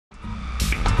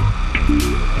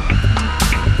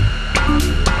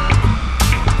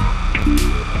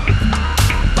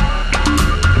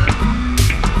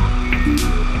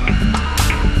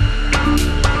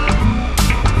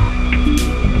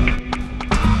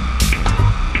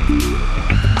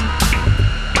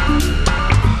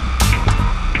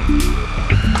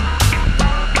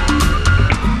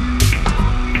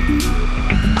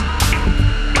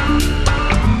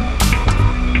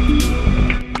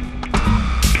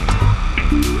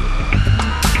All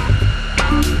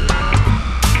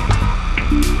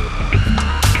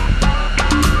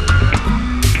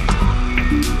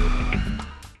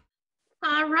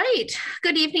right.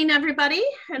 Good evening, everybody,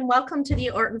 and welcome to the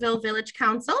Ortonville Village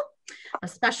Council, a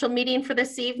special meeting for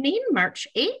this evening, March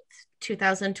 8th,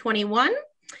 2021.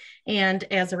 And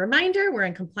as a reminder, we're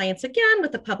in compliance again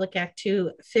with the Public Act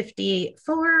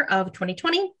 254 of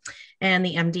 2020 and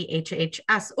the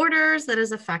MDHHS orders that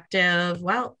is effective.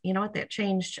 Well, you know what, that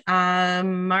changed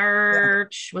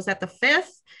March, was that the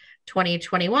 5th,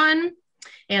 2021.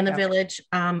 And the Village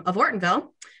of Ortonville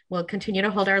will continue to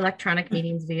hold our electronic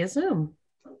meetings via Zoom.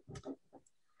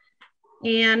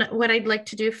 And what I'd like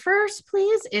to do first,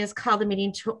 please, is call the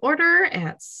meeting to order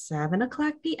at 7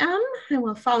 o'clock p.m. And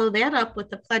we'll follow that up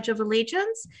with the Pledge of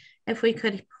Allegiance. If we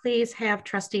could please have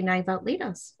Trustee Nivelt lead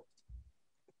us.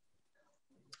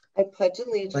 I pledge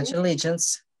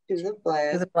allegiance to the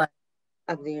flag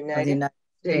of the United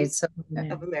States of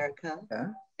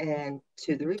America and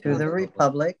to the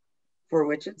republic for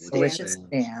which it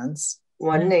stands,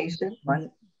 one nation,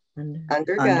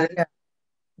 under God,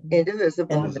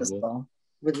 indivisible,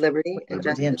 with liberty and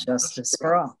justice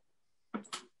for all.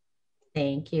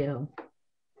 Thank you.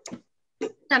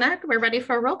 Donna, we're ready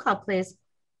for a roll call, please.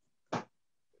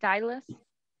 Dylas.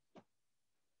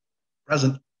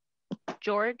 Present.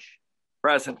 George.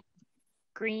 Present.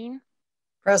 Green.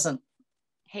 Present.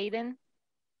 Hayden.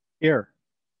 Here.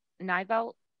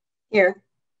 Nivelt. Here.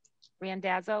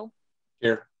 Randazzo.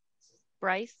 Here.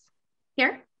 Bryce.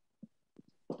 Here.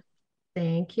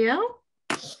 Thank you.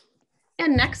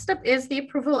 And next up is the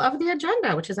approval of the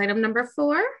agenda, which is item number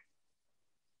 4.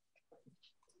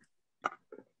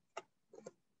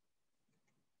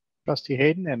 Trustee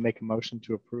Hayden, and make a motion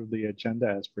to approve the agenda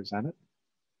as presented.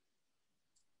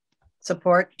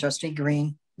 Support, Trustee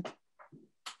Green.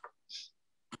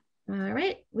 All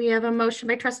right, we have a motion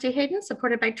by Trustee Hayden,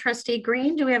 supported by Trustee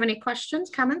Green. Do we have any questions,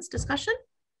 comments, discussion?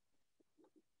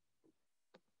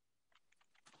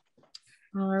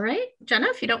 All right, Jenna,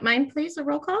 if you don't mind, please, a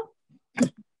roll call.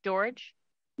 George.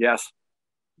 Yes.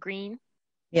 Green.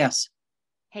 Yes.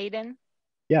 Hayden.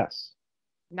 Yes.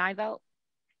 Nivelt.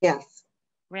 Yes.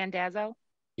 Randazzo.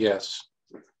 Yes.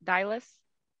 Dylas.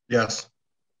 Yes.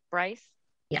 Bryce.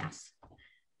 Yes.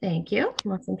 Thank you.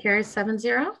 Motion carries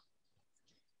 7-0.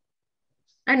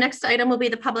 Our next item will be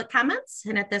the public comments.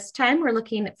 And at this time, we're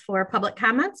looking for public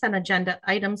comments on agenda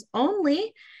items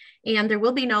only. And there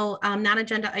will be no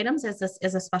non-agenda items, as this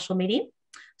is a special meeting.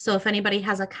 So if anybody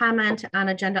has a comment on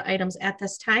agenda items at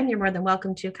this time, you're more than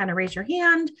welcome to kind of raise your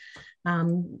hand.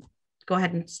 Go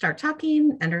ahead and start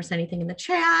talking. Enter us anything in the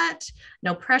chat.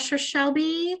 No pressure,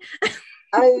 Shelby.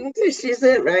 I think she's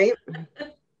it, right?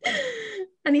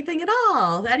 Anything at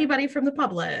all. Anybody from the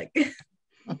public.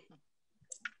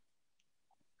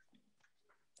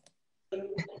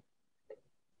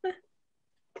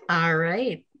 All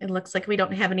right. It looks like we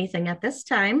don't have anything at this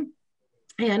time.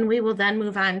 And we will then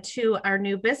move on to our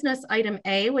new business, item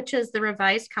A, which is the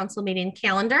revised council meeting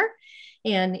calendar.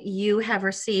 And you have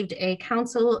received a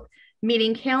council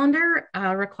meeting calendar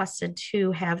requested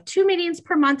to have 2 meetings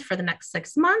per month for the next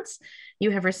 6 months.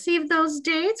 You have received those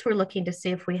dates. We're looking to see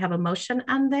if we have a motion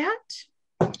on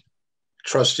that.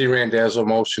 Trustee Randazzo,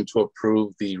 motion to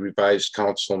approve the revised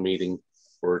council meeting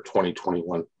for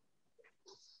 2021.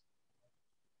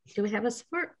 Do we have a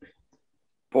support?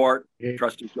 Support,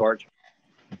 Trustee George.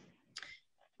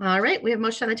 All right, we have a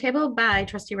motion on the table by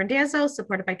Trustee Randazzo,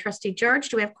 supported by Trustee George.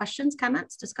 Do we have questions,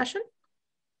 comments, discussion?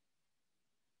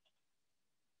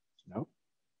 No.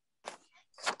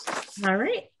 All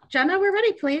right, Jenna, we're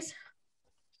ready, please.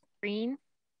 Green.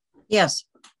 Yes.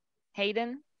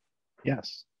 Hayden.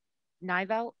 Yes.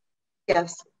 Nivelt.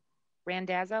 Yes.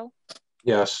 Randazzo.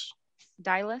 Yes.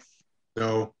 Dylas.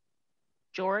 No.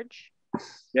 George.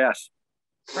 Yes.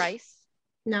 Bryce.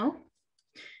 No.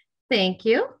 Thank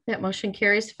you. That motion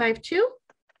carries 5-2.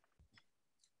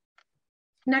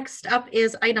 Next up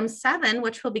is item 7,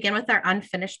 which will begin with our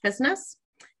unfinished business.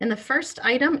 And the first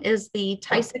item is the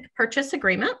Tysick purchase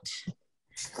agreement.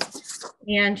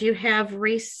 And you have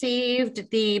received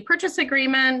the purchase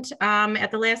agreement.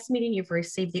 At the last meeting, you've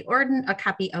received a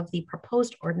copy of the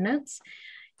proposed ordinance.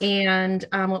 And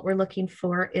what we're looking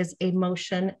for is a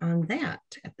motion on that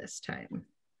at this time.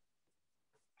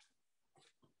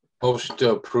 Motion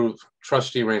to approve,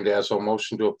 Trustee Randazzo,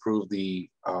 motion to approve the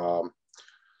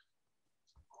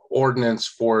ordinance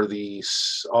for the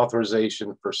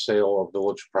authorization for sale of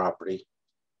village property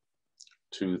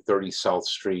to 30 South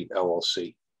Street,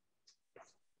 LLC.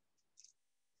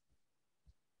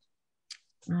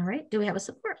 All right, do we have a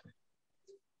support?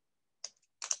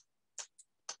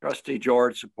 Trustee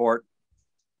George, support.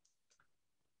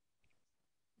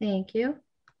 Thank you.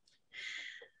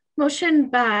 Motion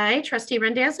by trustee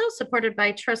Randazzo, supported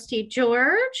by trustee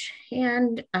George.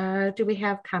 And do we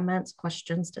have comments,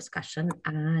 questions, discussion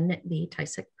on the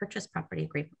Tysick purchase property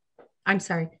agreement? I'm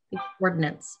sorry, the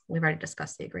ordinance. We've already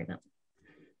discussed the agreement.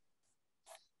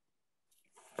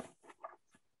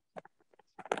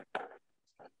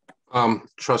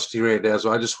 Trustee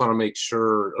Randazzo, I just want to make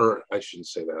sure, or I shouldn't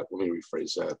say that. Let me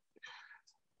rephrase that.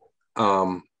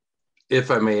 If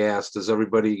I may ask, does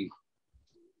everybody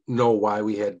know why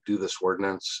we had to do this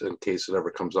ordinance in case it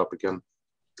ever comes up again?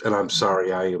 And I'm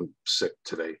sorry, I am sick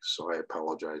today, so I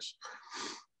apologize.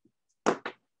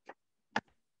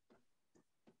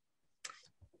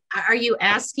 Are you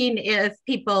asking if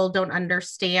people don't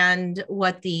understand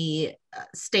what the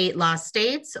state law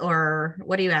states, or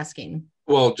what are you asking?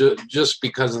 Well, just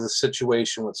because of the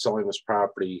situation with selling this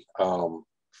property,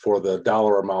 for the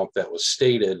dollar amount that was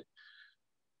stated,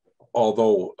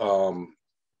 although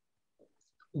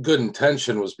good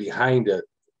intention was behind it,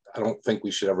 I don't think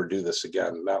we should ever do this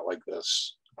again. Not like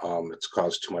this. It's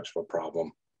caused too much of a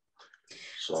problem.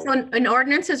 So an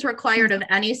ordinance is required of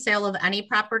any sale of any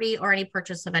property or any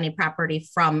purchase of any property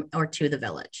from or to the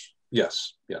village.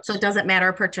 Yes, yes. So it doesn't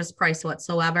matter purchase price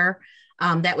whatsoever.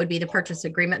 That would be the purchase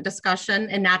agreement discussion.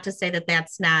 And not to say that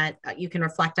that's not, you can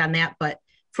reflect on that, but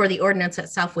for the ordinance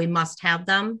itself, we must have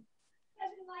them.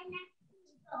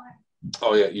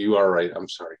 Oh yeah, you are right. I'm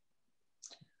sorry.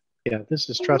 Yeah, this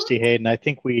is trustee Hayden. I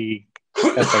think we,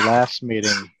 at the last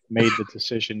meeting, made the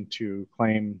decision to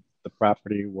claim the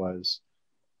property was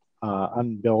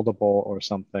unbuildable or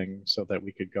something so that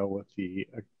we could go with the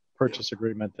purchase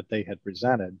agreement that they had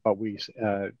presented. But we,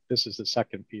 this is the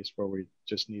second piece where we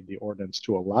just need the ordinance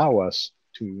to allow us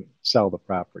to sell the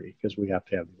property because we have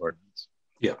to have the ordinance.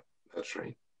 Yeah, that's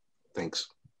right. Thanks.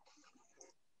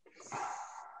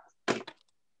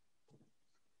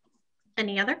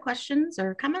 Any other questions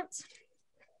or comments?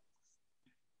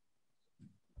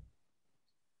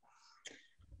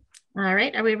 All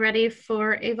right, are we ready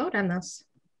for a vote on this?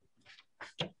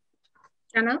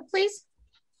 Jenna, please.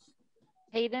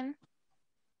 Hayden,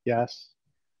 Yes.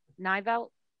 Nivelt,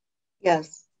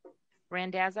 Yes.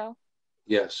 Randazzo,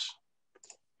 Yes.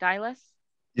 Dialis,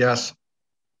 Yes.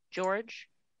 George,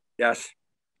 Yes.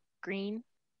 Green,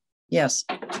 Yes.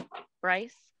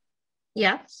 Bryce,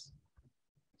 Yes.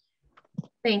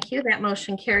 Thank you. That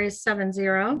motion carries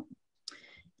 7-0.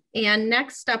 And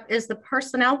next up is the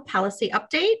personnel policy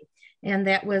update. And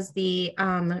that was the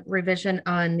revision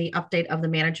on the update of the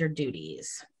manager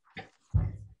duties.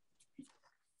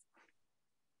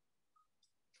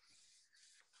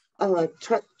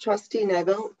 Trustee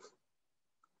Neville,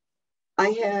 I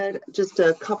had just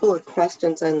a couple of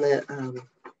questions on the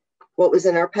what was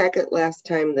in our packet last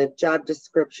time, the job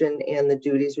description and the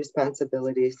duties,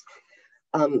 responsibilities.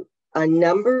 On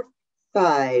number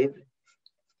 5,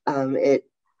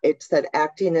 it said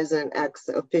acting as an ex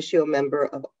officio member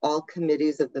of all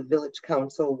committees of the village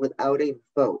council without a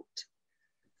vote.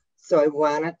 So I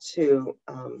wanted to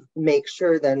make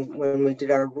sure then when we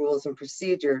did our rules and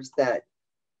procedures that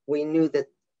we knew that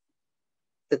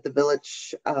the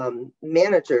village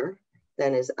manager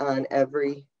then is on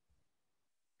every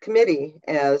committee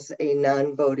as a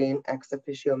non-voting ex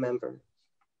officio member.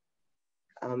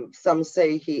 Some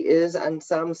say he is on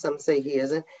some say he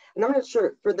isn't. And I'm not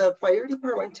sure for the fire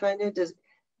department, Tanya, did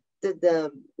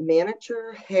the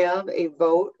manager have a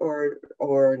vote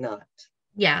or not?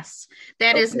 Yes,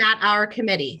 that is not our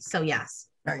committee. So yes.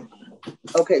 Right.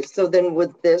 Okay, so then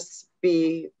would this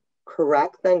be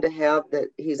correct then to have that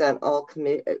he's on all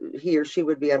he or she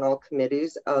would be on all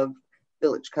committees of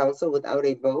village council without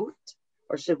a vote?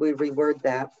 Or should we reword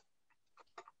that?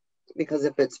 Because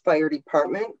if it's fire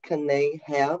department, can they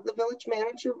have the village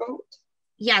manager vote?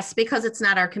 Yes, because it's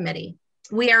not our committee.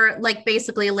 We are like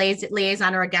basically a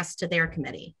liaison or a guest to their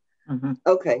committee. Mm-hmm.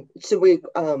 Okay, should we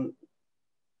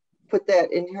put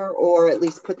that in here or at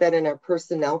least put that in our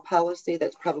personnel policy?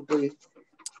 That's probably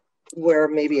where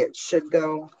maybe it should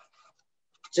go.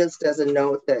 Just as a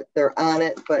note that they're on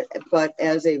it, but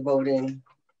as a voting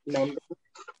member.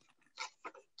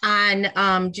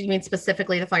 On, do you mean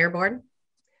specifically the fire board?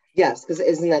 Yes, because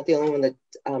isn't that the only one that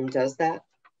does that?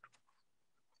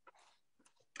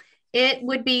 It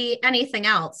would be anything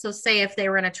else. So say if they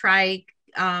were in a tri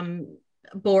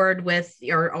board with,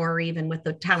 or even with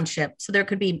the township. So there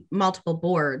could be multiple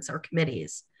boards or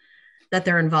committees that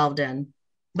they're involved in,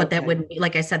 but that wouldn't be,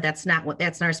 like I said, that's not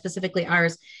specifically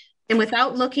ours. And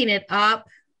without looking it up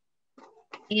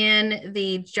in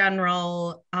the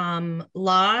general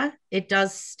law, it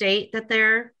does state that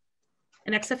they're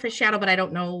an ex officio, but I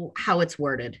don't know how it's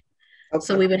worded. Okay.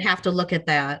 So we would have to look at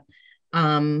that.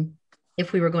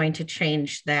 if we were going to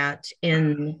change that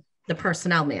in the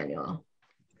personnel manual.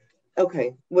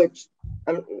 Okay, which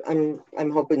I'm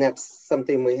hoping that's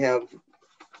something we have,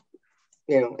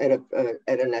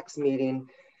 at a next meeting.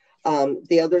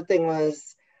 The other thing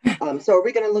was, so are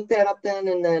we going to look that up then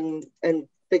and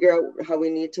figure out how we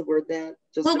need to word that?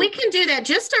 Well, we can do that.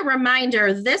 Just a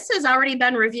reminder, this has already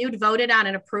been reviewed, voted on,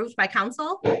 and approved by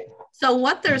council. So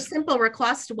what their simple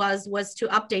request was to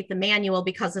update the manual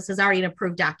because this is already an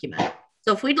approved document.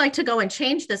 So if we'd like to go and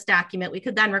change this document, we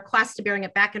could then request to bring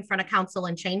it back in front of council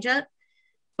and change it.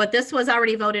 But this was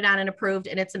already voted on and approved,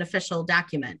 and it's an official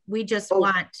document. We just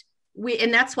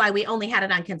and that's why we only had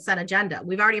it on consent agenda.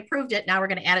 We've already approved it. Now we're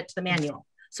going to add it to the manual.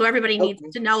 So everybody needs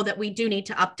to know that we do need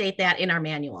to update that in our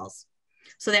manuals.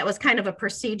 So that was kind of a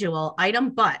procedural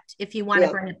item, but if you want to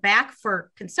bring it back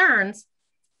for concerns,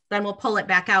 then we'll pull it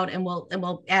back out and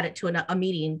we'll add it to a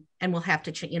meeting, and we'll have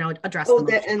to address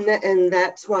and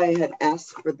that's why I had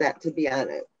asked for that to be on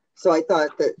it. So I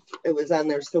thought that it was on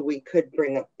there so we could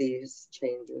bring up these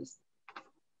changes.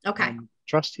 Okay.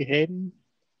 Trustee Hayden,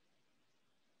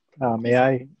 may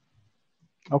I?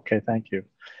 Okay, thank you.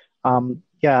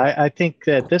 Yeah, I think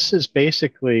that this is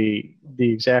basically the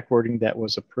exact wording that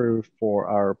was approved for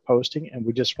our posting, and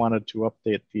we just wanted to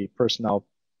update the personnel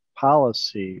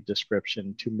policy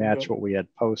description to match what we had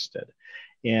posted.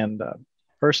 And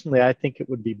personally, I think it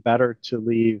would be better to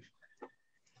leave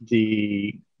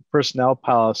the personnel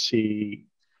policy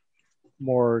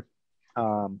more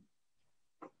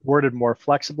worded more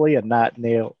flexibly and not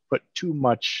put too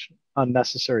much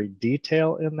unnecessary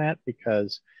detail in that,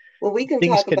 because we can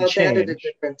talk about that at a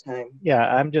different time. Yeah,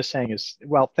 I'm just saying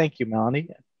thank you, Melanie.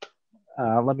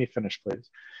 Let me finish, please.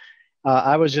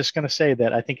 I was just going to say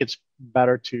that I think it's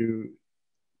better to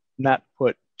not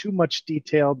put too much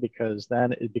detail, because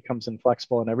then it becomes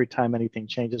inflexible, and every time anything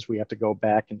changes, we have to go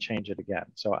back and change it again.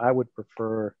 So I would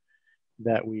prefer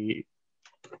that we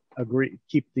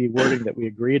keep the wording that we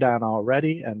agreed on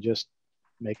already, and just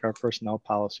make our personnel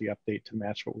policy update to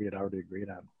match what we had already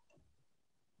agreed on.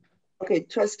 Okay,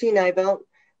 Trustee Nivell,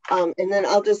 and then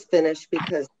I'll just finish,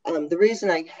 because the reason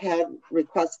I had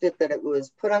requested that it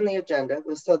was put on the agenda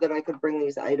was so that I could bring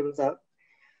these items up.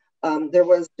 There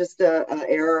was just an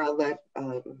error.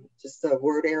 Just a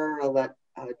word error. I'll let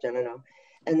Jenna know.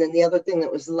 And then the other thing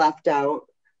that was left out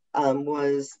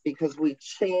was because we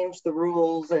changed the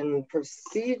rules and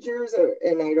procedures,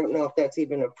 and I don't know if that's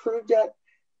even approved yet,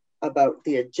 about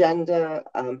the agenda,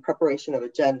 preparation of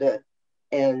agenda,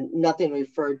 and nothing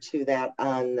referred to that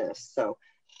on this. So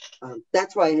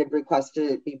that's why I had requested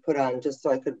it be put on, just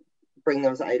so I could bring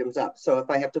those items up. So if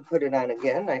I have to put it on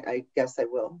again, I guess I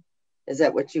will. Is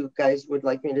that what you guys would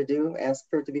like me to do? Ask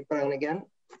for it to be put on again?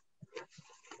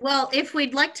 Well, if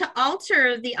we'd like to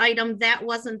alter the item, that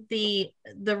wasn't the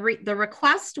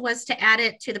request was to add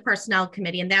it to the personnel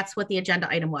committee, and that's what the agenda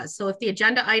item was. So if the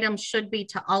agenda item should be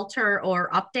to alter or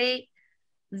update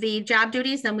the job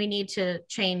duties, then we need to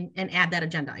change and add that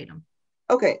agenda item.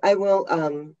 Okay, I will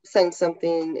send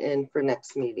something in for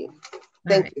next meeting.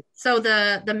 Thank you. So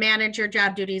the manager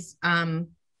job duties,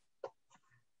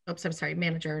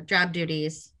 manager job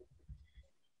duties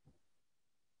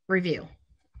review.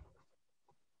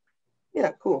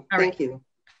 Yeah, cool. Thank you.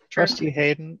 Trustee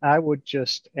Hayden, I would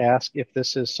just ask if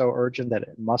this is so urgent that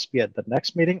it must be at the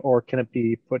next meeting, or can it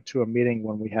be put to a meeting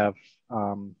when we have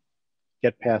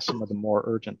get past some of the more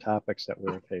urgent topics that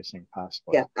we're facing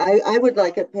possibly? Yeah, I would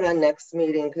like it put on next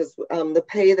meeting, because the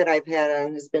pay that I've had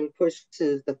on has been pushed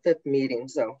to the 5th meeting.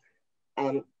 So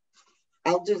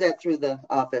I'll do that through the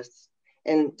office.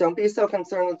 And don't be so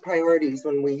concerned with priorities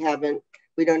when we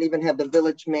don't even have the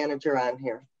village manager on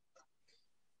here.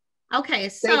 Okay,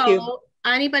 so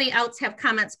anybody else have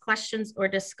comments, questions, or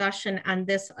discussion on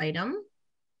this item?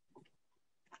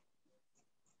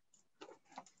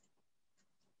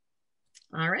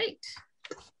 All right.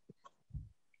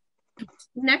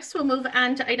 Next, we'll move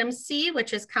on to item C,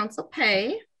 which is council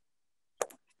pay.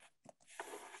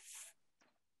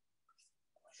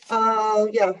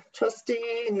 Yeah,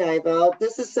 Trustee Nivell,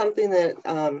 this is something that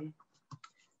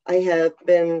I have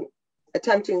been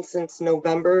attempting since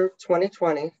November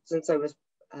 2020, since I was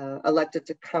elected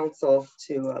to council,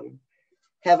 to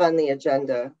have on the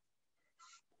agenda.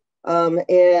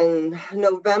 In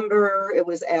November, it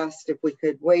was asked if we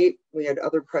could wait. We had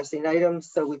other pressing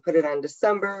items, so we put it on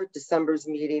December. December's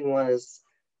meeting was,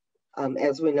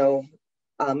 as we know,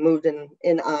 moved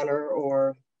in honor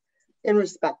or in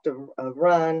respect of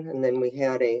Ron. And then we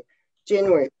had a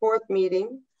January 4th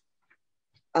meeting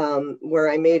where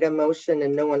I made a motion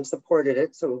and no one supported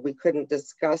it, so we couldn't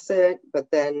discuss it.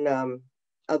 But then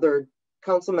other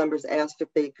council members asked if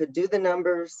they could do the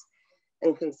numbers,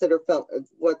 and consider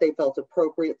what they felt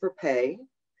appropriate for pay,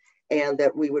 and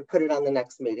that we would put it on the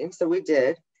next meeting. So we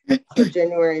did. So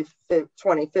January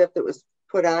 25th, it was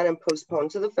put on and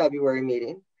postponed to the February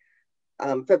meeting.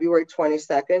 February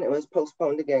 22nd, it was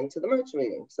postponed again to the March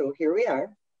meeting. So here we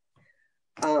are.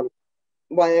 I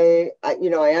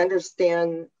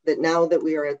understand that now that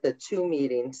we are at the 2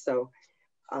 meetings. So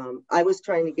I was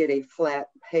trying to get a flat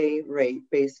pay rate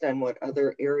based on what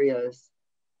other areas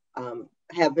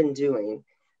have been doing.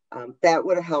 That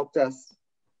would have helped us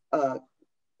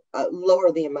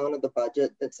lower the amount of the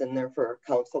budget that's in there for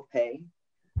council pay.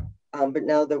 But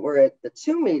now that we're at the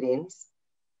 2 meetings,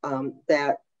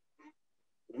 that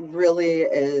really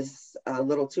is a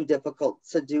little too difficult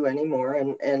to do anymore.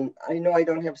 And I know I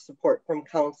don't have support from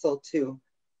council to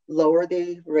lower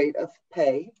the rate of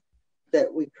pay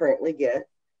that we currently get.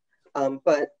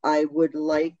 But I would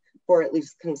like for at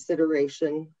least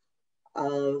consideration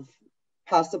of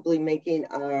possibly making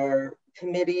our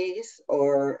committees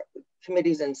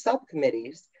and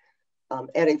subcommittees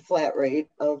at a flat rate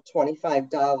of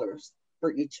 $25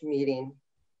 for each meeting,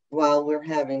 while we're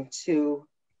having 2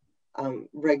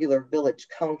 regular village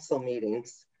council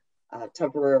meetings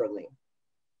temporarily.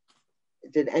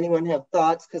 Did anyone have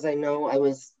thoughts? Because I know I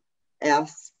was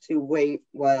asked to wait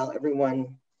while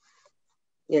everyone,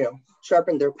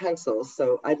 sharpened their pencils.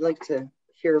 So I'd like to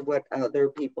hear what other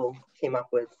people came up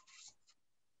with.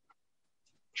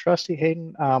 Trustee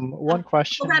Hayden, one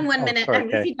question. Hold on 1 minute. Sorry,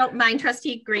 If you don't mind,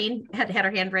 Trustee Green had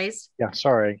her hand raised. Yeah,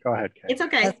 sorry. Go ahead, Kay. It's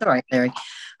okay. That's all right, Larry.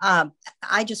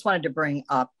 I just wanted to bring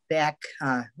up back,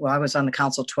 I was on the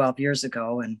council 12 years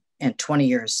ago and 20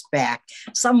 years back,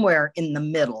 somewhere in the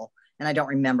middle, and I don't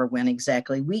remember when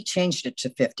exactly, we changed it to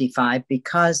 55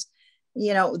 because,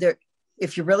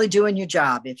 if you're really doing your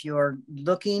job, if you're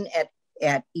looking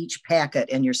at each packet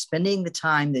and you're spending the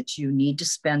time that you need to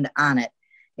spend on it,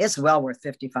 it's well worth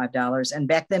 $55. And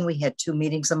back then we had 2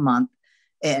 meetings a month,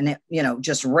 and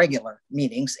just regular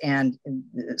meetings and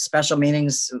special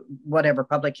meetings, whatever,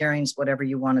 public hearings, whatever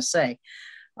you want to say.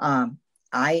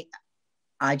 I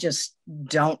just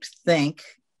don't think,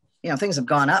 things have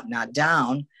gone up, not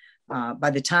down.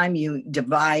 By the time you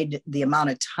divide the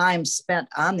amount of time spent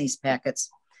on these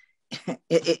packets,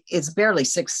 it's barely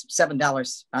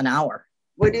 $6-7 an hour.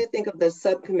 What do you think of the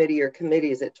subcommittee or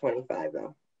committees at 25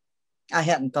 though? I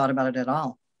hadn't thought about it at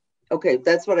all. Okay,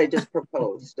 that's what I just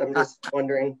proposed. I'm just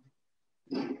wondering.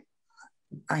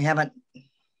 I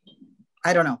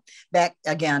don't know.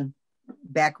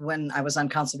 Back when I was on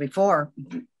council before,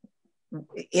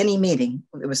 any meeting,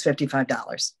 it was $55.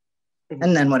 Mm-hmm.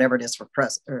 And then whatever it is for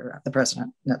the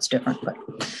president, that's different. But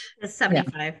it's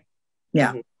 75. Yeah.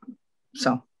 Mm-hmm.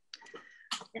 So.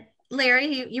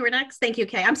 Larry, you were next. Thank you,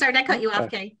 Kay. I'm sorry, did I cut you off,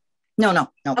 Kay? No.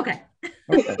 Okay.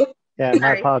 Yeah,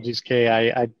 my apologies,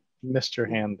 Kay. I missed your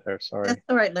hand there. Sorry. That's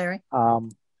all right, Larry.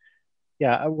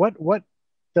 Yeah. What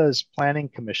does Planning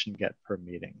Commission get per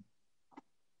meeting?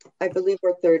 I believe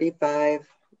we're 35.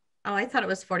 Oh, I thought it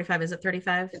was 45. Is it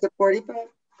 35? Is it 45?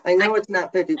 I know it's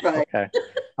not 55. Okay.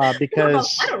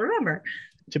 Because I don't remember.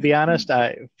 To be honest,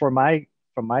 for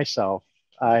myself,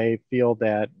 I feel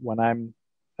that when I'm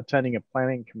attending a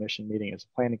planning commission meeting as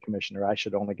a planning commissioner, I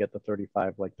should only get the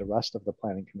 35 like the rest of the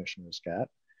planning commissioners get.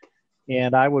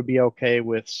 And I would be okay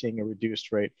with seeing a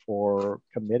reduced rate for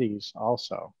committees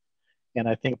also. And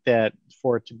I think that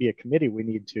for it to be a committee, we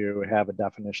need to have a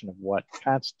definition of what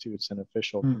constitutes an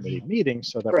official committee meeting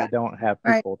so that we don't have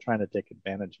people trying to take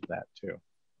advantage of that too.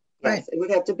 Yes, it would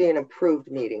have to be an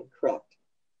approved meeting, correct.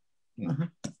 Mm-hmm.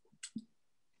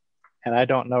 And I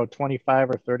don't know, 25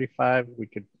 or 35,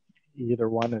 either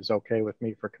one is okay with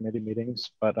me for committee meetings,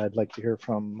 but I'd like to hear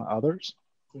from others.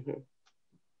 Mm-hmm.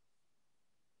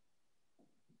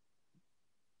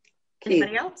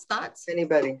 Anybody else? Thoughts?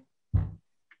 Anybody?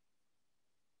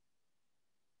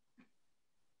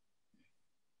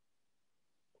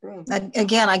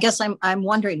 Again, I guess I'm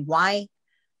wondering why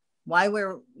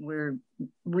we're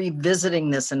revisiting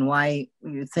this and why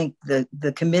you think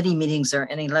the committee meetings are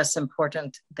any less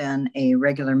important than a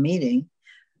regular meeting.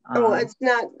 Oh, it's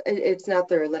not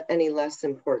they're any less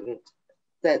important.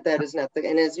 That is not the,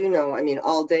 and as you know, I mean,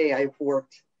 all day I've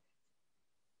worked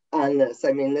on this.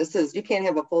 I mean, you can't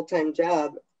have a full-time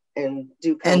job and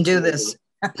do this.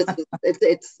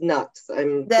 It's nuts.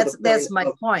 That's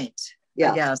my point.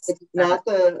 Yeah, yes. It's not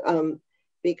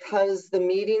because the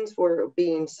meetings were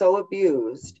being so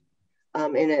abused,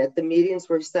 and the meetings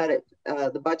were set at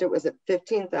the budget was at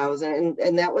 $15,000,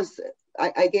 and that was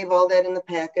I gave all that in the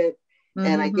packet,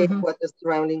 and I gave what the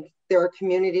surrounding. There are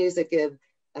communities that give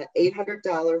an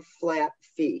 $800 flat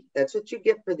fee. That's what you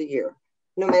get for the year,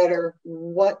 no matter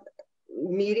what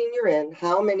meeting you're in,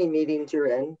 how many meetings you're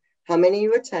in, how many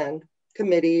you attend,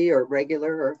 committee or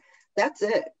regular, or that's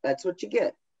it. That's what you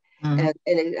get. And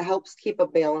it helps keep a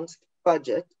balanced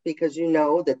budget because you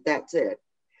know that that's it.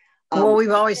 Well,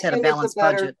 we've always had a balanced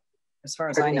budget, as far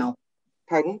as I know.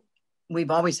 Pardon?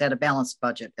 We've always had a balanced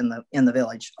budget in the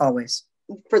village, always.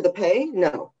 For the pay?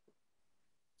 No.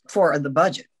 For the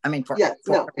budget. I mean,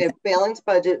 a balanced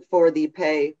budget for the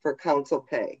pay, for council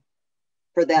pay,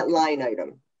 for that line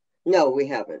item. No, we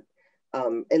haven't.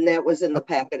 And that was in the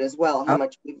packet as well, how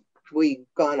much we've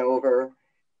gone over.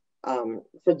 So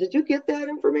did you get that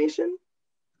information?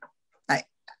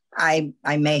 I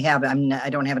may have. I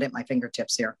don't have it at my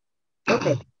fingertips here.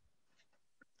 Okay.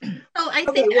 Oh, I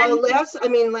think.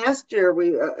 Well, last year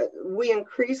we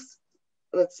increased.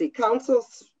 Let's see,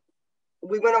 councils.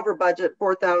 We went over budget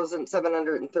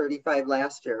 4,735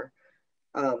 last year.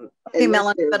 Okay,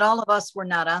 Melanie, but all of us were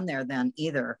not on there then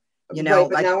either. You know,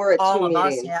 right, now we're at all of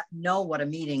us know what a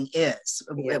meeting is.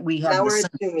 Yeah. We have the sense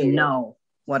to know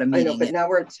what a meeting is. But now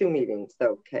we're at 2 meetings.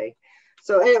 Okay.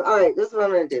 So anyway, all right, this is what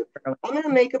I'm going to do. I'm going to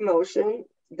make a motion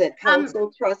that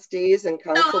council trustees and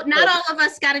council. No, not all of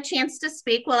us got a chance to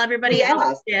speak. Well, everybody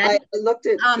else did. I looked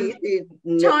at Keith,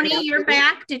 Tony, you're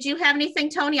back. Did you have anything,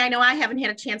 Tony? I know I haven't had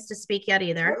a chance to speak yet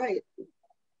either.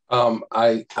 All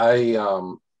right.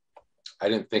 I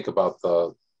didn't think about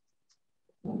the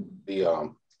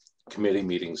committee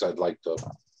meetings. I'd like to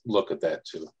look at that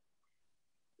too.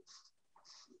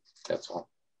 That's all.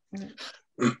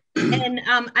 And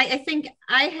I think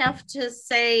I have to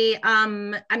say,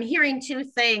 I'm hearing 2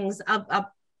 things: a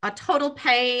total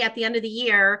pay at the end of the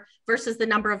year versus the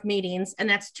number of meetings, and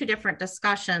that's 2 different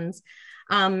discussions.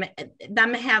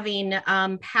 Them having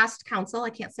past council, I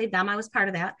can't say them, I was part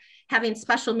of that, having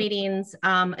special meetings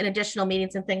and additional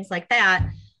meetings and things like that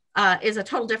is a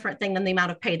total different thing than the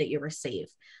amount of pay that you receive.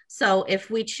 So if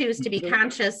we choose to be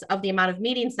conscious of the amount of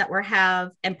meetings that we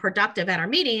have and productive at our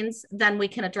meetings, then we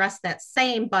can address that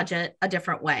same budget a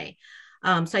different way.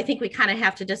 So I think we kind of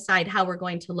have to decide how we're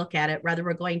going to look at it, whether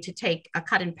we're going to take a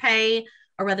cut in pay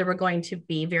or whether we're going to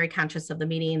be very conscious of the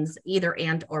meetings, either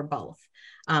and or both.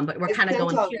 But we're kind of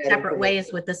going 2 separate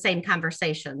ways with the same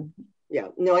conversation. Yeah,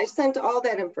 no, I sent all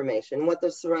that information, what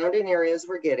the surrounding areas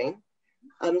were getting.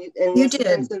 And you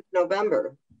did since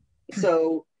November.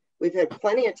 So we've had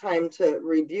plenty of time to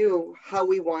review how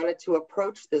we wanted to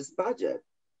approach this budget.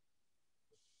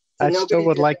 So I still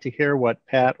would like to hear what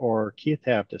Pat or Keith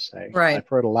have to say. Right. I've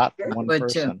heard a lot from one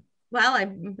person. Too.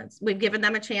 Well, we've given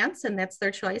them a chance, and that's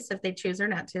their choice if they choose or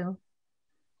not to.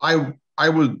 I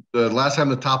would, last time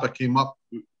the topic came up,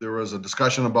 there was a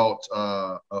discussion about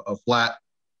a flat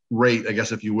rate, I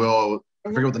guess, if you will. I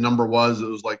forget what the number was. It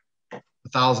was like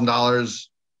 $1,000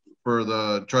 for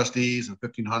the trustees and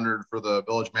 $1,500 for the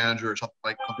village manager, or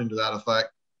something to that effect.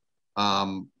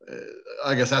 I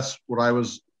guess that's what I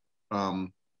was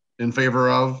in favor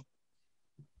of.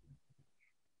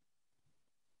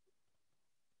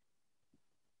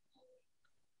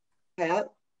 Pat?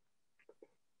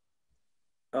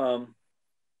 I'd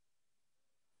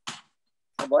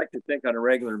like to think on a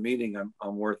regular meeting,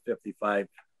 I'm worth 55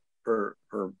 per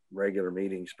regular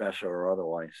meeting, special or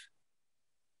otherwise.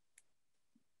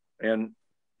 And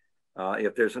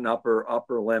if there's an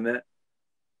upper limit,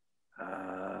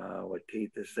 what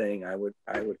Keith is saying, I would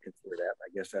consider that. I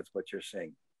guess that's what you're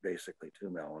saying, basically, too,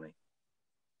 Melanie.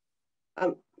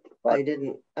 I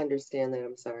didn't understand that.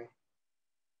 I'm sorry.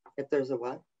 If there's a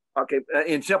what? Okay,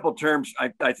 in simple terms,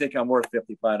 I think I'm worth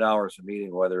 $55 a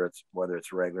meeting, whether it's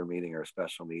a regular meeting or a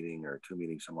special meeting or 2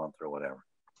 meetings a month or whatever.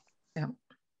 Yeah.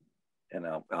 And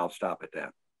I'll stop at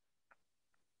that.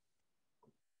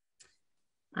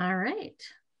 All right.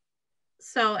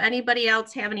 So anybody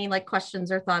else have any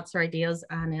questions or thoughts or ideas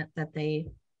on it that they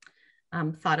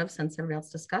thought of since everybody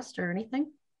else discussed or anything?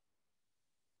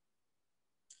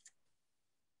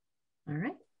 All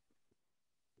right.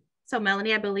 So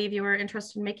Melanie, I believe you were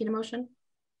interested in making a motion.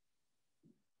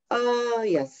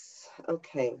 Yes.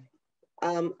 Okay.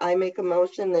 I make a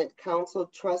motion that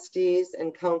council trustees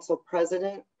and council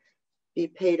president be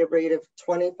paid a rate of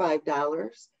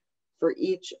 $25 for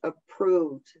each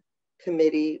approved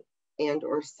committee and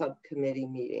or subcommittee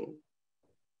meeting.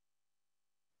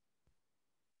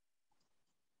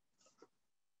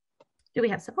 Do we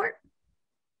have support?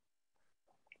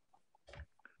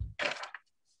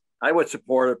 I would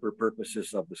support it for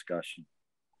purposes of discussion.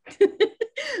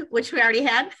 Which we already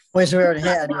had. Which we already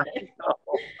had.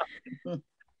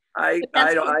 I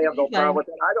have no problem with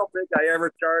that. I don't think I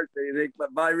ever charged anything,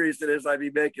 but my reason is I'd be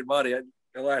making money.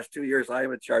 The last 2 years, I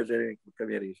haven't charged anything for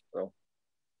committees. So.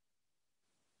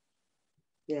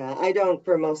 Yeah, I don't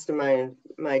for most of my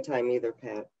time either,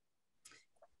 Pat.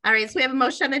 All right, so we have a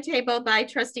motion on the table by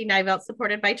trustee Nivelt,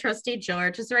 supported by trustee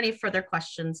George. Is there any further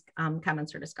questions,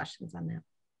 comments, or discussions on that?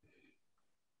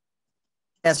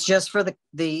 That's just for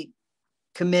the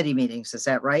committee meetings, is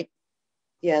that right?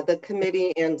 Yeah, the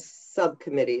committee and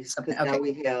subcommittees, because Okay. now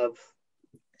we have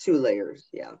 2 layers.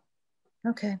 Yeah.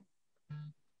 Okay.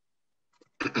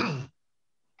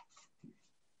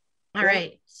 All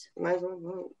right. Might as well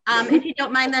vote. If you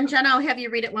don't mind then, Jenna, I'll have you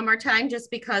read it one more time,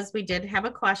 just because we did have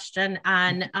a question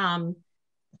on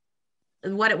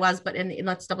what it was, but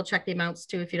let's double check the amounts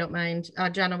too, if you don't mind.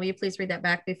 Jenna, will you please read that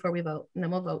back before we vote, and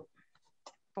then we'll vote.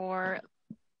 For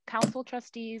council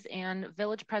trustees and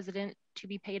village president to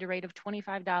be paid a rate of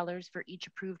 $25 for each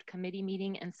approved committee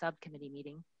meeting and subcommittee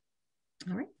meeting.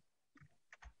 All right.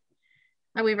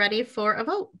 Are we ready for a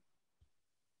vote?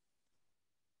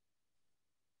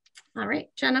 All right,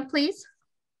 Jenna, please.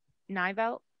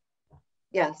 Nivelt,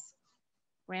 Yes.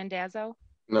 Randazzo,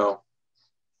 No.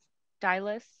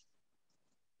 Dylas,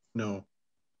 No.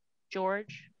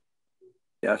 George,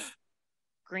 Yes.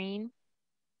 Green,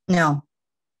 No.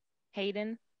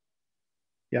 Hayden,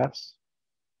 Yes.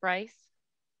 Bryce,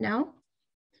 No.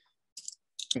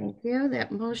 Thank you.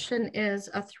 That motion is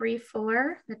a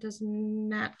 3-4. That does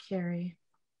not carry.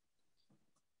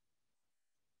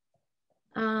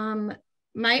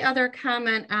 My other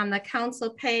comment on the council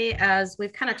pay, as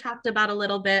we've kind of talked about a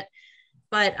little bit,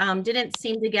 but didn't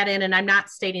seem to get in, and I'm not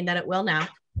stating that it will now.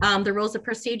 The rules of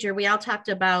procedure, we all talked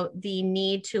about the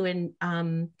need to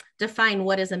define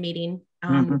what is a meeting,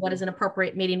 what is an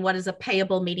appropriate meeting, what is a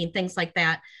payable meeting, things like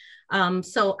that.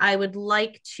 So I would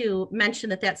like to mention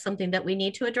that that's something that we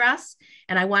need to address.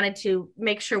 And I wanted to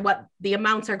make sure what the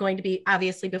amounts are going to be,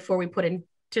 obviously, before we put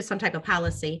into some type of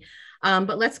policy.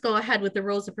 But let's go ahead with the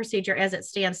rules of procedure as it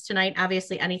stands tonight.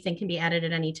 Obviously, anything can be added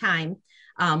at any time.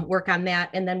 Work on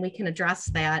that, and then we can address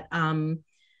that.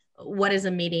 What is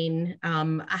a meeting,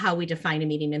 how we define a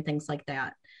meeting, and things like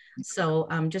that. So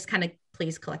just kind of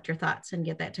please collect your thoughts and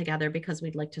get that together, because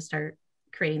we'd like to start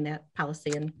creating that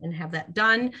policy and have that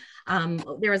done.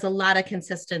 There is a lot of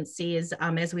consistencies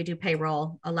as we do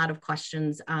payroll, a lot of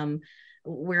questions.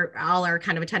 We're all are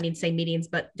kind of attending same meetings,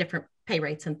 but different pay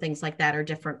rates and things like that, or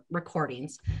different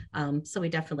recordings. So we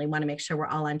definitely want to make sure we're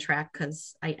all on track,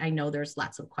 because I know there's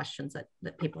lots of questions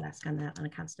that people ask on that on a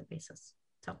constant basis.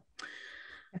 So,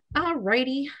 all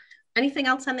righty. Anything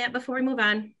else on that before we move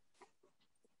on?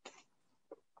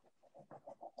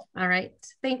 All right,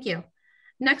 thank you.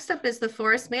 Next up is the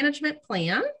forest management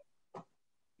plan.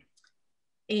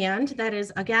 And that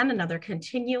is, again, another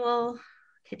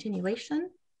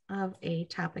continuation of a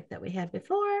topic that we had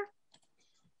before.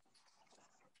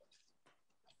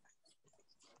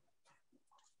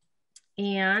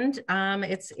 And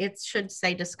it should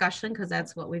say discussion, because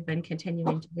that's what we've been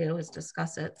continuing to do, is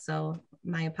discuss it. So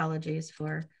my apologies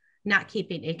for not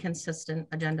keeping a consistent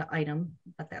agenda item,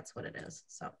 but that's what it is.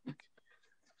 So.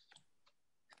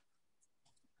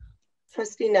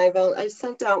 Trustee Nivelt, I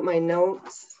sent out my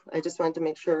notes. I just wanted to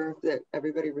make sure that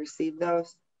everybody received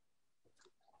those.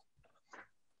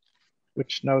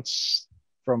 Which notes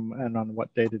from, and on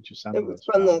what day did you send It those? was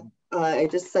from the, I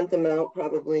just sent them out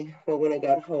probably, well, when I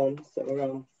got home, so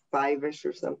around 5-ish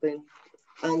or something,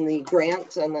 on the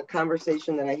grant and the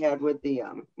conversation that I had with the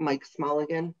Mike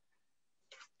Smulligan.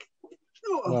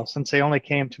 Well, since they only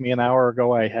came to me an hour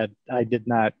ago, I did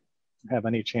not have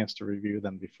any chance to review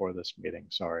them before this meeting.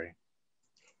 Sorry.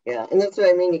 Yeah, and that's what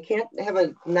I mean. You can't have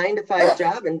a 9-to-5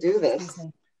 job and do this.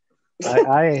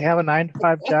 I have a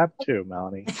 9-to-5 job too,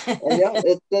 Melanie. I know,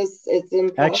 it's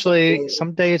impossible. Actually,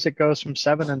 some days it goes from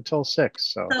 7 until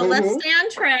 6. So Let's stay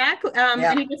on track.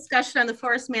 Any discussion on the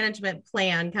forest management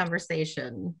plan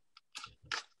conversation?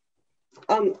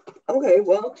 Okay,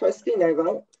 well, Trustee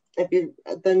Nivelt,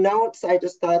 the notes, I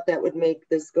just thought that would make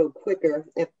this go quicker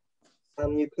if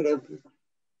you could have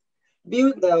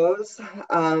viewed those.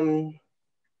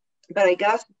 But I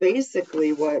guess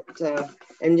basically what,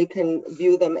 and you can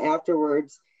view them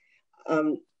afterwards,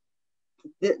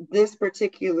 this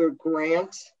particular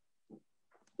grant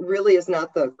really is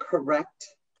not the correct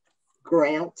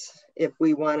grant if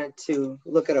we wanted to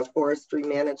look at a forestry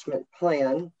management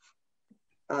plan.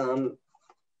 And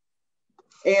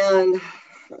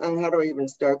how do I even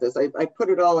start this? I put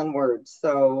it all in words.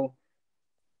 So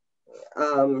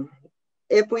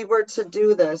if we were to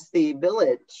do this, the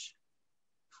village,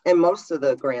 and most of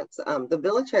the grants, the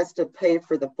village has to pay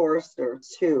for the forester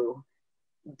to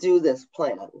do this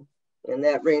plan. And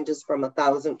that ranges from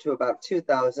 1,000 to about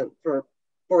 2,000 for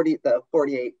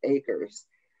 48 acres.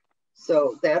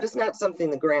 So that is not something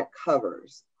the grant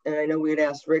covers. And I know we'd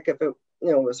asked Rick if it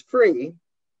was free.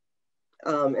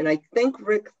 And I think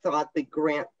Rick thought the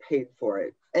grant paid for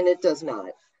it, and it does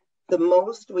not. The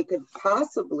most we could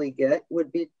possibly get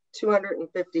would be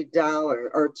 $250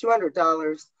 or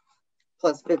 $200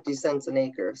 plus 50 cents an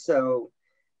acre. So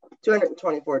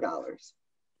 $224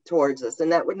 towards this.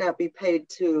 And that would not be paid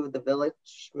to the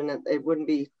village. It wouldn't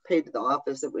be paid to the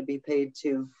office. It would be paid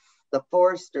to the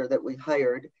forester that we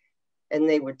hired, and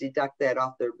they would deduct that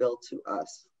off their bill to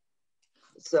us.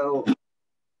 So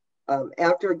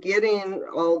after getting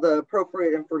all the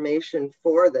appropriate information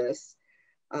for this,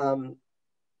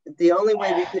 the only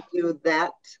way we could do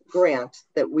that grant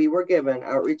that we were given,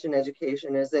 outreach and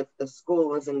education, is if the school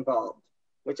was involved,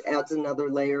 which adds another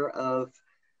layer of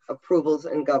approvals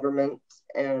in government,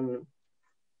 and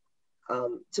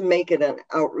to make it an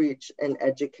outreach and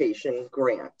education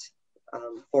grant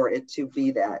for it to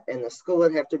be that. And the school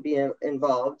would have to be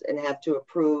involved and have to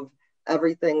approve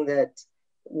everything that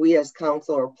we as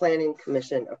council or planning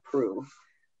commission approve.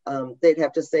 They'd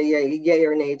have to say yay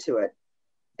or nay to it.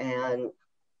 And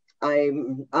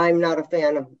I'm not a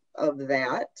fan of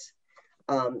that.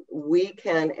 We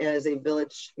can, as a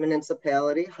village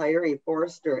municipality, hire a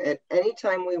forester at any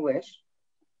time we wish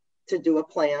to do a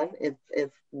plan.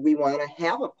 If we want to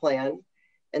have a plan,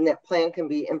 and that plan can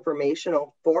be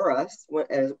informational for us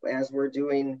as we're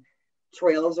doing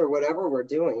trails or whatever we're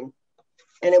doing.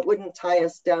 And it wouldn't tie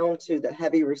us down to the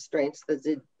heavy restraints that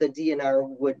the DNR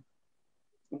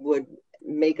would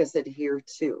make us adhere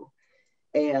to.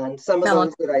 And some of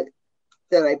those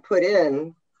that I put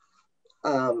in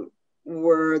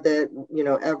were that, you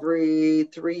know, every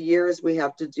 3 years we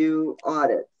have to do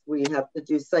audits. We have to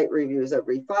do site reviews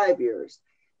every 5 years,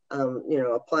 you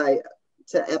know, apply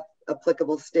to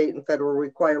applicable state and federal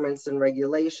requirements and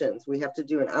regulations. We have to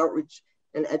do an outreach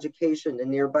and education to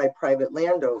nearby private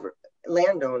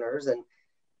landowners and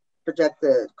project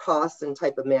the costs and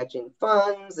type of matching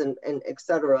funds and et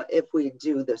cetera if we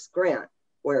do this grant.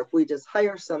 Where if we just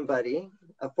hire somebody,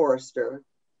 a forester,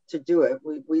 to do it,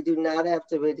 we do not have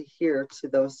to adhere to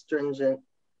those stringent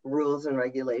rules and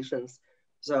regulations.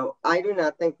 So I do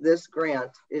not think this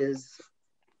grant is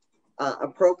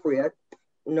appropriate,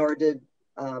 nor did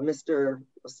Mr.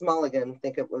 Smulligan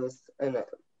think it was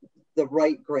the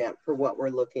right grant for what we're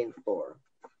looking for.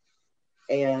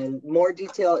 And more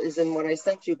detail is in what I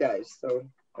sent you guys. So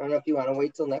I don't know if you want to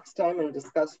wait till next time and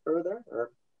discuss further,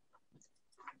 or.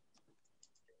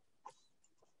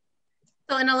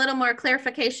 So in a little more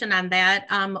clarification on that,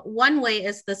 one way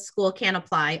is the school can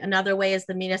apply. Another way is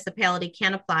the municipality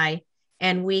can apply,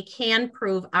 and we can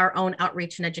prove our own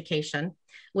outreach and education,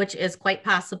 which is quite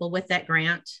possible with that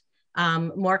grant.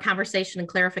 More conversation and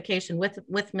clarification with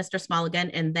Mr. Smulligan,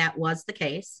 and that was the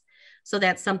case. So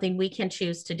that's something we can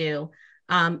choose to do.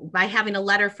 By having a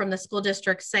letter from the school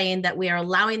district saying that we are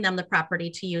allowing them the property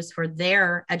to use for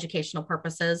their educational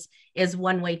purposes is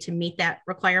one way to meet that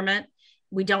requirement.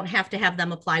 We don't have to have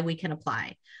them apply, we can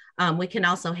apply. We can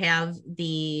also have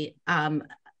the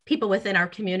people within our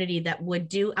community that would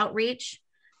do outreach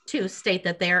to state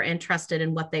that they're interested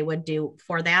in what they would do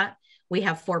for that. We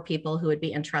have 4 people who would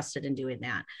be interested in doing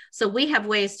that. So we have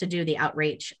ways to do the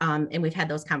outreach, and we've had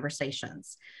those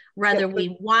conversations. Whether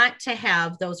we want to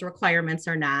have those requirements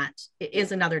or not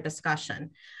is another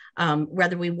discussion.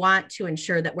 Whether we want to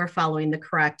ensure that we're following the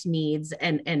correct needs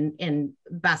and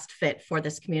best fit for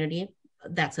this community,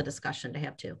 that's a discussion to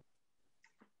have too.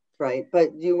 Right,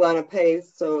 but you want to pay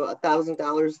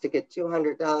 $1,000 to get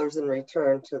 $200 in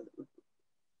return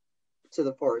to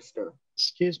the forester.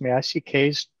 Excuse me, I see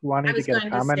Kay's wanting to get a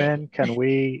comment in. Can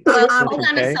we? Well, hold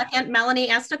on a second.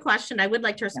 Melanie asked a question. I would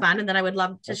like to respond, and then I would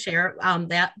love to share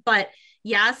that. But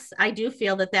yes, I do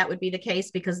feel that that would be the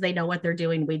case because they know what they're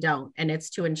doing. We don't, and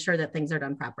it's to ensure that things are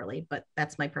done properly. But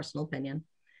that's my personal opinion.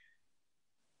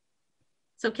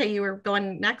 So, Kay, you were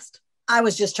going next. I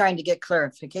was just trying to get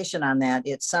clarification on that.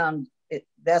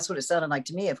 That's what it sounded like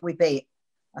to me. If we pay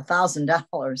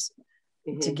 $1,000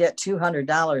 to get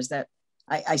 $200, that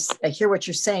I hear what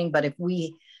you're saying, but if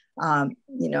we, you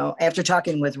know, after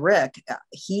talking with Rick,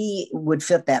 he would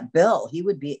fit that bill. He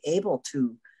would be able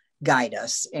to guide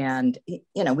us, and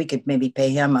you know, we could maybe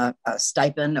pay him a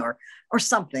stipend or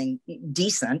something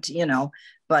decent, you know.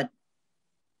 But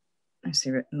I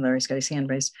see Larry's got his hand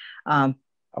raised.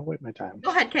 I'll wait my time. Go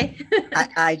ahead, Kay.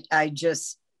 I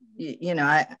just, you know,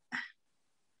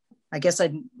 I guess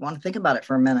I'd want to think about it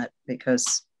for a minute,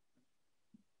 because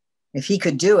if he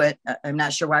could do it, I'm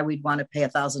not sure why we'd want to pay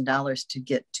 $1,000 to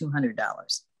get $200.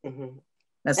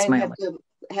 That's and my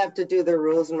have to do the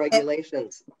rules and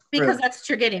regulations. Because that's what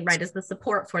you're getting, right, is the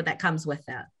support for that comes with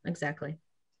that. Exactly.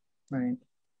 Right.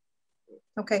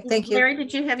 Okay, thank you. Larry,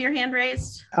 did you have your hand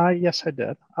raised? Yes, I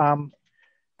did.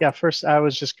 Yeah, first, I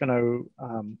was just going to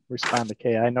respond to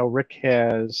Kay. I know Rick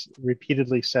has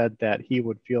repeatedly said that he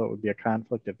would feel it would be a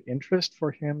conflict of interest for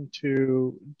him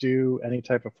to do any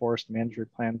type of forest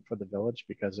management plan for the village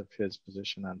because of his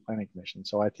position on planning commission.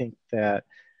 So I think that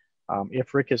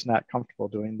if Rick is not comfortable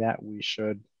doing that, we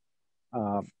should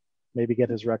maybe get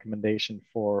his recommendation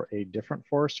for a different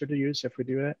forester to use if we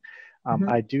do it.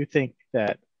 I do think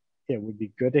that it would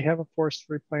be good to have a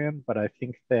forestry plan, but I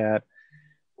think that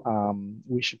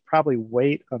we should probably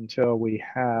wait until we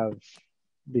have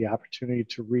the opportunity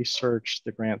to research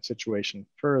the grant situation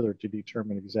further to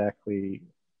determine exactly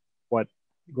what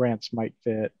grants might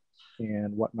fit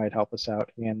and what might help us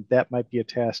out. And that might be a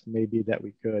task maybe that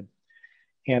we could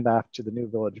hand off to the new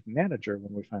village manager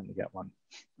when we finally get one.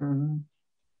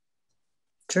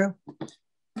 True.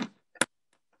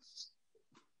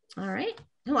 All right.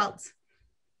 Who else?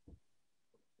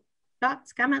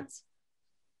 Thoughts, comments?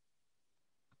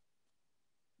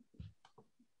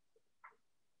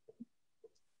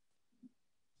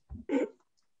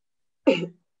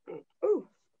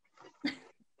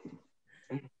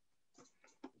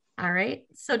 All right.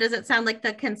 So does it sound like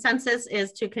the consensus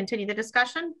is to continue the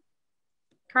discussion?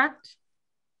 Correct?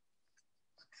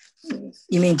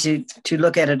 You mean to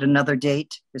look at it another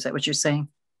date? Is that what you're saying?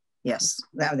 Yes,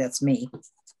 that's me.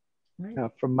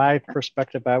 From my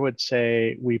perspective, I would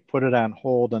say we put it on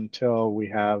hold until we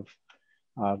have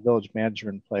village manager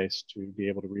in place to be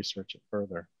able to research it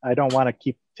further. I don't want to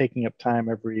keep taking up time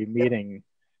every meeting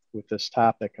with this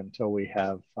topic until we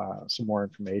have some more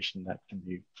information that can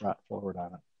be brought forward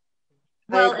on it.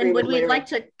 Well, and would we like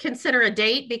to consider a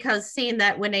date? Because seeing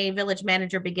that when a village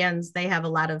manager begins, they have a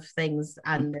lot of things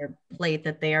on their plate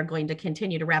that they are going to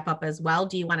continue to wrap up as well.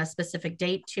 Do you want a specific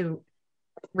date to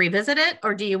revisit it,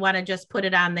 or do you want to just put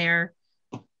it on there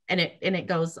and it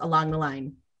goes along the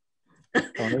line?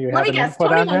 Tony, you have an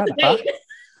input on that?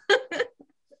 Huh?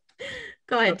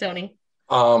 Go ahead, Tony.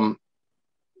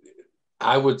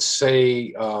 I would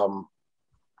say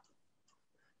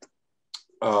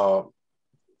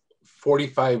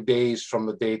 45 days from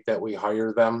the date that we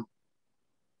hire them,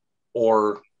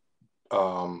 or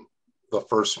the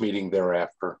first meeting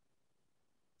thereafter.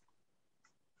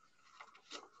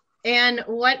 And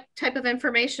what type of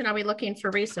information are we looking for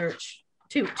research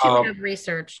to have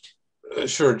researched?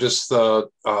 Sure, just the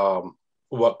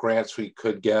what grants we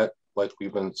could get, like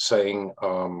we've been saying,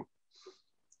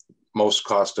 most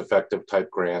cost-effective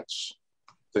type grants,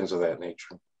 things of that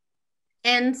nature.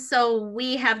 And so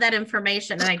we have that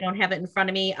information, and I don't have it in front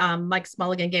of me. Mike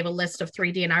Smulligan gave a list of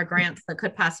 3 DNR grants that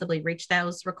could possibly reach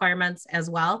those requirements as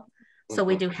well. So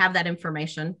we do have that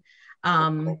information.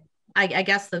 I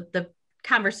guess the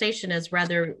conversation is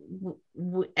rather,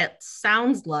 it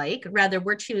sounds like rather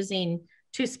we're choosing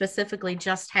to specifically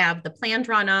just have the plan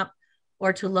drawn up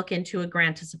or to look into a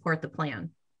grant to support the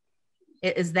plan.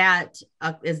 Is that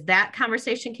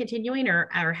conversation continuing,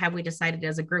 or have we decided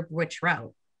as a group which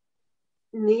route?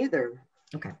 Neither.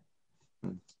 Okay.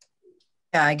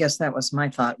 Yeah, I guess that was my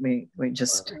thought. We want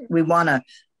to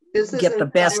get the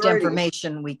best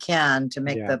information we can to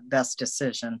make the best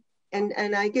decision.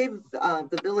 And I gave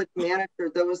the village manager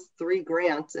those 3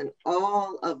 grants and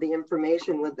all of the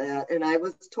information with that. And I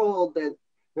was told that,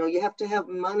 you have to have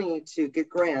money to get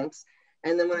grants.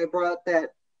 And then when I brought that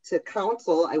to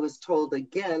council, I was told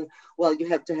again, well, you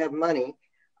have to have money.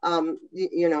 And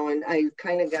I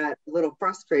kind of got a little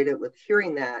frustrated with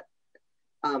hearing that.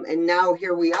 And now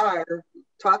here we are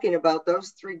talking about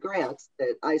those 3 grants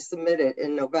that I submitted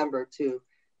in November to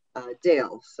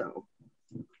Dale. So,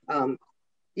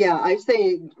 yeah, I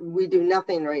say we do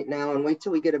nothing right now and wait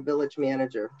till we get a village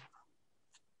manager.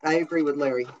 I agree with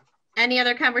Larry. Any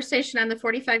other conversation on the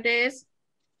 45 days?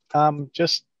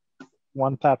 Just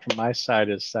one thought from my side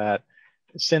is that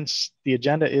since the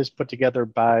agenda is put together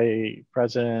by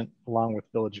president along with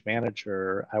village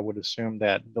manager, I would assume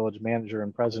that village manager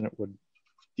and president would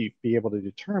be able to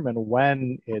determine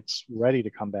when it's ready to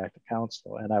come back to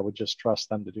council, and I would just trust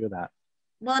them to do that.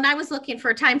 Well, and I was looking for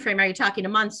a time frame. Are you talking a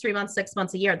month, 3 months, 6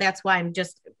 months, a year? That's why I'm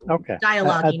just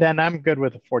dialoguing. Then I'm good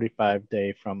with a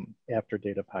 45-day from after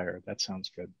date of hire. That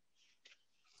sounds good.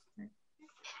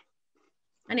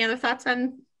 Any other thoughts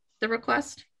on the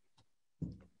request?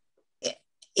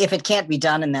 If it can't be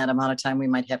done in that amount of time, we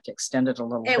might have to extend it a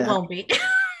little bit. It won't be.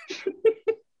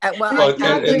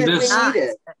 This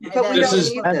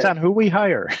depends on who we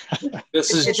hire.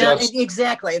 This is just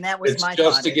exactly, and that was my thought.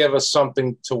 Just to give us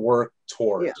something to work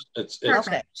towards. Yeah. It's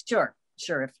okay. Sure.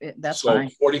 That's so fine.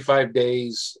 45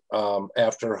 days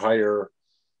after hire,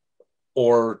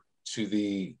 or to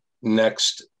the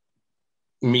next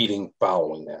meeting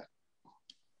following that.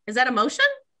 Is that a motion?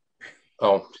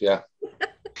 Oh yeah.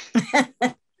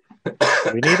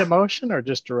 We need a motion or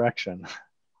just direction?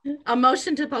 A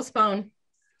motion to postpone.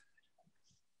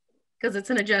 Because it's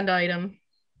an agenda item.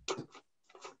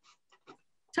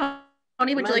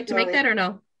 Tony, would you like to make that or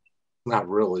no? Not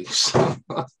really.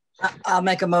 I'll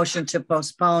make a motion to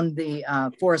postpone the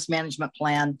forest management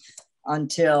plan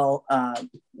until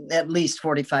at least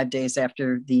 45 days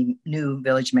after the new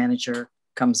village manager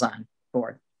comes on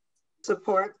board.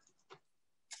 Support.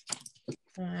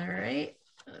 All right,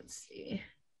 let's see.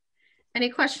 Any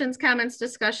questions, comments,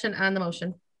 discussion on the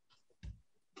motion?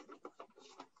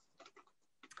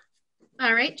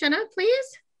 All right, Jenna,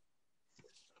 please.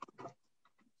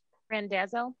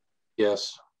 Randazzo,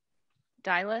 Yes.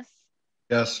 Dylas,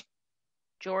 Yes.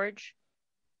 George,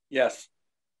 Yes.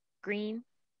 Green,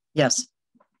 Yes.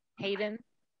 Hayden,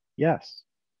 Yes.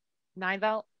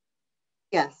 Nivelt,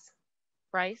 Yes.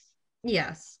 Bryce.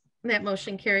 Yes, that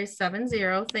motion carries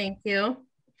 7-0. Thank you.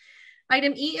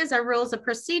 Item E is our rules of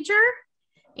procedure.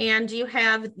 And you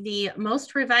have the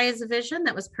most revised vision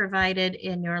that was provided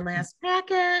in your last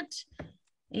packet.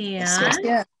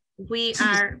 And we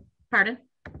are, pardon?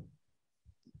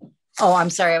 Oh, I'm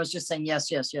sorry. I was just saying yes,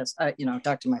 yes, yes.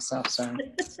 Talk to myself, sorry.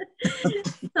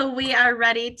 So we are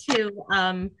ready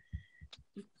to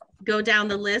go down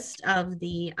the list of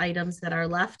the items that are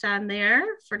left on there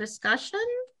for discussion.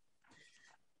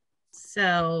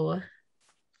 So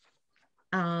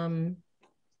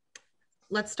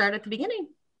let's start at the beginning.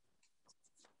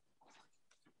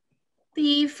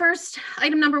 The first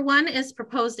item number 1 is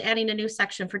proposed adding a new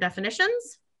section for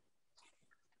definitions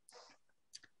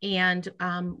and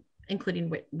including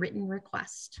written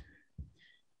request.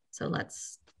 So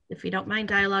let's, if you don't mind,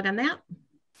 dialogue on that.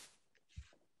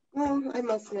 Well, I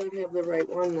must not have the right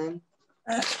one then.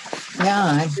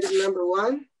 Yeah. Number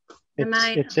 1?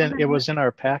 It was in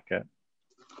our packet.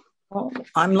 Oh,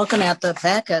 I'm looking at the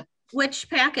packet. Which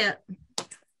packet?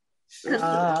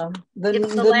 The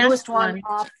newest one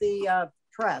off the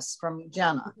press from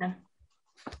Jenna. Okay.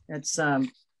 It's So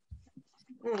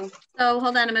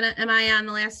hold on a minute. Am I on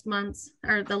the last month's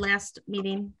or the last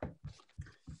meeting?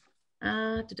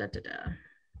 I'm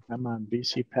on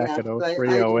BC packet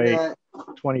 0308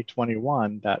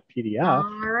 2021.pdf.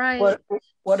 All right.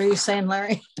 What are you saying,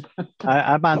 Larry?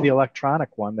 I'm on the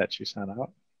electronic one that she sent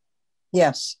out.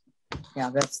 Yes. Yeah,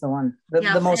 that's the one,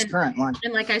 the most current one.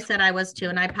 And like I said, I was too,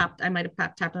 and I might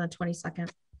have tapped on the 22nd.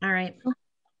 All right.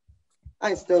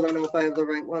 I still don't know if I have the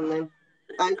right one then.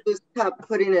 I just kept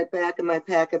putting it back in my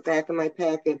packet, back in my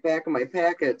packet, back in my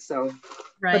packet. So,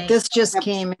 right. But this just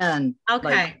came in.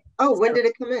 Okay. When did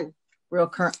it come in? Real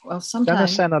current. Well, sometime. Jenna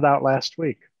sent it out last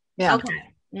week. Yeah. Okay.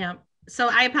 Yeah. So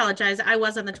I apologize. I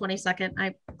was on the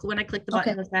 22nd. When I clicked the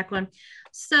button, it was back one.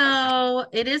 So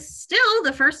it is still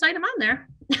the first item on there.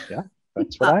 Yeah,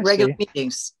 that's what I regular see.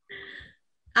 Meetings.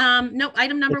 No,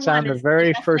 item number 1. It's on the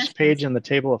very first page in the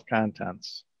table of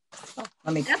contents. That's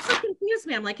what confused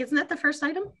me. I'm like, isn't that the first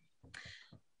item?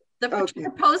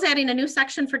 Propose adding a new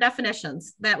section for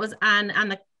definitions. That was on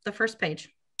the first page.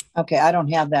 Okay, I don't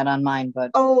have that on mine,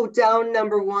 but down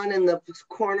number 1 in the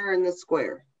corner in the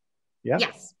square. Yeah.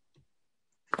 Yes.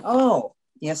 Oh,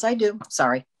 yes, I do.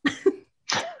 Sorry.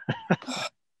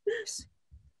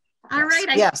 All right.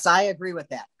 Yes, I agree with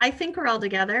that. I think we're all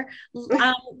together. I was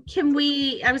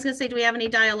going to say, do we have any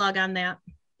dialogue on that?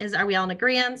 Are we all in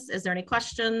agreement? Is there any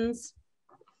questions?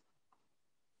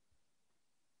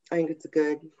 I think it's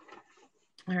good.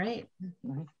 All right.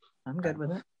 I'm good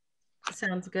with it.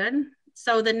 Sounds good.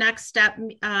 So the next step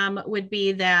would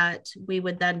be that we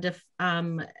would then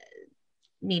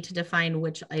need to define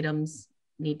which items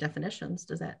need definitions.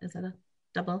 Is that a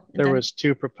double? There was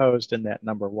 2 proposed in that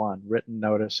number 1, written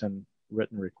notice and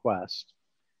written request.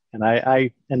 And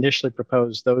I initially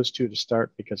proposed those 2 to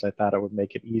start because I thought it would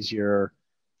make it easier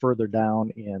further down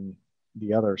in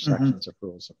the other sections of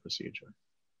rules of procedure.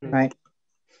 Right.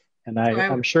 And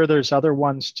I'm sure there's other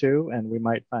ones too, and we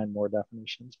might find more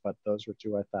definitions, but those were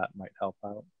 2 I thought might help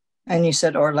out. And you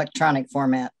said, or electronic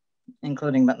format,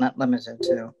 including but not limited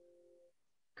to.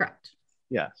 Correct.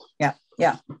 Yes. Yeah.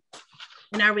 Yeah.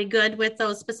 And are we good with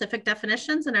those specific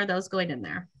definitions, and are those going in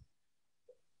there?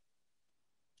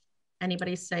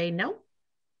 Anybody say no?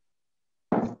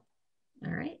 All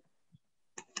right.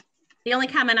 The only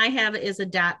comment I have is a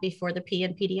dot before the P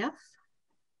in PDF.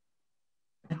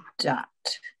 A dot.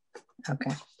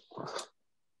 Okay.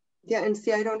 Yeah, and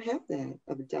see, I don't have that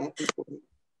of a dot before.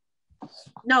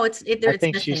 No, it's I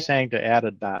think missing. She's saying to add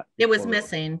a dot. It was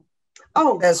missing.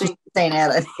 Oh, that's what she's saying.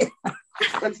 Add it.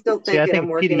 I'm still thinking. See, I think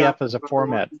PDF is a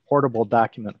format, portable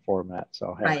document format.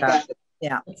 So right.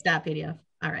 Yeah, it's dot PDF.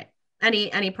 All right.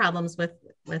 Any problems with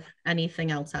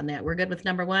anything else on that? We're good with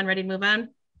number 1. Ready to move on?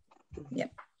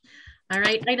 Yep. All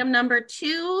right, item number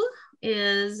 2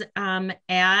 is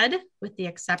add with the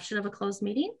exception of a closed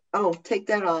meeting. Oh, take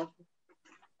that off.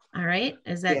 All right,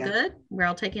 is that good? We're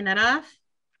all taking that off?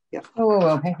 Yep.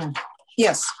 Oh, hang on.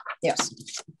 Yes, yes.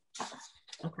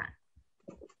 Okay.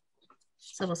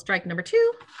 So we'll strike number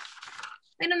 2.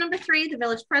 Item number 3, the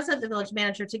village president, the village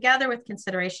manager, together with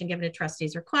consideration given to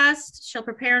trustees' request, shall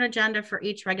prepare an agenda for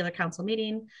each regular council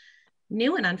meeting.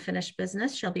 New and unfinished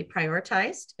business shall be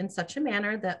prioritized in such a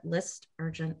manner that list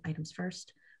urgent items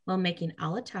first, while making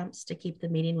all attempts to keep the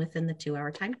meeting within the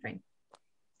 2-hour time frame.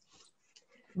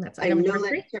 That's item I know number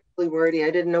 3. that's terribly wordy.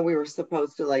 I didn't know we were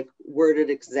supposed to like word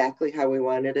it exactly how we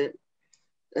wanted it.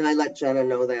 And I let Jenna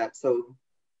know that. So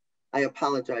I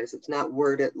apologize. It's not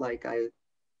worded like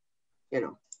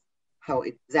how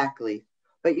exactly,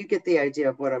 but you get the idea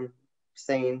of what I'm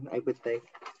saying, I would think.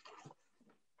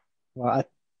 Well,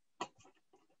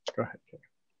 go ahead.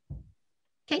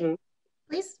 Okay,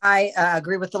 please. I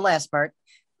agree with the last part,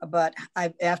 but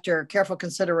after careful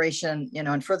consideration,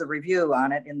 and further review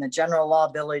on it in the general law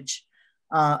village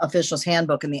officials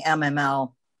handbook in the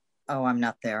MML. Oh, I'm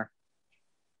not there.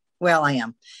 Well, I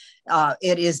am.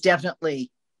 It is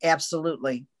definitely,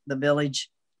 absolutely the village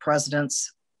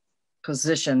president's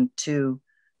position to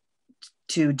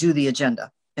do the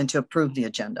agenda and to approve the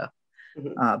agenda,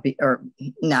 or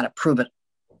not approve it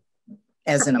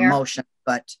as an emotion,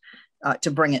 but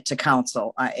to bring it to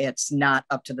council. It's not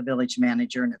up to the village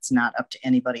manager, and it's not up to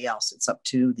anybody else. It's up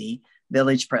to the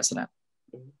village president.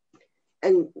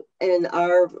 And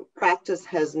our practice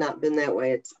has not been that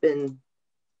way. It's been,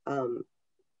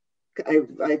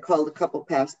 I called a couple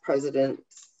past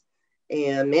presidents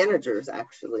and managers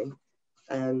actually.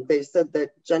 And they said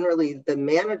that generally the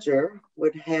manager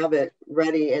would have it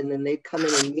ready and then they'd come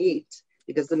in and meet,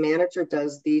 because the manager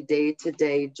does the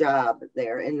day-to-day job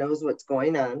there and knows what's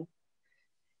going on.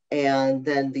 And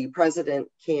then the president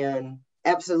can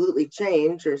absolutely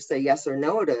change or say yes or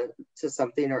no to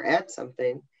something or add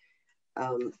something.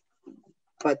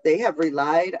 But they have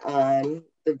relied on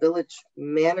the village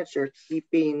manager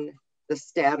keeping the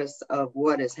status of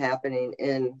what is happening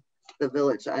in the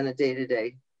village on a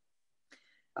day-to-day.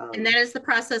 And that is the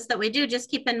process that we do. Just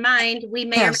keep in mind, we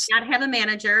may or may not have a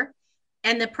manager,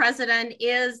 and the president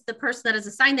is the person that is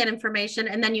assigned that information,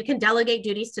 and then you can delegate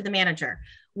duties to the manager,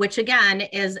 which again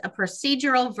is a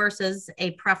procedural versus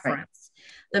a preference.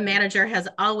 Right. The manager has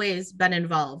always been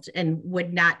involved and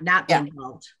would not be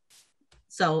involved.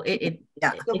 So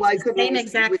so why couldn't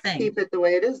we keep it the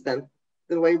way it is then,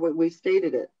 the way we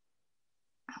stated it?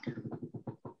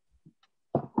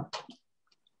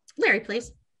 Larry,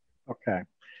 please. Okay.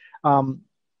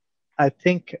 I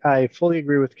think I fully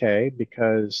agree with Kay,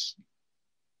 because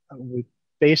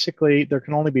basically there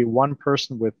can only be one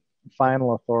person with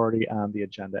final authority on the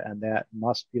agenda, and that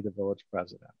must be the village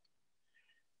president.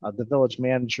 The village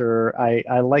manager,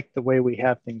 I like the way we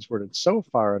have things worded so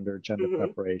far under agenda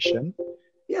preparation.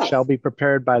 Yes. Shall be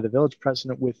prepared by the village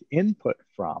president with input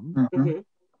from.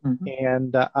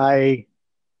 And I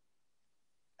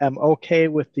am okay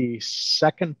with the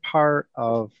second part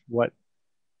of what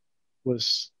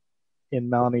was in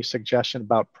Melanie's suggestion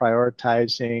about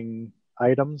prioritizing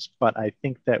items, but I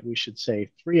think that we should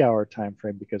say 3-hour time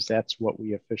frame, because that's what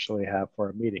we officially have for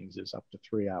our meetings, is up to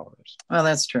 3 hours. Well,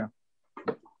 that's true.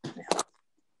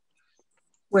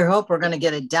 We hope we're going to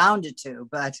get it down to 2,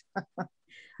 but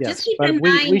yes, but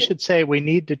we should say we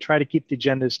need to try to keep the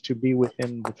agendas to be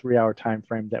within the 3-hour time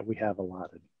frame that we have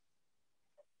allotted.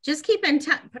 Just keep in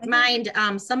mind,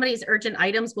 somebody's urgent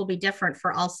items will be different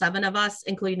for all 7 of us,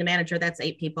 including the manager. That's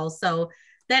 8 people. So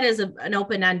that is an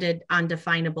open-ended,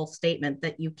 undefinable statement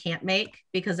that you can't make,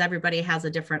 because everybody has a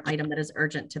different item that is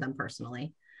urgent to them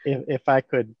personally. If I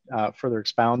could further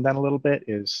expound that a little bit,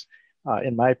 is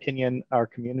in my opinion, our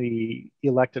community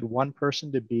elected one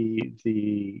person to be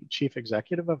the chief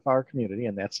executive of our community,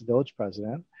 and that's the village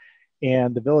president.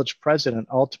 And the village president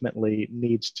ultimately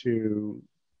needs to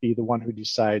be the one who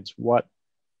decides what,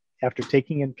 after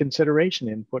taking in consideration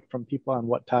input from people on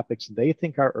what topics they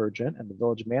think are urgent, and the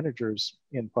village manager's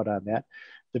input on that,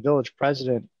 the village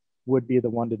president would be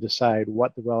the one to decide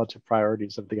what the relative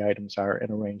priorities of the items are and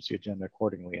arrange the agenda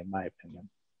accordingly, in my opinion.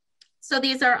 So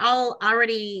these are all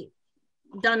already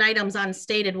done items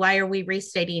unstated. Why are we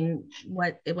restating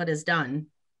what is done,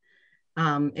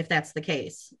 if that's the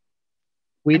case?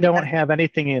 We don't have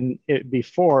anything in it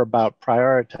before about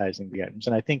prioritizing the items.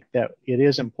 And I think that it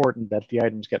is important that the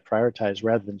items get prioritized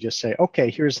rather than just say,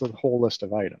 okay, here's the whole list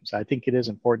of items. I think it is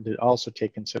important to also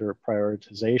consider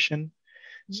prioritization.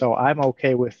 So I'm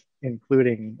okay with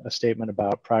including a statement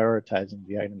about prioritizing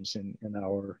the items in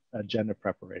our agenda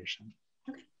preparation.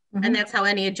 Okay. And that's how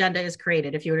any agenda is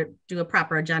created. If you were to do a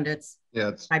proper agenda, it's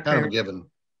kind of a given.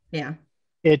 Yeah.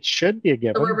 It should be a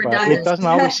given, but it doesn't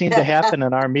always seem to happen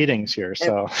in our meetings here.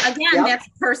 So again, that's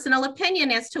personal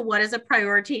opinion as to what is a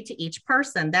priority to each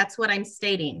person. That's what I'm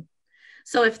stating.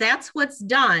 So if that's what's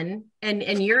done and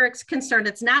you're concerned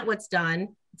it's not what's done,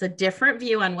 it's a different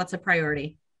view on what's a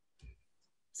priority.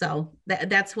 So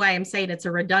that's why I'm saying it's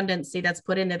a redundancy that's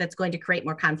put in there that's going to create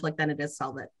more conflict than it is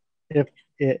solve it.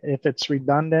 If it's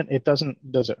redundant,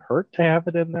 does it hurt to have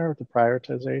it in there with the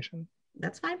prioritization?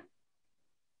 That's fine.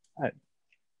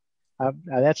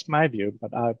 That's my view,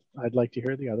 but I'd like to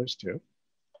hear the others too.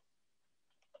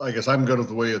 I guess I'm good with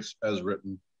the way it's as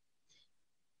written.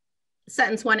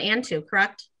 Sentence 1 and 2,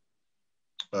 correct?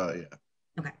 Yeah.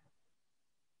 Okay.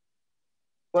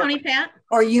 Tony, Pat?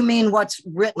 Or you mean what's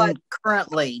written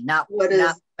currently, not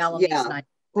Melanie's? Yeah.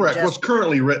 Correct. What's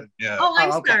currently written. Yeah. Oh,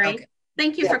 I'm sorry. Okay.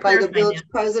 Thank you for clarifying. By the village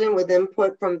president with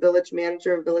input from village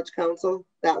manager and village council.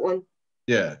 That one.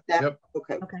 Yeah. Yep.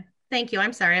 Okay. Thank you.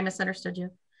 I'm sorry. I misunderstood you.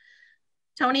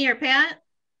 Tony or Pat,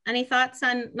 any thoughts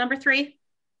on number 3?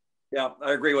 Yeah,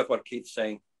 I agree with what Keith's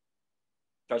saying.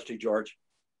 Trustee George.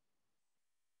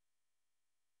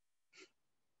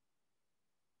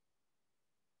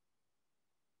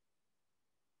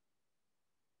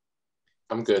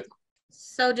 I'm good.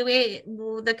 So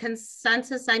the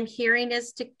consensus I'm hearing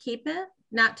is to keep it,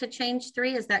 not to change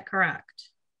 3. Is that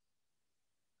correct?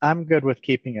 I'm good with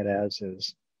keeping it as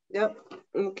is. Yep,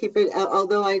 we'll keep it.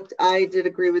 Although I did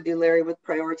agree with you, Larry, with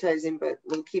prioritizing, but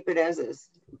we'll keep it as is.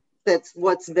 That's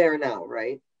what's there now,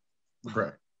 right?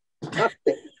 Correct. What's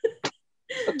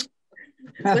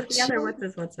the other? What's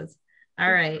this?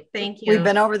 All right, thank you. We've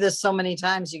been over this so many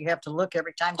times. You have to look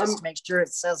every time just to make sure it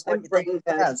says what you think it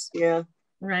says. Yeah.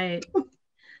 Right. All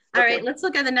right, let's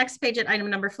look at the next page at item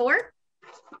number 4.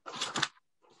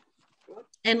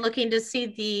 And looking to see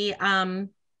the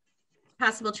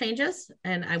possible changes.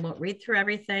 And I won't read through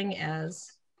everything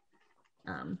as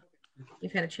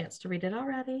you've had a chance to read it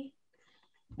already.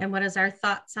 And what is our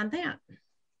thoughts on that?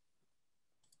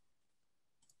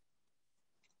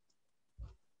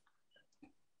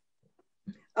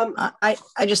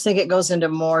 I just think it goes into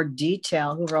more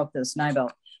detail. Who wrote this?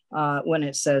 Nibel. When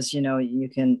it says, you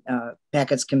can,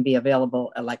 packets can be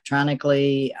available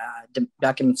electronically,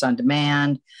 documents on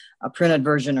demand, a printed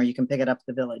version, or you can pick it up at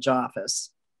the village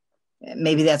office.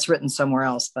 Maybe that's written somewhere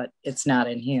else, but it's not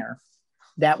in here.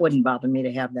 That wouldn't bother me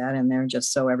to have that in there,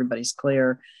 just so everybody's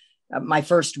clear. My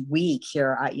first week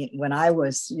here, when I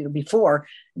was, before,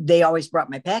 they always brought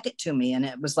my packet to me, and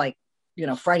it was like,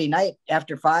 Friday night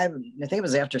after 5, I think it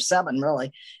was after 7,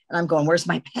 really. And I'm going, where's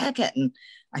my packet? And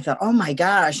I thought, oh my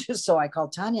gosh. So I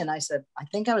called Tanya and I said, I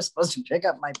think I was supposed to pick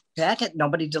up my packet.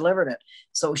 Nobody delivered it.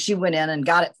 So she went in and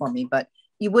got it for me, but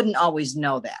you wouldn't always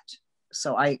know that.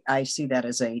 So I see that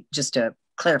as just a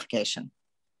clarification.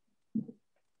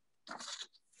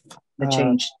 The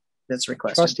change that's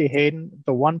requested. Trustee Hayden,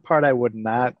 the one part I would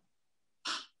not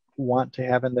want to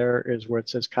have in there is where it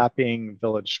says copying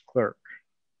village clerk.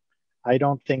 I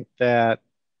don't think that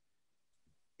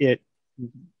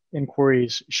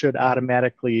inquiries should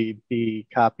automatically be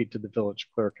copied to the village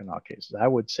clerk in all cases. I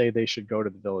would say they should go to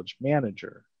the village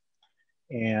manager,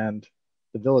 and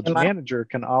the village manager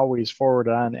can always forward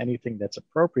on anything that's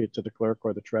appropriate to the clerk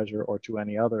or the treasurer or to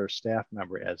any other staff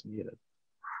member as needed.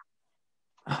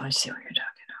 Oh, I see what you're talking about.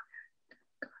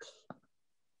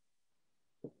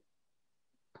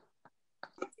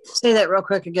 Say that real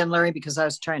quick again, Larry, because I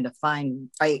was trying to find,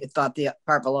 I thought the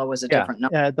part below was a different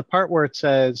number. The part where it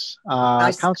says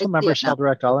council members shall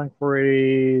direct all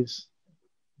inquiries,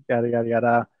 yada, yada,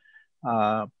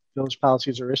 yada, village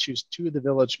policies or issues to the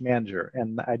village manager.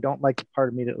 And I don't like the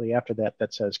part immediately after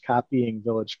that says copying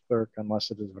village clerk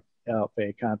unless it is of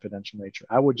a confidential nature.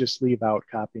 I would just leave out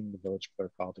copying the village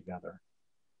clerk altogether.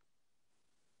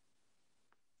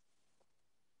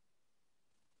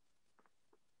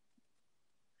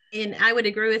 And I would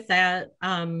agree with that.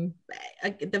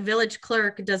 The village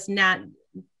clerk does not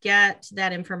get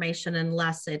that information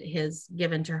unless it is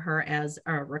given to her as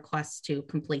a request to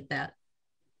complete that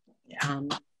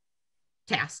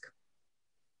task.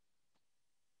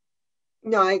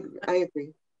 No, I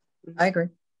agree. I agree.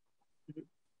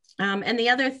 And the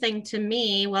other thing to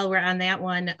me, while we're on that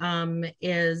one,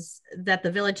 is that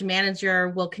the village manager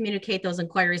will communicate those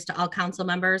inquiries to all council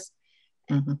members.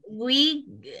 Mm-hmm. We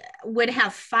would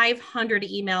have 500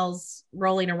 emails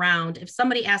rolling around. If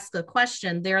somebody asks a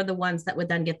question, they're the ones that would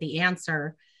then get the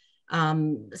answer.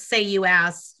 Say you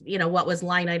ask, what was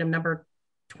line item number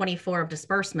 24 of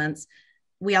disbursements.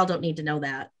 We all don't need to know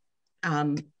that.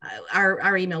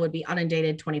 our email would be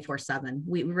inundated 24/7.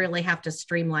 We really have to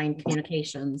streamline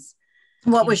communications.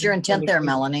 What was your intent there,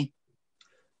 Melanie?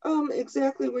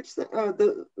 Exactly which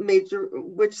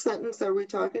sentence are we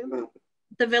talking about?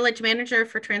 The village manager,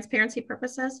 for transparency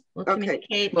purposes, will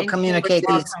communicate. We'll communicate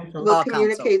these. We'll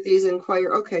communicate these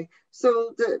inquire. Okay,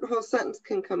 so the whole sentence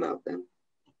can come out then.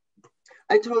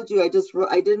 I told you I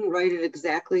didn't write it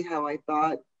exactly how I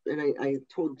thought, and I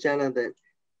told Jenna that,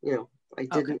 you know, I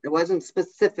didn't. Okay. It wasn't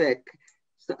specific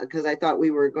because I thought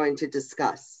we were going to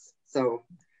discuss. So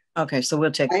okay, so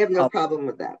we'll take. I have no problem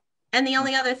with that. And the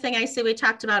only other thing I see we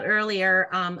talked about earlier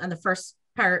on the first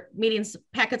part, meetings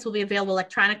packets will be available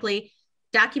electronically.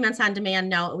 Documents on demand,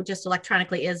 no, it just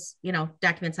electronically is, you know,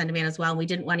 documents on demand as well. We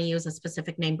didn't want to use a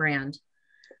specific name brand.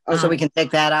 Oh, so we can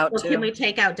take that out well, too? Can we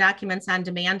take out documents on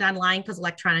demand online? Because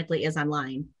electronically is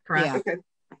online, correct? Yeah. Okay.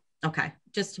 Okay,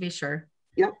 just to be sure.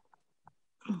 Yep.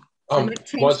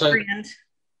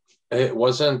 It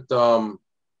wasn't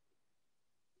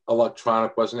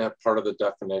electronic, wasn't that part of the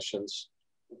definitions?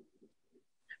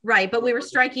 Right, but we were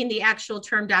striking the actual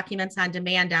term documents on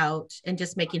demand out and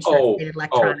just making sure it's made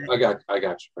electronic. I got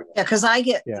you. Yeah, because I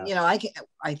get, you know, I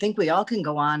think we all can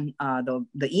go on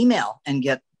the email and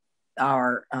get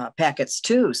our packets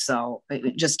too. So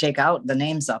just take out the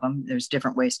names of them. There's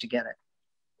different ways to get it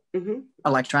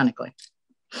electronically.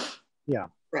 Yeah.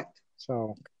 Correct.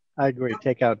 So I agree.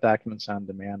 Take out documents on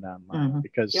demand online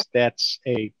because that's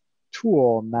a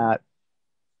tool, not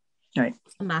a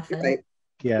method. Right.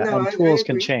 Yeah, no, and tools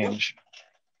can change.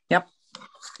 Yep.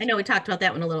 I know we talked about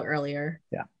that one a little earlier.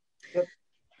 Yeah. Yep.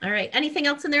 All right. Anything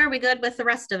else in there? Are we good with the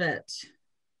rest of it?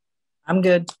 I'm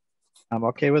good. I'm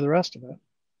okay with the rest of it.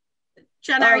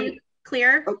 Jenna, are you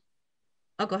clear?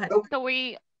 Oh, go ahead. So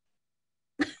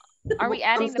are we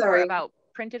adding the part about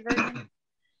printed version?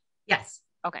 Yes.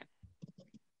 Okay.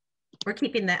 We're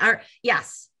keeping that.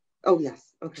 Yes. Oh, yes.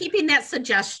 Okay. Keeping that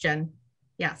suggestion.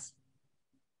 Yes.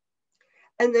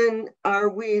 And then are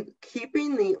we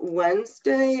keeping the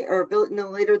Wednesday or no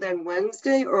later than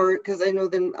Wednesday? Or because I know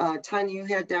then Tanya, you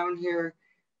had down here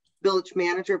village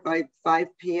manager by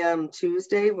 5 p.m.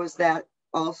 Tuesday. Was that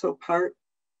also part?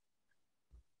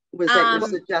 Was that your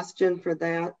suggestion for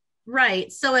that?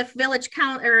 Right. So if village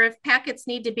count or if packets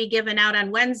need to be given out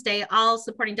on Wednesday, all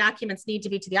supporting documents need to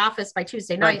be to the office by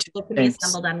Tuesday night. It can be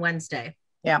assembled on Wednesday.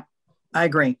 Yeah, I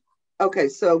agree. Okay,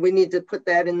 so we need to put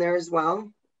that in there as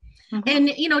well. And,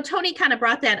 you know, Tony kind of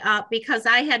brought that up because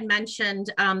I had mentioned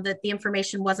that the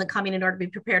information wasn't coming in order to be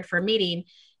prepared for a meeting.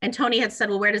 And Tony had said,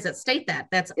 well, where does it state that?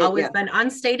 That's always been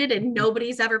unstated and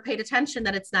nobody's ever paid attention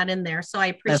that it's not in there. So I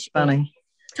appreciate That's funny.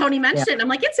 Tony mentioned it. I'm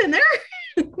like, it's in there.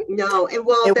 No, that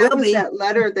was that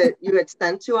letter that you had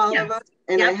sent to all of us.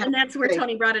 And and that's where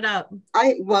Tony brought it up.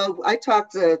 I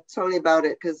talked to Tony about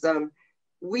it because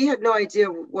we had no idea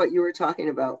what you were talking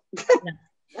about.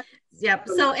 Yep.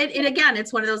 So it again,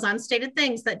 it's one of those unstated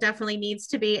things that definitely needs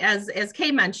to be, as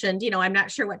Kay mentioned, you know, I'm not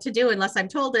sure what to do unless I'm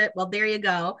told it. Well, there you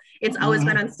go. It's always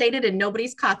been unstated and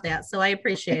nobody's caught that. So I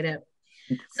appreciate it.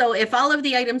 So if all of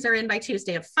the items are in by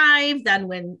Tuesday at 5, then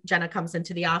when Jenna comes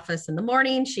into the office in the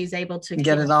morning, she's able to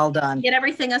get it all done, get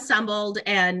everything assembled.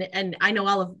 And I know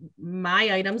all of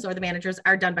my items or the managers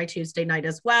are done by Tuesday night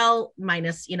as well,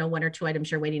 minus, you know, 1 or 2 items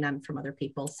you're waiting on from other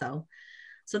people. So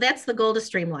that's the goal, to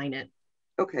streamline it.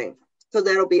 Okay. So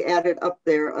that'll be added up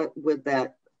there with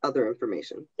that other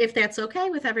information. If that's okay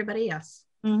with everybody, yes.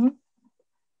 Mm-hmm.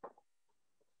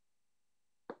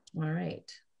 All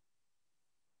right.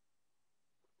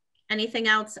 Anything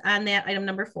else on that item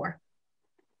number 4?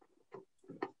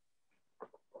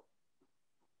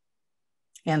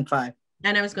 And 5.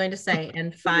 And I was going to say,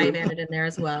 and 5 added in there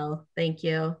as well. Thank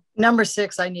you. Number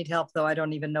 6, I need help though. I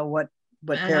don't even know what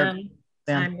paragraph.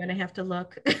 I'm going to have to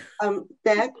look.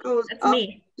 That goes up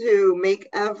to make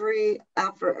every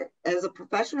effort as a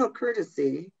professional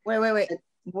courtesy. Wait.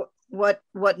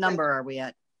 What number are we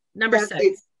at? Number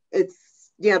 6.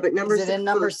 But number 6. Is it in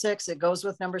number 6? It goes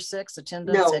with number 6,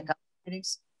 attendance at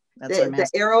meetings? The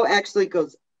arrow actually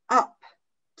goes up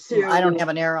to. I don't have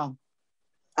an arrow.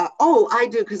 I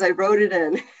do because I wrote it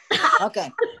in.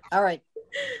 Okay. All right.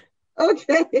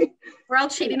 Okay. We're all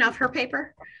cheating off her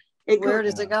paper. Where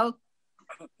does it go?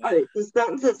 All right, the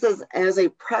sentence that says as a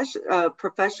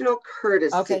professional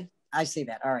courtesy. Okay, I see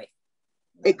that. All right.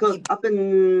 It goes up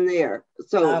in there.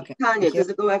 So Tanya, does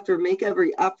it go after make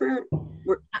every effort?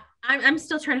 I'm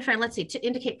still trying to find, let's see, to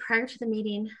indicate prior to the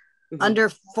meeting. Under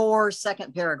 4,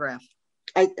 second paragraph.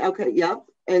 Okay, yep.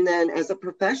 And then as a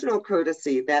professional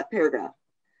courtesy, that paragraph,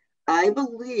 I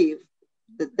believe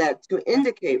that to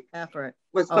indicate effort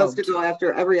was supposed to go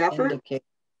after every effort. Indicate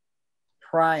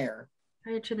prior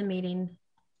to the meeting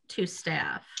to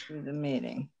staff. To the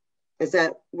meeting. Is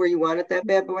that where you want it, that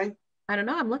bad boy? I don't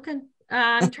know. I'm looking.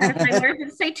 I'm trying to find where did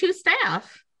it say to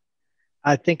staff?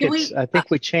 I think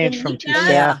we changed from to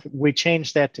staff. We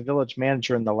changed that to village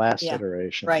manager in the last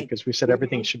iteration, right? Because we said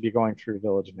everything should be going through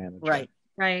village manager.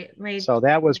 Right. So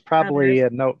that was probably a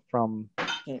note from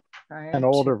an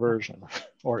older version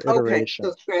or iteration.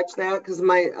 Okay, so scratch that because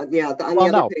my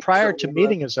prior to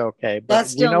meeting is okay,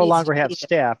 but we no longer have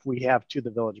staff. We have to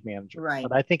the village manager. Right.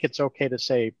 But I think it's okay to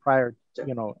say prior.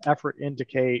 Effort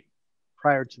indicate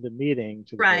prior to the meeting.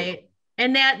 Right.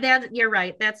 And that you're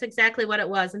right. That's exactly what it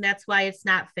was, and that's why it's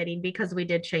not fitting because we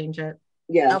did change it.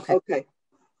 Yeah. Okay.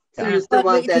 So you still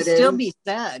want that in? Still be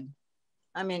said.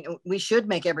 I mean, we should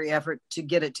make every effort to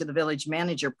get it to the village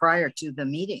manager prior to the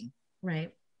meeting. Right.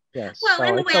 Yes. Well,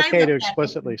 so it's okay to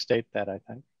explicitly state that, I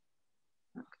think.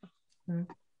 Okay.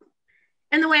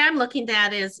 And the way I'm looking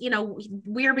at is,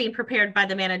 we're being prepared by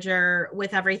the manager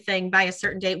with everything by a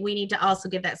certain date. We need to also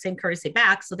give that same courtesy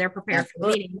back so they're prepared for the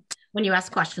meeting when you ask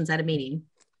questions at a meeting.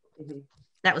 Mm-hmm.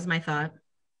 That was my thought.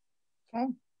 Okay.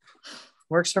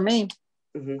 Works for me.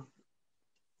 Mm-hmm.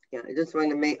 Yeah, I just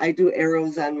want to I do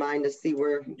arrows on mine to see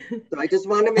where, so I just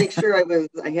want to make sure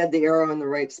I had the arrow in the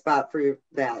right spot for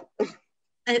that.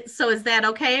 So is that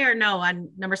okay or no on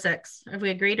number 6? Have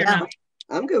we agreed or not?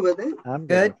 I'm good with it. I'm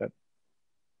good with it.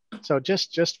 So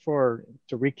just to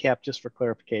recap, just for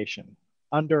clarification,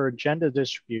 under agenda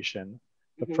distribution,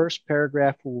 the first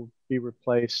paragraph will be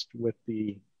replaced with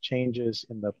the changes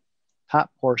in the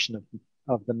top portion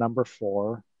of the number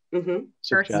 4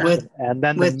 suggested, and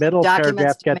then the middle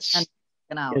paragraph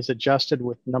is adjusted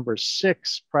with number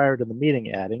 6 prior to the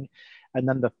meeting adding, and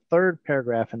then the third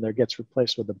paragraph in there gets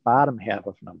replaced with the bottom half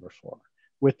of number 4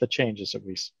 with the changes that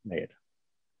we made.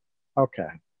 Okay.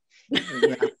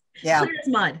 Yeah. Clear as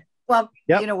mud. Well,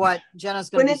 you know what? Jenna's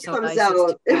going to be so nice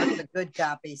to give us a good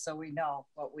copy so we know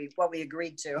what we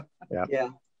agreed to. Yeah.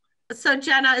 So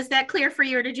Jenna, is that clear for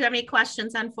you, or did you have any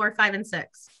questions on 4, 5, and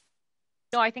 6?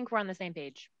 No, I think we're on the same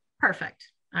page.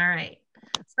 Perfect. All right.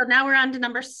 So now we're on to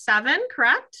number 7,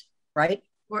 correct? Right.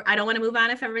 I don't want to move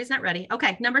on if everybody's not ready.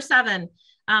 Okay, number 7.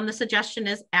 The suggestion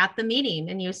is at the meeting,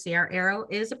 and you see our arrow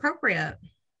is appropriate.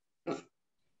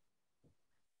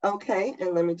 Okay,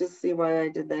 and let me just see why I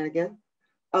did that again.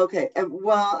 Okay,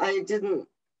 well, I didn't,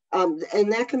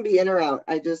 and that can be in or out.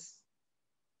 I just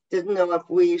didn't know if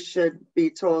we should be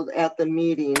told at the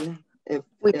meeting. If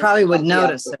probably would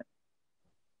notice it,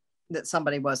 that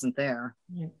somebody wasn't there.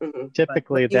 Mm-hmm.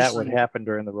 Typically, that would happen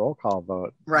during the roll call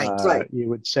vote. Right. Right. You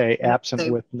would say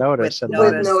absent with notice. With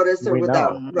notice or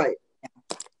without. Right.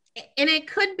 And it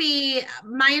could be,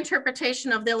 my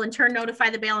interpretation of they'll in turn notify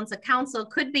the balance of council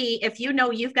could be if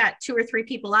you've got 2 or 3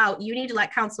 people out, you need to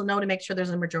let council know to make sure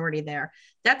there's a majority there.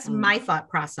 That's my thought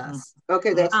process.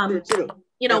 Okay, that's true too.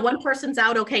 One person's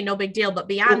out, okay, no big deal. But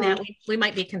beyond that, we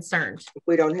might be concerned. If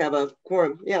we don't have a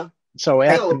quorum, yeah. So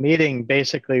at the meeting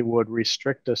basically would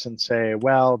restrict us and say,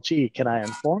 well, gee, can I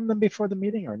inform them before the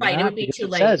meeting or not? Right, it would be too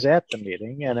late. It says at the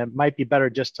meeting, and it might be better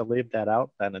just to leave that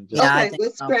out then. And just okay,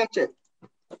 let's scratch it.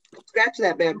 Scratch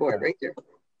that bad boy right there.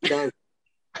 Done.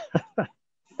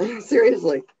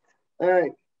 Seriously. All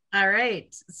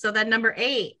right. So then number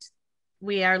 8,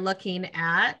 we are looking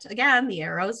at, again, the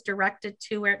arrows directed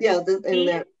to where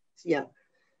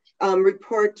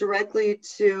report directly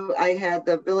to, I had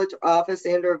the village office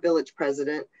and or village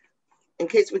president. In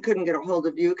case we couldn't get a hold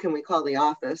of you, can we call the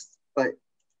office? But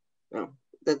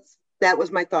that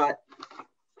was my thought.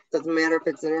 Doesn't matter if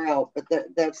it's in or out, but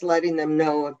that's letting them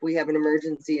know if we have an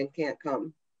emergency and can't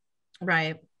come.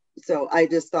 Right. So I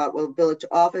just thought, well, village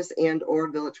office and or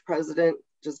village president,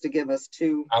 just to give us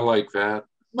 2. I like that.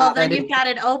 Well, then you've got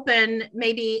it open,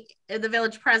 maybe the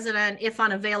village president, if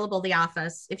unavailable, the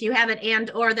office. If you have it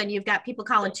and or, then you've got people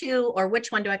calling 2, or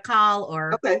which one do I call?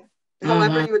 Or okay.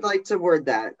 However you would like to word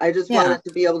that. I just wanted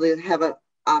to be able to have an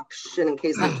option in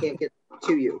case I can't get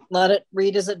to you. Let it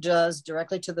read as it does,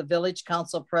 directly to the village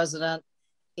council president,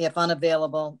 if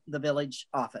unavailable, the village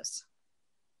office.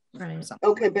 Right.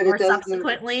 Okay, but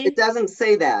it doesn't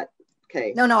say that.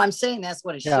 Okay. No, I'm saying that's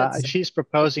what it should say. She's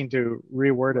proposing to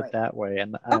reword it that way.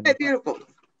 And okay, beautiful.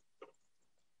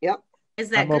 Yep. Is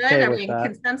that good? Okay, are we in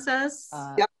consensus?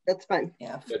 Yep, that's fine.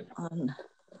 Yeah.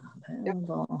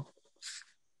 Unavailable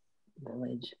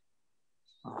village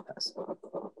office.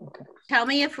 Okay. Tell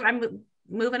me if I'm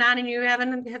moving on and you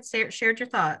haven't shared your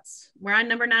thoughts. We're on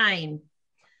number 9.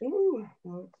 Ooh.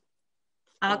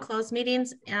 All closed meeting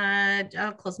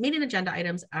agenda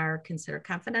items are considered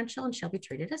confidential and shall be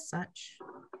treated as such.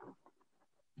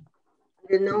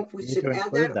 I didn't know if we should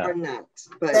add that or not.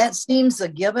 But that seems a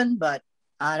given, but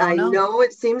I don't know. I know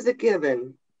it seems a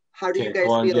given. How do you guys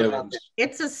feel about that?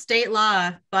 It's a state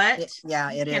law, but it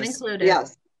can is. include it.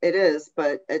 Yes, it is,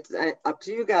 but it's up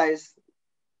to you guys.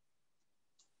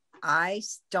 I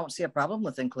don't see a problem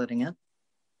with including it.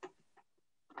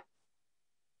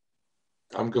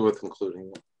 I'm good with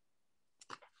including it.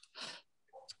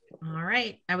 All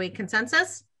right. Are we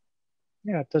consensus?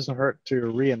 Yeah, it doesn't hurt to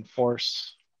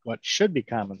reinforce what should be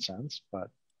common sense, but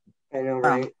I know,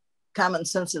 right? Common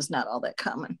sense is not all that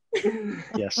common.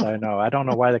 yes, I know. I don't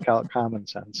know why they call it common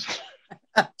sense.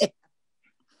 All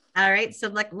right. So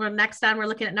like we're next on, we're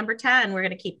looking at number 10. We're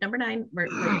going to keep number 9. We're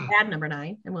going to add number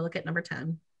 9 and we'll look at number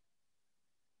 10.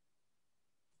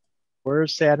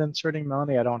 Where's that inserting,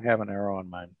 Melanie? I don't have an arrow on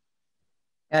mine.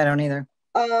 I don't either.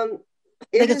 I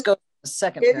think it's going to the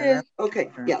second paragraph.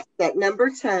 Okay. Yes. That number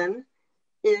 10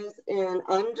 is in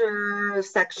under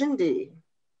section D.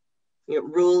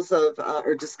 Rules of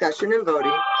or discussion and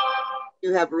voting.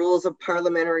 You have rules of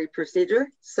parliamentary procedure,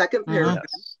 second paragraph.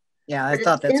 Yeah, I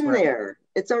thought that's in there.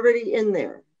 It's already in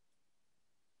there.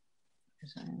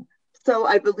 So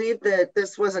I believe that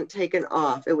this wasn't taken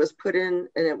off. It was put in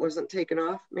and it wasn't taken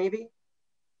off, maybe?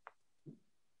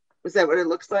 Was that what it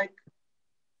looks like?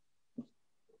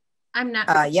 I'm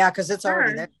not. Yeah, because it's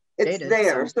already there. It's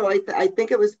there. So I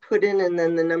think it was put in and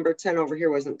then the number 10 over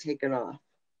here wasn't taken off.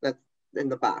 That's in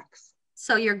the box.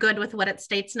 So you're good with what it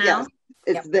states now? Yes,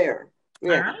 it's there.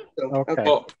 Yeah. All right. So, okay.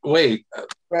 Oh, wait.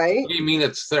 Right? What do you mean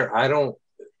it's there?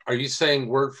 Are you saying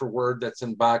word for word that's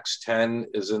in box 10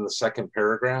 is in the second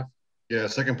paragraph? Yeah,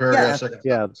 second paragraph.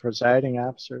 Yeah, the presiding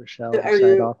officer shall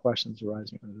decide all questions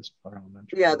arising from this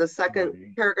parliamentary. Yeah, the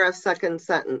second paragraph, second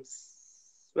sentence,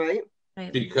 right?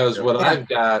 Because what I've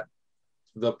got,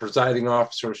 the presiding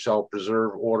officer shall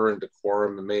preserve order and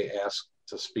decorum and may ask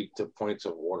to speak to points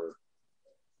of order.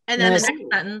 And then the next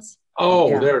sentence.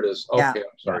 Oh, there it is. Okay,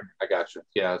 I'm sorry. I got you.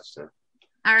 Yeah, it's there.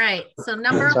 All right. So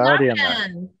number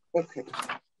 11. Okay.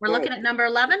 We're looking at number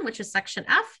 11, which is section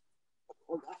F.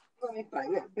 Let me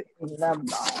find it.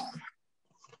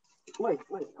 Wait,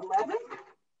 11?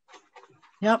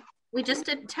 Yep. We just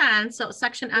did 10, so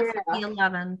section F would be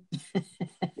 11. Here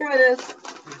it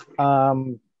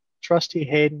is. Trustee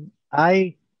Hayden,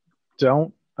 I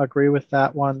don't agree with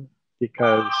that one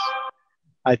because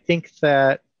I think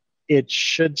that it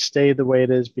should stay the way it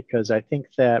is, because I think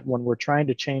that when we're trying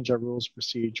to change our rules of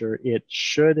procedure, it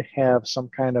should have some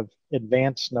kind of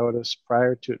advance notice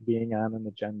prior to it being on an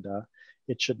agenda.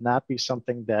 It should not be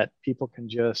something that people can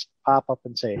just pop up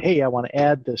and say, hey, I want to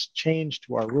add this change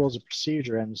to our rules of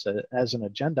procedure as an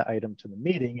agenda item to the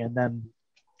meeting, and then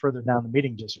further down the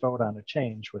meeting just vote on a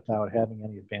change without having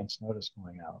any advance notice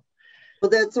going out. Well,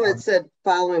 that's what it said,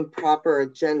 following proper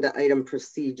agenda item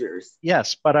procedures.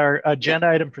 Yes, but our agenda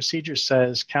item procedure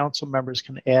says council members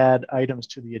can add items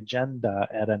to the agenda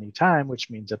at any time, which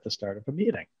means at the start of a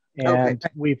meeting. And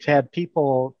we've had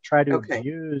people try to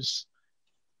abuse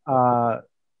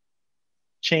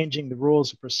changing the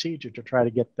rules of procedure to try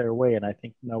to get their way. And I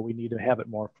think, no, we need to have it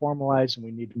more formalized, and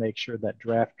we need to make sure that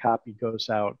draft copy goes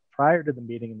out prior to the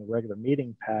meeting in the regular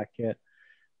meeting packet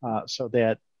so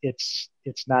that it's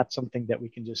not something that we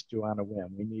can just do on a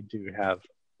whim. We need to have.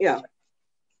 Yeah.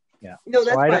 No,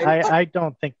 that's fine. I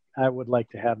don't think I would like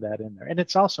to have that in there. And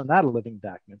it's also not a living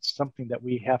document. It's something that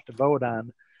we have to vote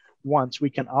on once.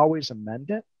 We can always amend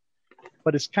it,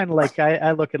 but it's kind of like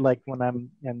I look at like when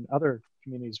I'm in other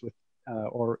communities with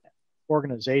or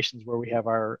organizations where we have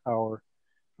our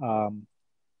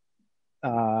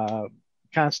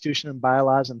constitution and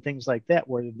bylaws and things like that,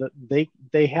 where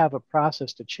they have a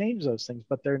process to change those things,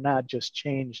 but they're not just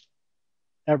changed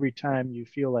every time you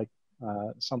feel like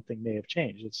something may have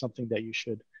changed. It's something that you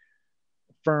should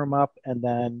firm up, and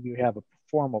then you have a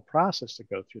formal process to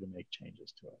go through to make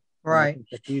changes to it. Right.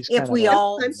 If we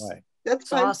all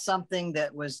saw something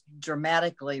that was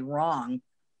dramatically wrong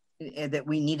that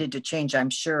we needed to change, I'm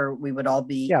sure we would all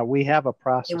be. Yeah, we have a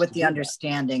process with the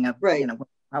understanding of, right.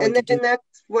 And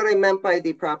that's what I meant by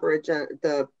the proper agenda,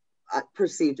 the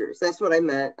procedures. That's what I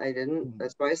meant. I didn't,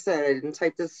 that's why I said I didn't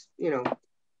type this,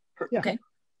 Okay.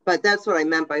 But that's what I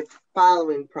meant by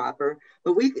following proper.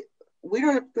 But we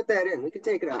don't have to put that in. We can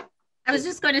take it out. I was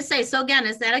just going to say, so again,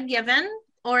 is that a given,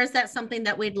 or is that something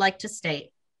that we'd like to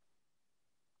state?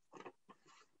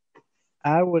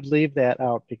 I would leave that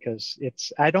out because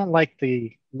I don't like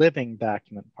the living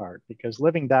document part, because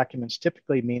living documents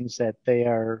typically means that they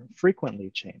are frequently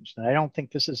changed. And I don't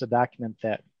think this is a document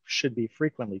that should be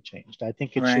frequently changed. I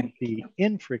think it should be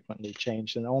infrequently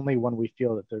changed, and only when we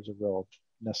feel that there's a real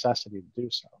necessity to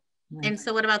do so. And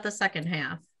so what about the second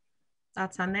half?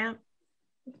 Thoughts on that?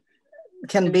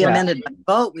 can be amended by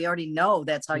vote. We already know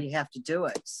that's how you have to do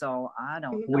it. So I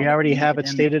don't know. We already have it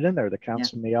stated in there. The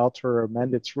council may alter or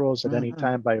amend its rules at any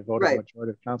time by a vote of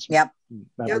majority of council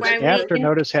members after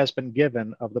notice has been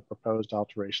given of the proposed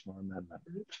alteration or amendment.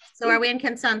 So are we in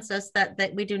consensus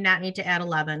that we do not need to add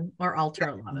 11 or alter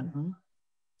 11?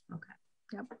 Okay.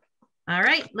 Yep. All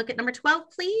right. Look at number 12,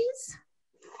 please.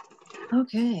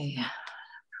 Okay.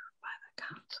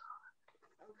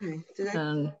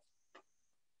 Okay.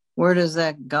 Where does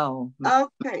that go?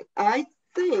 Okay, I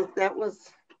think that was.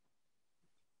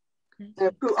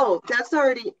 Oh, that's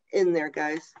already in there,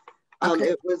 guys.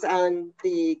 It was on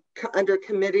under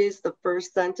committees, the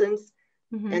first sentence,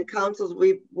 and councils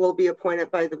will be appointed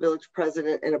by the village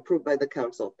president and approved by the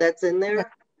council. That's in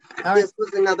there. This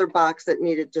was another box that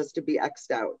needed just to be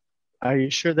X'd out. Are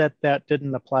you sure that that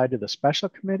didn't apply to the special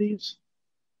committees?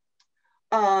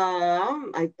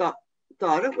 I thought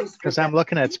it was, because I'm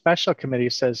looking at special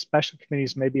committees. Says special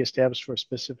committees may be established for a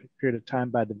specific period of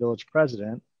time by the village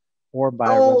president or by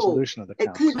a resolution of the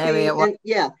council. It could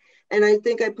be, and I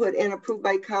think I put in approved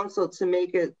by council to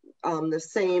make it the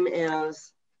same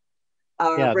as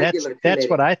our regular that's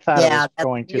what I thought it was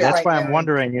going to. That's why I'm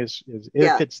wondering is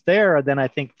if it's there, then I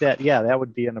think that that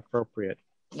would be inappropriate.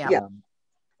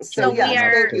 So we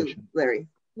are, thank you, Larry.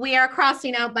 We are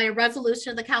crossing out by a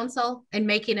resolution of the council and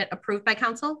making it approved by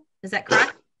council. Is that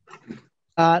correct?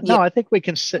 No, I think we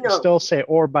can still say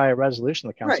or by a resolution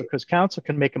of the council, because council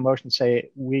can make a motion, say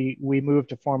we move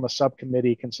to form a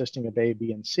subcommittee consisting of A,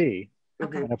 B, and C.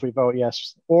 And if we vote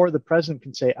yes, or the president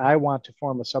can say, I want to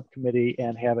form a subcommittee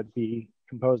and have it be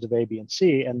composed of A, B, and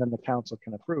C, and then the council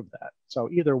can approve that. So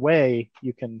either way,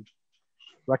 you can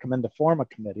recommend to form a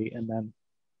committee and then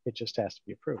it just has to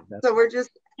be approved. So we're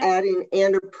just adding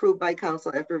and approved by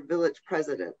council after village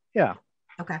president. Yeah.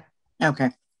 Okay.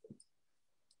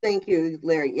 Thank you,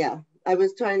 Larry. Yeah, I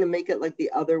was trying to make it like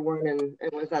the other one, and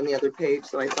it was on the other page.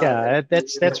 So I thought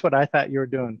that's what I thought you were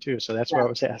doing too. So that's what I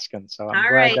was asking. So I'm all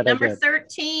glad right. That Number I did.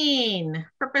 13,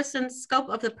 purpose and scope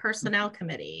of the personnel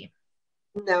committee.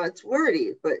 Now it's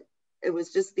wordy, but it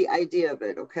was just the idea of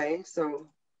it. Okay, so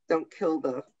don't kill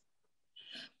the.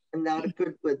 I'm not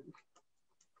good with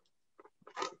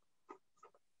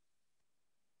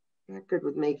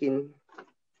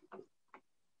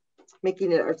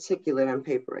making it articulate on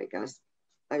paper, I guess.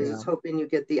 I was just hoping you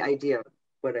get the idea of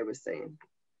what I was saying.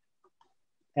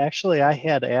 Actually, I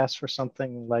had asked for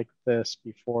something like this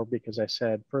before because I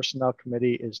said personnel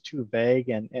committee is too vague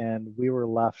and we were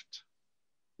left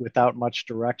without much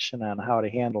direction on how to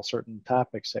handle certain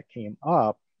topics that came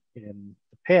up in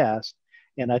the past.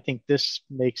 And I think this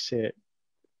makes it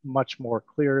much more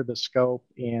clear, the scope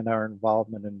and our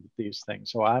involvement in these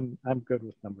things. So I'm good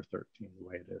with number 13 the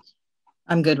way it is.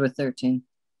 I'm good with 13.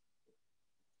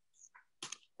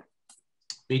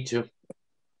 Me too.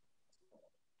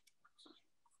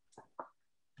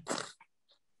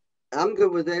 I'm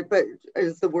good with it, but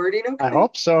is the wording okay? I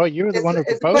hope so. You're the one who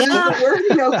proposed it. The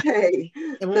wording okay?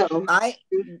 No.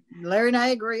 Larry and I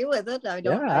agree with it. I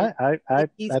don't. Yeah, I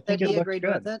think he it agreed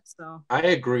good. with it. So I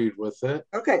agreed with it.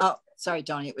 Okay. Oh, sorry,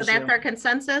 Tony. It was so that's our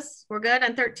consensus. We're good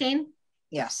on 13.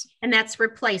 Yes. And that's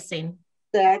replacing.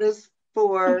 That is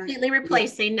for completely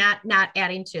replacing, not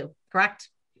adding to, correct?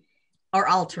 Or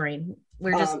altering.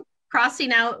 We're just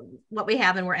crossing out what we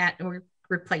have and we're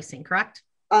replacing, correct?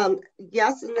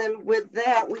 Yes, and then with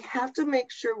that, we have to make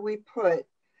sure we put,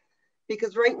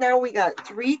 because right now we got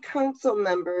 3 council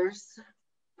members.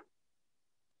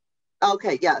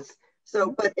 Okay, yes.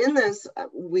 So, but in this,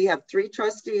 we have 3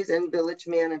 trustees and village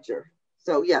manager.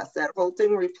 So yes, that whole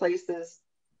thing replaces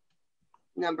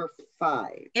number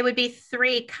 5. It would be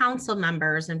 3 council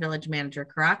members and village manager,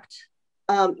 correct?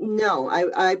 No,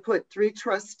 I put 3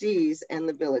 trustees and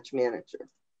the village manager.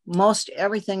 Most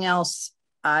everything else,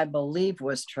 I believe,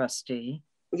 was trustee.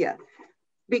 Yeah,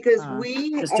 because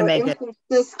we are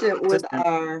inconsistent with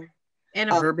our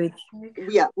verbiage.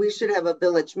 Yeah, we should have a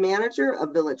village manager, a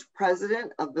village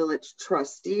president, a village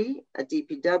trustee, a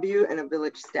DPW, and a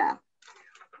village staff.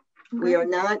 Okay. We are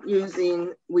not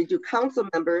using, we do council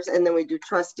members, and then we do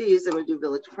trustees, and we do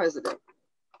village president.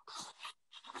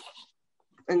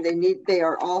 And they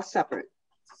are all separate.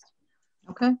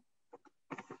 Okay.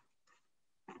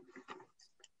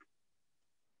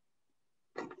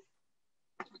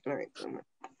 All right.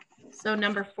 So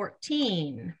number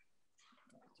 14,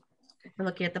 we're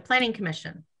looking at the planning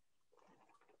commission.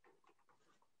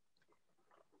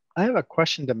 I have a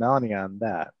question to Melanie on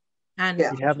that. And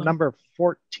you have number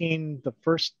 14, the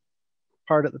first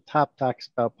part at the top talks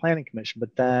about planning commission,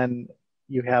 but then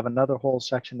you have another whole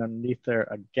section underneath there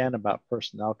again about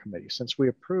personnel committee. Since we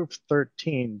approved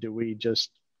 13, do we just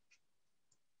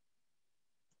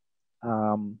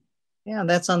Yeah,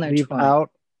 that's on there. Leave 20.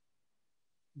 out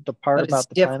the part But about it's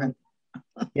the different.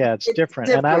 Yeah, it's different.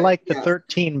 And I like the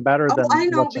 13 better than I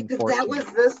know, what's in because 14. that was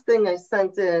this thing I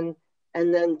sent in,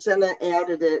 and then Jenna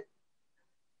added it.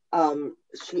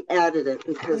 She added it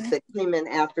because they came in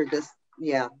after this.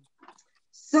 Yeah.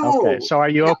 So okay, so are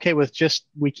you okay with just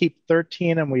we keep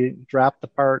 13 and we drop the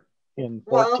part in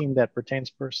 14 that pertains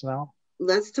personnel?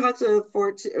 Let's talk to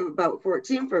 14 about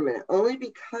 14 for a minute, only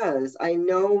because I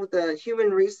know the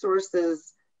human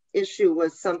resources issue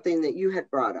was something that you had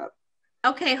brought up.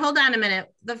 Okay, hold on a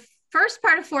minute. The first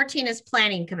part of 14 is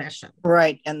planning commission.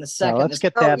 Right, and the second let's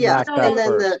get that knocked out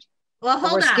first. Well,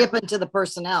 hold on. We're skipping to the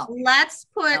personnel. Let's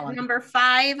put number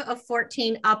 5 of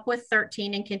 14 up with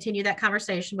 13 and continue that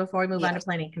conversation before we move on to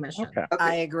planning commission. Okay.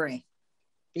 I agree.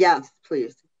 Yes,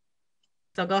 please.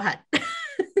 So go ahead.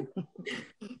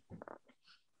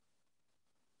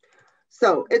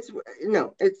 So it's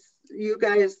you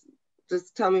guys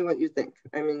just tell me what you think.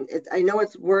 I mean, I know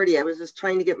it's wordy. I was just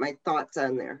trying to get my thoughts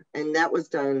on there, and that was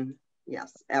done.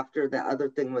 Yes, after the other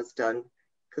thing was done,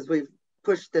 because we've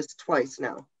pushed this twice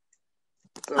now.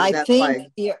 So I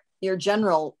think your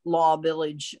general law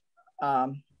village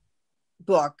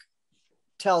book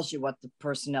tells you what the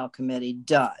personnel committee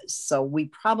does. So we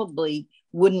probably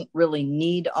wouldn't really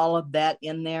need all of that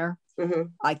in there. Mm-hmm.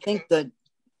 I think that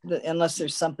unless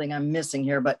there's something I'm missing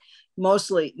here, but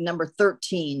mostly number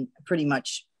 13 pretty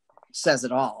much says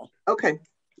it all. Okay.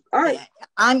 All right.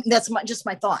 That's just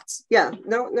my thoughts. Yeah.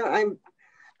 No,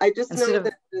 I just know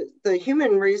that the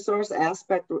human resource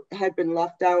aspect had been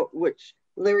left out, which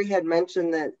Larry had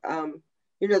mentioned that,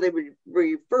 they would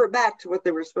refer back to what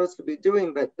they were supposed to be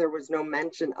doing, but there was no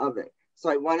mention of it. So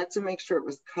I wanted to make sure it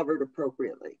was covered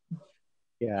appropriately.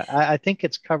 Yeah, I think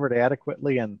it's covered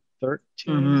adequately in 13.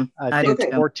 Mm-hmm. I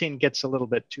think 14 gets a little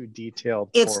bit too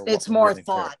detailed. It's more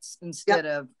thoughts instead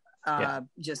of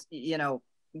just,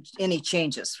 any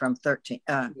changes from 13.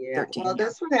 13. Well,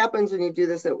 that's what happens when you do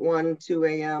this at 1, 2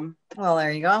 a.m. Well,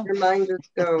 there you go. Your mind just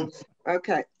goes.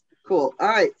 Okay, cool. All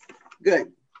right,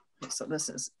 good. So this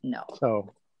is no.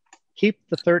 So keep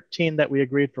the 13 that we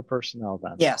agreed for personnel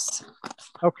then. Yes.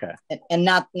 Okay. And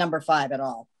not number 5 at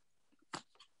all.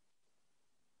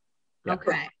 Yeah.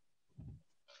 Okay.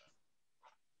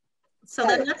 So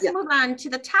then let's move on to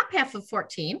the top half of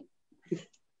 14.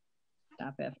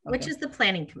 Top half. Okay. Which is the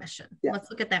planning commission. Yeah.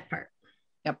 Let's look at that part.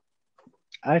 Yep.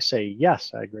 I say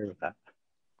yes, I agree with that.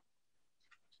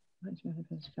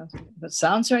 That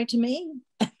sounds right to me.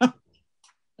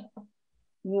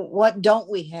 What don't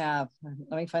we have?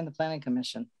 Let me find the planning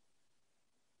commission.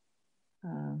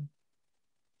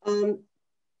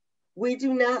 We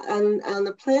do not on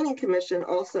the planning commission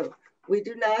also, we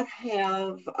do not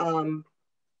have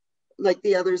like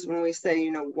the others when we say,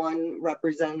 one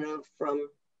representative from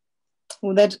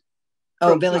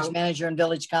village manager and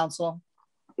village council.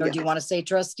 Or do you want to say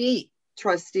trustee?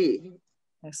 Trustee.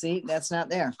 See, that's not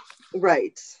there.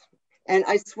 Right. And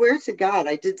I swear to God,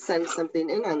 I did send something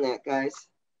in on that, guys.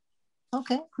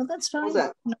 Okay, well, that's fine.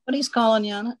 Nobody's calling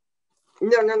you on it.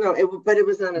 No. But it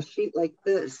was on a sheet like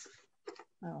this.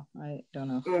 Oh, I don't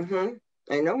know. Mm-hmm.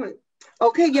 I know it.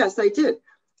 Okay, yes, I did.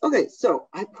 Okay, so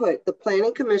I put the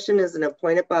planning commission is an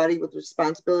appointed body with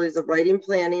responsibilities of writing,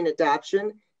 planning,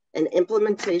 adoption, and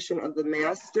implementation of the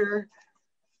master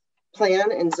plan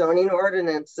and zoning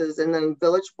ordinances, and then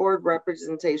village board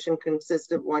representation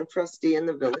consists of 1 trustee and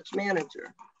the village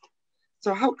manager.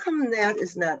 So how come that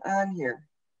is not on here?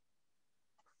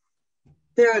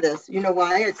 There it is. You know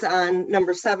why? It's on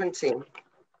number 17.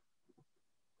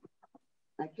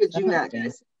 I kid you not,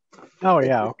 guys. Oh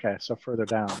yeah, okay. So further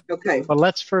down. Okay. But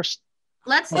let's look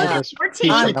at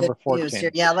 14. Number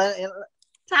 14. Yeah.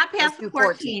 Top half of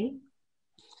 14.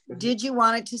 Did you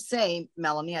want it to say,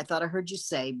 Melanie? I thought I heard you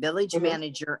say village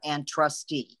manager and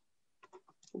trustee.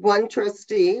 1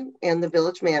 trustee and the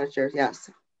village manager. Yes.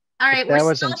 All right. That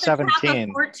was in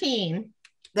 17. 14.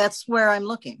 That's where I'm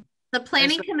looking. The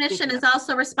planning commission is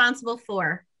also responsible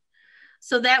for.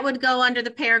 So that would go under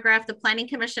the paragraph, the planning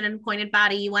commission and appointed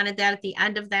body. You wanted that at the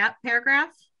end of that paragraph?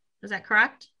 Is that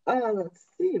correct? Let's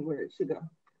see where it should go.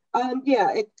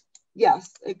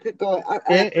 Yes, it could go.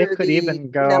 It could even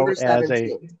go as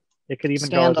it could even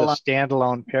go as a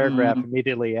standalone paragraph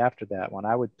immediately after that one.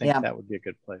 I would think that would be a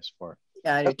good place for it.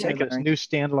 Yeah, I do too. Make a new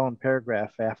standalone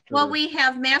paragraph after. Well, we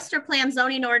have master plan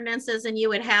zoning ordinances and you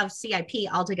would have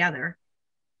CIP altogether.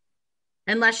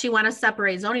 Unless you want to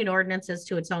separate zoning ordinances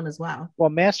to its own as well.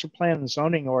 Well, master plan and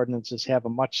zoning ordinances have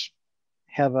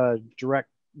a direct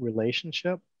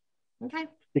relationship. Okay.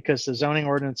 because the zoning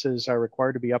ordinances are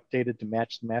required to be updated to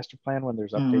match the master plan when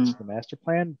there's updates to the master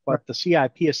plan, but the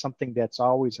CIP is something that's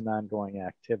always an ongoing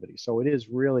activity. So it is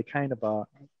really kind of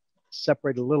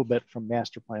separated a little bit from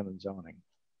master plan and zoning.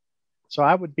 So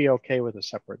I would be okay with a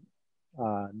separate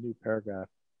new paragraph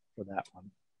for that one.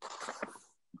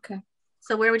 Okay.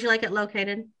 So where would you like it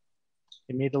located?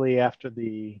 Immediately after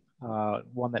the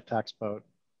one that talks about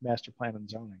master plan and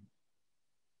zoning.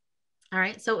 All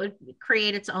right, so it would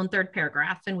create its own third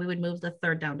paragraph, and we would move the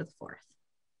third down to the fourth.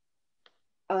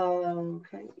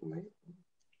 Okay.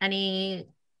 Any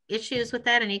issues with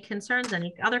that? Any concerns?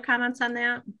 Any other comments on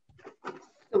that?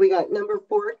 So we got number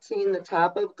 14, the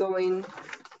top of going,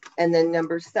 and then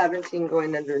number 17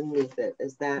 going underneath it.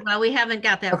 Is that? Well, we haven't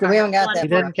got that. Okay, we haven't got that. We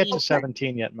didn't get to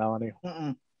 17 yet, Melanie.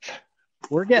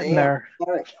 We're getting there.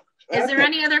 All right. Is there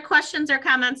any other questions or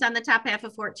comments on the top half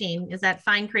of 14? Is that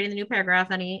fine creating the new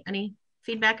paragraph? Any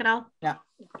feedback at all? Yeah.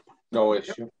 No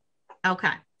issue.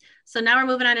 Okay. So now we're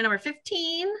moving on to number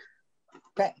 15.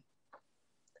 Okay.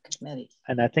 Committee.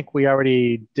 And I think we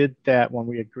already did that when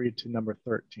we agreed to number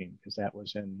 13, because that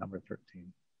was in number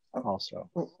 13 also.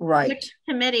 Right. Which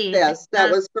committee? Yes, that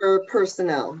was for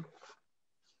personnel.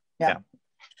 Yeah.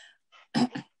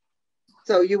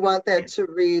 So you want that to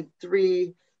read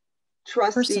 3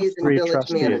 trustees and 3 village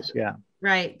trustees, manager. yeah.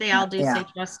 Right. They all do say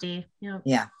trustee. Yeah.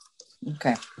 Yeah.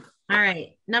 Okay. All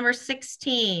right. Number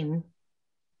 16.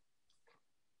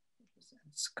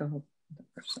 Let's go.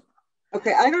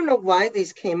 Okay, I don't know why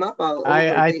these came up all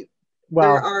over.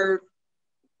 Well,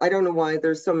 I don't know why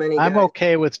there's so many. I'm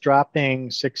okay with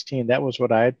dropping 16. That was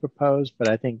what I had proposed, but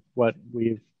I think what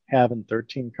we have in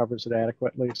 13 covers it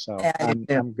adequately. So Yeah,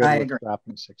 I'm good with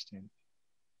dropping 16.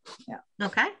 Yeah.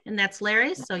 Okay. And that's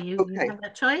Larry's. So you have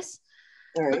that choice.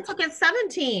 All right. Let's look at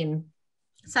 17.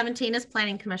 17 is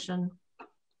Planning Commission.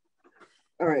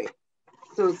 All right.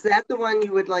 So is that the one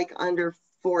you would like under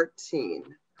 14,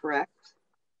 correct?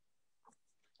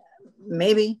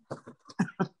 Maybe.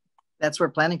 That's where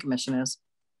Planning Commission is.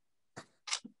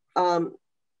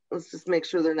 Let's just make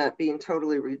sure they're not being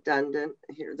totally redundant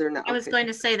here. They're not. I was going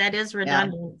to say that is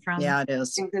redundant from. Yeah, it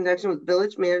is. In conjunction with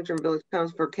village manager and village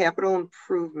council for capital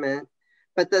improvement.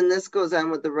 But then this goes on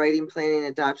with the writing, planning,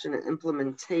 adoption, and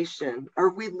implementation.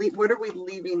 What are we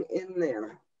leaving in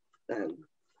there then?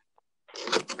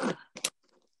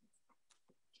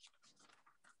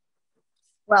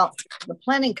 Well, the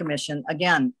Planning Commission,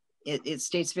 again, it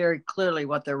states very clearly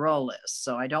what their role is.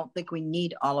 So I don't think we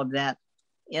need all of that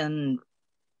in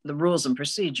the rules and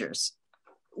procedures.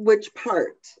 Which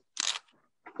part?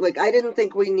 Like, I didn't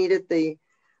think we needed the,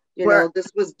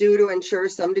 this was due to ensure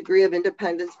some degree of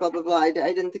independence, blah, blah, blah. I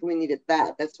didn't think we needed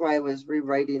that. That's why I was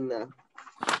rewriting the.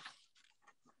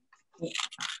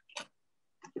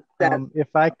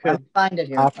 If I could find it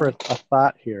here. offer a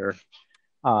thought here.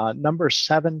 Number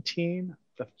 17,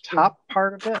 the top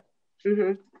part of it.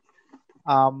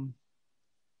 Mm-hmm.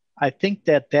 I think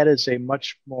that is a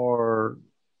much more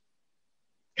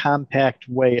compact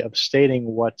way of stating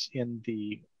what's in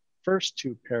the first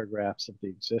 2 paragraphs of the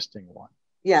existing one.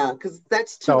 Yeah, because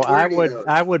that's too so wordy,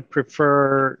 I would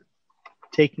prefer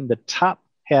taking the top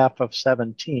half of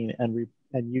 17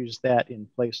 and use that in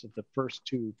place of the first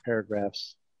 2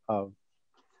 paragraphs of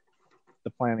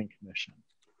the Planning Commission.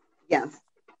 Yes.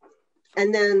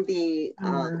 And then the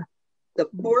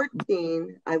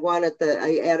 14, I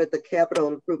added the capital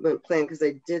improvement plan because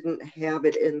I didn't have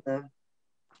it in the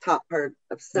top part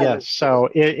of 17. Yes. So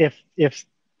if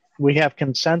we have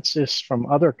consensus from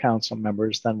other council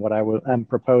members, then what I'm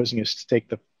proposing is to take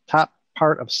the top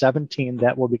part of 17,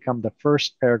 that will become the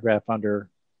first paragraph under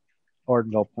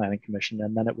Ortonville Planning Commission,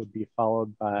 and then it would be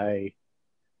followed by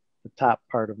the top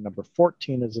part of number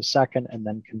 14 as a second, and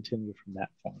then continue from that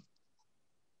point.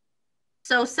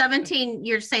 So 17,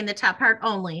 you're saying the top part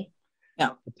only?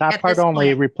 Yeah. The top part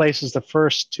only replaces the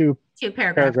first two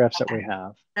paragraphs that we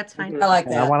have. That's fine. I like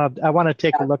that. I want to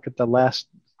take a look at the last.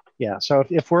 Yeah. So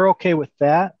if we're okay with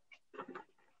that.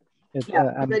 I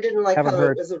didn't like how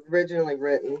it was originally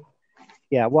written.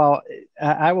 Yeah. Well,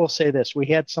 I will say this. We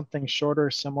had something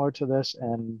shorter similar to this,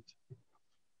 and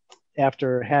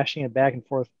after hashing it back and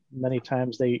forth many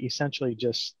times, they essentially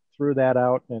just threw that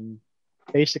out and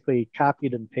basically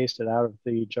copied and pasted out of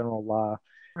the general law.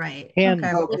 Right. And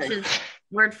which is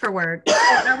word for word.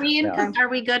 Are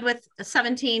we good with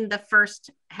 17, the first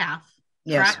half?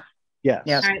 Yes. Correct?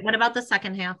 Yes. All right. What about the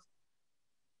second half?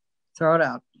 Throw it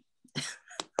out.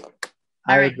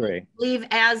 I agree. Leave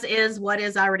as is what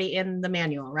is already in the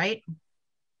manual, right?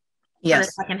 Yes. For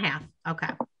the second half. Okay.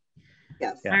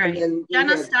 Yes. All right.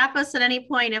 Jenna, stop us at any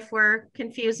point if we're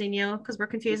confusing you, because we're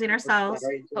confusing ourselves.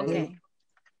 Okay.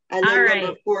 And then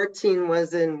number 14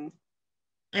 was in.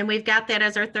 And we've got that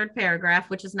as our third paragraph,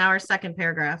 which is now our second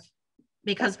paragraph,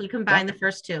 because we combined the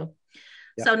first two.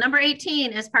 Yep. So number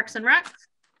 18 is Parks and Rec.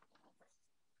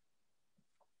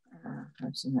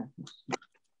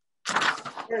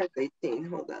 There's 18,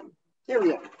 hold on. Here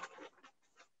we are.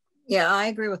 Yeah, I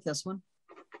agree with this one.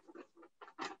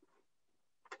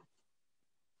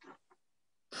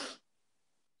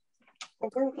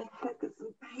 Where the heck is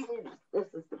the page? This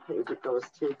is the page it goes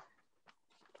to.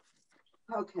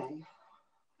 Okay.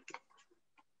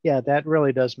 Yeah, that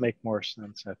really does make more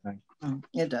sense, I think.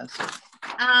 It does.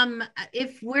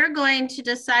 If we're going to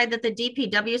decide that the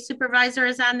DPW supervisor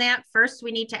is on that, first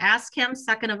we need to ask him.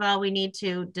 Second of all, we need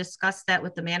to discuss that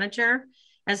with the manager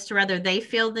as to whether they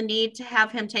feel the need to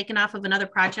have him taken off of another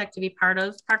project to be part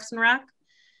of Parks and Rec.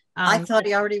 I thought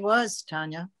he already was,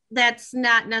 Tanya. That's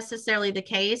not necessarily the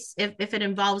case. If it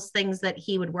involves things that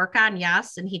he would work on,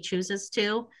 yes, and he chooses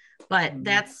to, but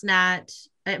that's not,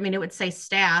 I mean, it would say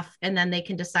staff, and then they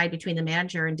can decide between the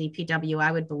manager and DPW,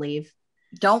 I would believe.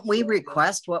 Don't we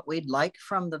request what we'd like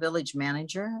from the village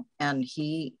manager, and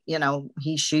he,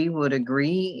 she would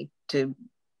agree to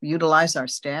utilize our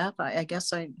staff? I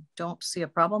guess I don't see a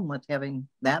problem with having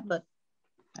that, but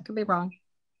I could be wrong.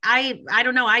 I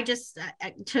don't know. I just,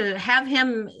 to have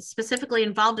him specifically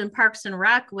involved in Parks and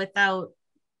Rec without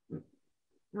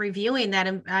reviewing that,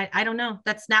 and I don't know.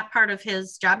 That's not part of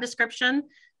his job description.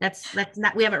 That's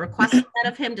not, we haven't requested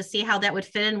that of him to see how that would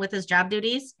fit in with his job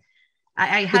duties.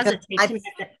 I hesitate to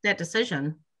make that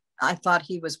decision. I thought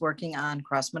he was working on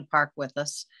Crossman Park with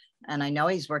us, and I know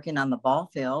he's working on the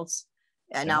ball fields.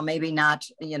 And now maybe not,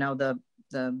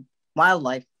 the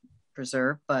wildlife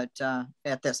preserve, but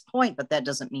at this point, but that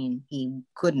doesn't mean he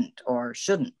couldn't or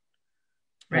shouldn't.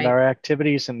 Right. And our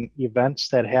activities and events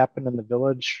that happen in the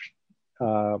village,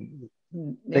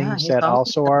 things that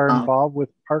also are involved with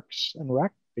Parks and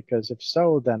Rec, because if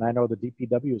so, then I know the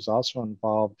DPW is also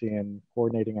involved in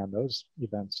coordinating on those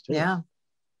events too. Yeah.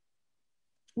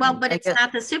 Well, but it's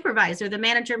not the supervisor. The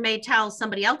manager may tell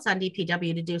somebody else on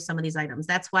DPW to do some of these items.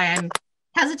 That's why I'm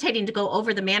hesitating to go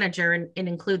over the manager and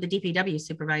include the DPW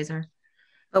supervisor.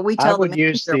 But we tell I would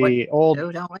use the old.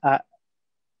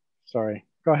 Sorry,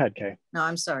 go ahead, Kay. No,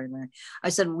 I'm sorry, Larry. I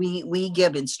said we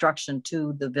give instruction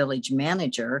to the village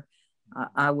manager.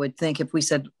 I would think if we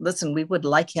said, listen, we would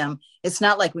like him. It's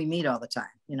not like we meet all the time.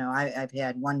 I've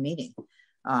had one meeting,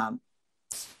 and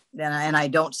I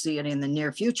don't see it in the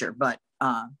near future. But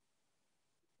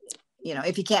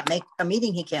if he can't make a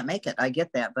meeting, he can't make it. I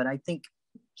get that, but I think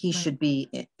he should be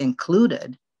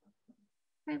included.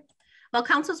 Okay. Well,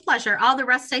 council's pleasure. All the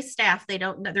rest say staff.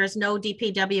 There's no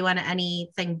DPW on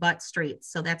anything but streets.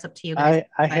 So that's up to you guys.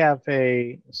 I have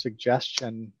a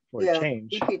suggestion for a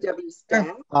change. DPW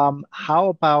staff. How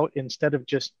about instead of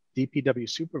just DPW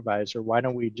supervisor, why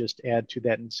don't we just add to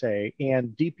that and say, and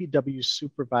DPW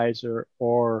supervisor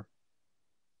or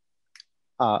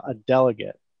a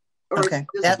delegate. Okay,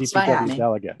 that's fine. DPW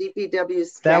delegate. DPW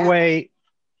staff. That way,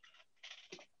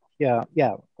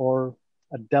 yeah, or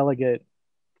a delegate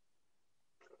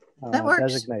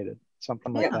designated,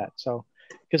 something like that. So,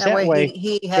 because that way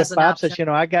he has if Bob says,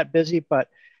 I got busy, but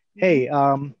hey,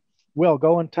 Will,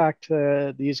 go and talk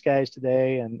to these guys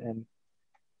today and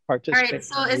participate. All right,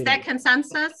 so is that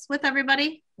consensus with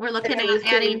everybody? We're looking at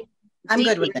adding. I'm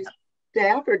good with that.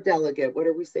 Staff or delegate? What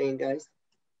are we saying, guys?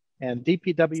 And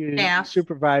DPW staff.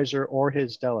 Supervisor or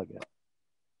his delegate.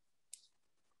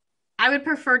 I would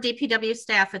prefer DPW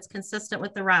staff. It's consistent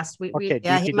with the rest.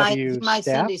 He might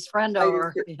send his friend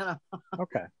over.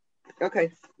 Okay. Okay.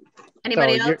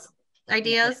 Anybody else?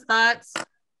 Ideas, thoughts?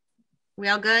 We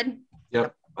all good?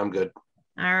 Yep, I'm good.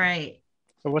 All right.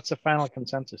 So what's the final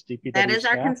consensus? DPW That is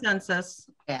staff? Our consensus.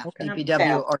 Yeah, okay.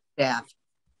 DPW or staff.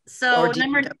 So or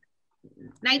number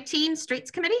 19,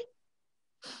 Streets Committee.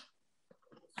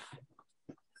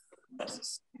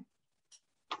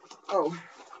 Oh.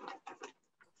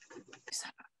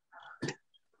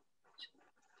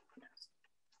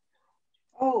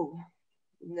 Oh,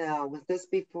 no, was this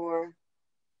before?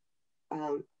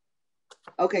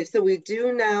 Okay, so we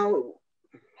do now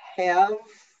have,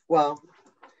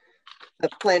 a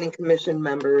planning commission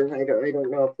member. I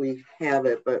don't know if we have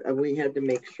it, but we had to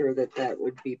make sure that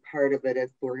would be part of it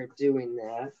if we're doing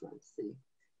that. Let's see.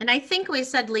 And I think we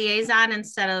said liaison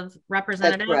instead of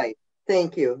representative. That's right.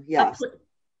 Thank you. Yes.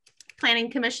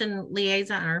 Planning commission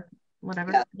liaison or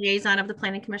whatever. Yes. Liaison of the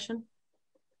planning commission.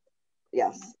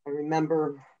 Yes, I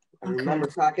remember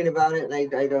talking about it,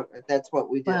 and I don't. That's what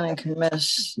we did. Planning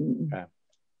commission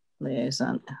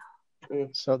liaison.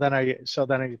 So then are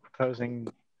you proposing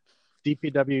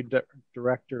DPW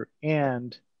director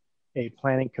and a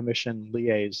planning commission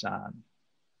liaison.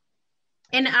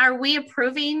 And are we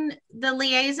approving the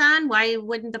liaison? Why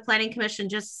wouldn't the planning commission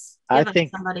just give us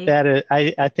somebody?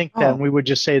 I think that we would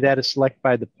just say that is selected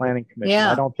by the planning commission.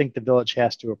 Yeah. I don't think the village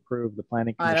has to approve the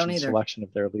planning I don't commission either. selection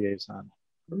of their liaison.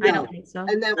 No, I don't think so.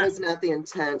 And that was not the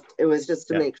intent. It was just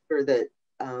to make sure that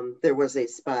there was a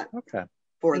spot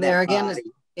for that there again. body.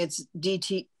 It's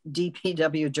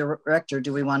DPW director.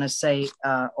 Do we want to say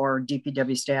or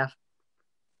DPW staff?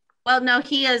 Well, no,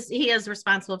 he is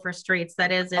responsible for streets.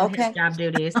 That is in his job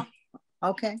duties.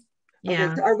 Okay. Yeah.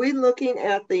 Okay, so are we looking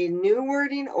at the new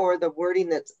wording or the wording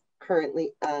that's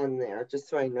currently on there? Just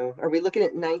so I know. Are we looking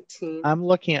at 19? I'm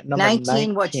looking at number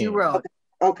 19. What you wrote.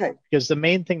 Okay. Because the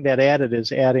main thing that added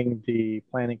is adding the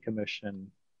planning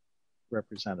commission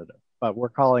representative, but we're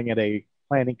calling it a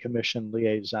planning commission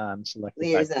liaison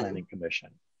selected by planning commission.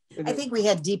 I think we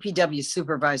had DPW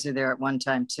supervisor there at one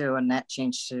time too, and that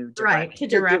changed to director. Right, to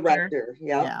director.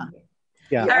 Yeah.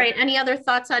 All right. Any other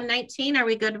thoughts on 19? Are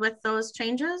we good with those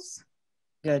changes?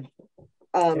 Good.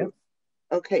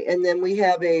 Okay, and then we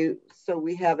have it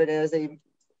as a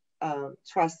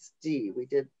trustee. We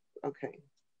did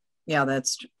Yeah,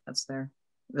 that's there.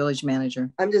 Village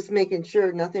manager. I'm just making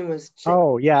sure nothing was changed.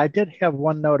 Oh yeah, I did have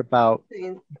one note about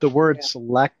the word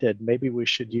selected. Maybe we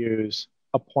should use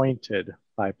appointed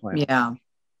by planning. Yeah,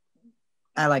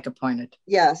 I like appointed.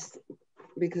 Yes,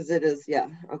 because it is,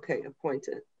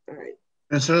 appointed. All right.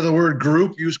 Instead of the word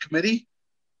group, use committee?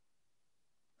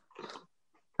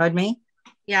 Pardon me?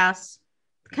 Yes.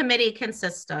 Committee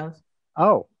consists of.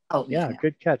 Oh yeah,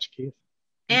 good catch, Keith.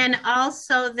 And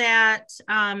also that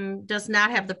does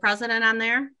not have the president on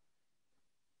there.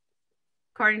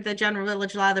 According to the general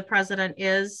village law, the president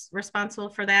is responsible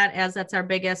for that, as that's our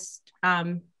biggest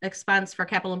expense for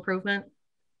capital improvement.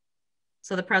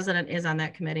 So the president is on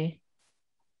that committee.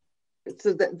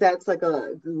 So that's like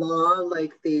a law,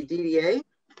 like the DDA?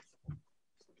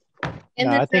 No,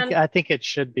 I think it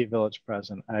should be village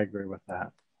president. I agree with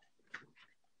that.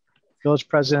 Village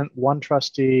president, one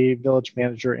trustee, village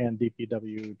manager, and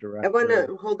DPW director. I want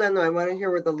to hold on though. I want to hear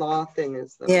where the law thing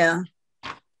is though. Yeah.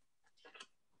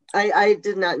 I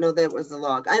did not know that was the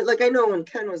law. I know when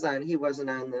Ken was on, he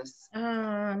wasn't on this.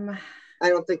 I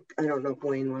don't know if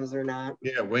Wayne was or not.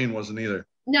 Yeah, Wayne wasn't either.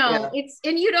 No,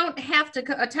 and you don't have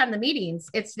to attend the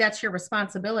meetings. That's your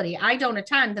responsibility. I don't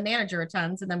attend, the manager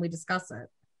attends, and then we discuss it.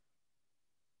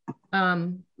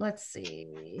 Let's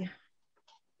see.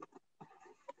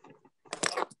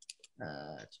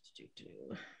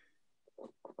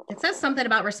 It says something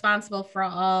about responsible for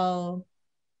all,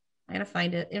 I gotta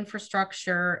find it,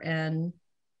 infrastructure and.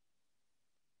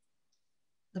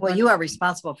 Well, you are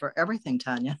responsible for everything,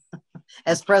 Tanya,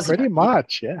 as president. Pretty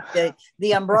much, yeah.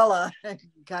 The umbrella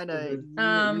kind of,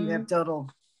 you have total,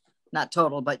 not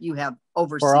total, but you have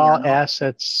oversight. For all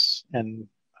assets and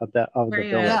of the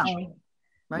village. Yeah.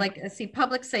 Right. Like, see,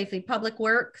 public safety, public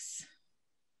works.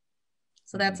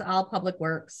 So that's all public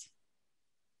works.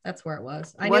 That's where it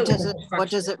was. What does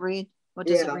it read? What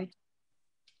does it read?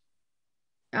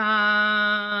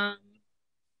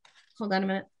 Hold on a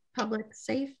minute. Public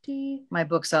safety. My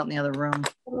book's out in the other room.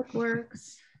 Public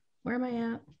works. Where am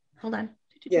I at? Hold on.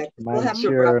 Yeah, mine's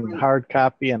here in hard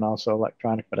copy and also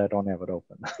electronic, but I don't have it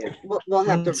open. Yeah, we'll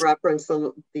have to reference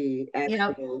the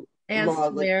actual law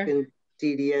like in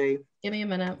DDA. Give me a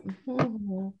minute.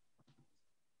 All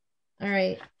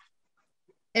right.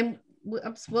 And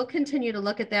we'll continue to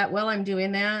look at that while I'm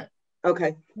doing that.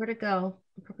 Okay. Where'd it go?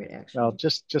 Appropriate action. Well,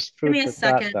 just give me a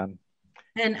second. Then.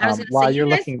 And I was while you're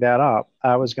looking that up,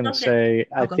 I was going to say,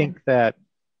 I think that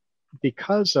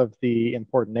because of the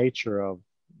important nature of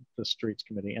the streets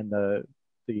committee and the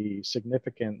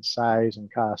significant size and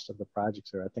cost of the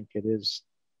projects there, I think it is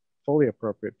fully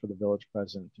appropriate for the village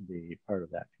president to be part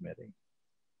of that committee.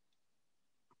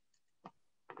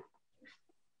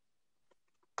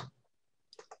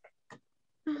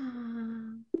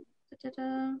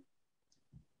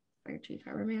 Fire chief,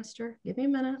 harbor master. Give me a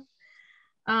minute.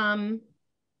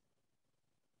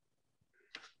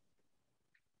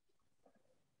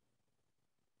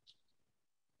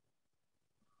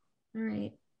 All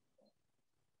right.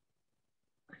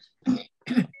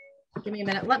 Give me a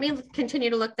minute. Let me continue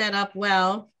to look that up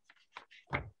well.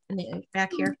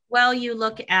 Back here. Well, you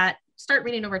look at, start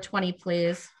reading over 20,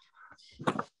 please.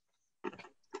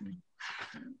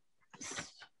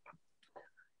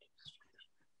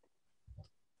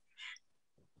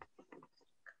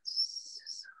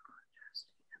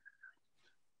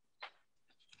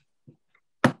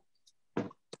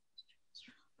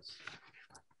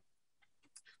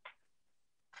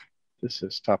 This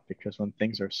is tough because when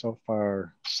things are so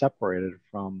far separated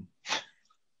from.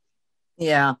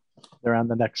 Yeah. They're on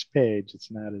the next page. It's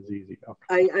not as easy.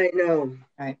 Okay. I know.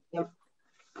 Right. Yep.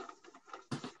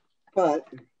 But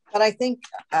I think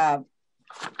I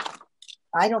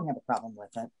don't have a problem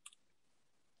with it.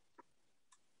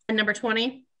 And number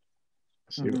 20?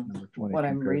 See what number 20 what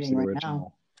I'm compares to reading the right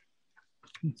original.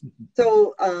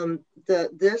 so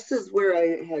this is where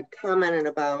I had commented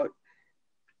about,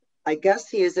 I guess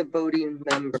he is a voting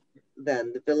member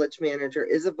then. The village manager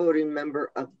is a voting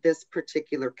member of this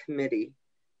particular committee.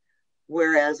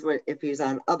 Whereas if he's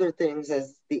on other things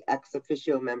as the ex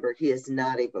officio member, he is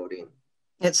not a voting.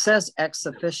 It says ex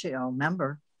officio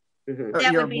member. Mm-hmm.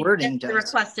 That your would be wording the does.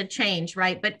 requested change,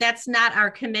 right? But that's not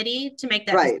our committee to make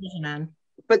that Right. decision on.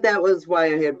 But that was why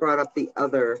I had brought up the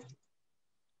other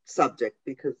subject,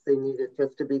 because they needed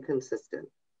just to be consistent.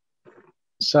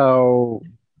 So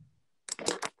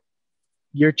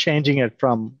you're changing it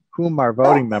from whom are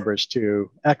voting members to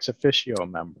ex officio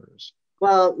members.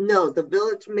 Well, no, the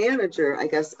village manager, I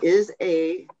guess, is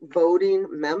a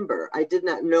voting member. I did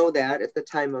not know that at the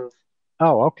time of.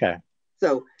 Oh, okay.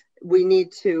 So we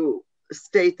need to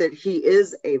state that he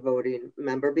is a voting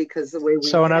member, because the way we.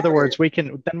 So in other words, we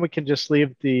can just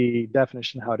leave the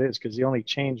definition how it is, because the only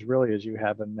change really is you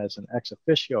have him as an ex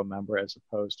officio member as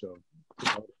opposed to a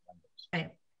voting members.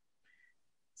 Right.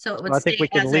 So it would I think we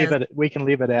can leave it. We can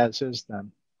leave it as is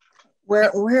then.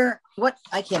 What?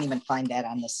 I can't even find that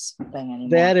on this thing anymore.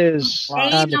 That is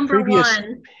on the previous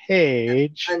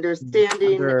page.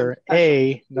 Understanding. Under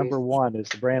A, number 1 is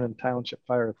the Brandon Township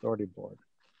Fire Authority Board.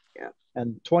 Yeah.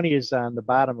 And 20 is on the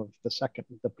bottom of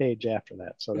the page after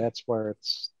that. So that's where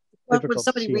it's. Would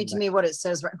somebody read to me what it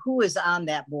says? Who is on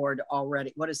that board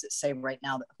already? What does it say right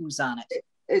now? Who's on it?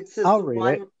 It says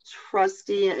one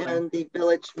trustee and the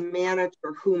village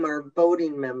manager, whom are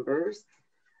voting members.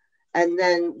 And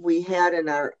then we had in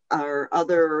our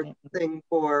other thing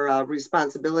for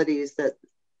responsibilities that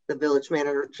the village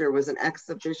manager was an ex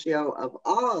officio of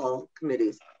all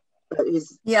committees. But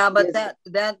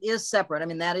that is separate. I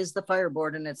mean, that is the fire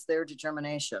board and it's their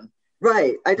determination.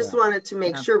 Right. I just wanted to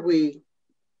make sure we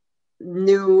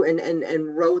knew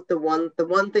and wrote the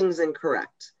one thing's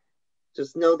incorrect.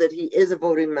 Just know that he is a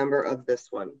voting member of this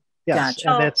one. Yes, gotcha.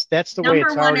 And that's the way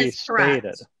it's already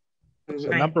stated. So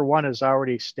right. Number 1 is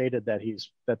already stated that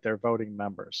they're voting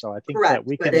members. So I think correct. That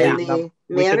we can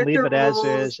leave it as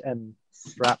is and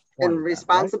drop 20. And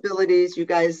responsibilities, right? You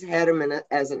guys had him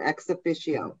as an ex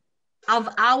officio. Of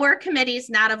our committees,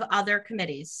 not of other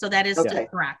committees. So that is still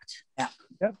correct. Yeah.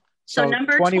 Yep. So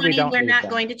number 20 we're not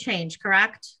going to change,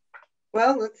 correct?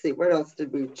 Well, let's see. What else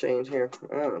did we change here?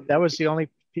 That was the only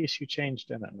piece you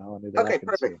changed in it, Melanie. Okay,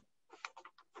 perfect.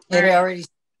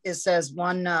 It says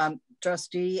one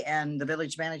trustee and the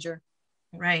village manager.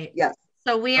 Right. Yes.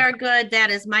 So we are good.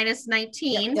 That is minus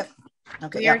 19. Yep.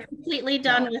 Okay. We are completely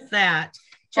done with that.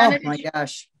 Jenna, oh my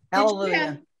gosh.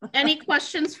 Hallelujah. Any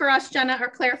questions for us, Jenna,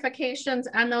 or clarifications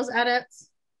on those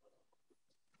edits?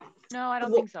 No, I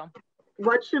don't think so.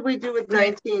 What should we do with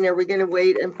 19? Are we going to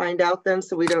wait and find out then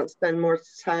so we don't spend more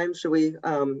time? Should we?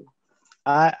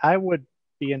 I would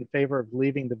be in favor of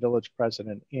leaving the village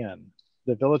president in.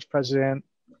 The village president,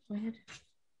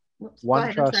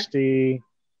 one trustee,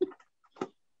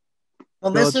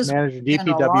 village manager,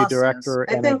 DPW director,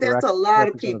 I think that's a lot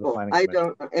of people.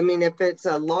 I mean, if it's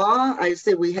a law, I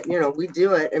say we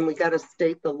do it and we got to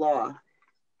state the law.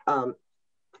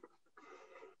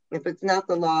 If it's not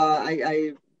the law,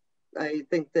 I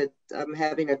think that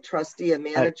having a trustee, a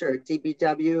manager, a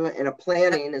DPW, and a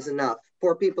planning is enough.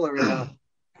 4 people are enough.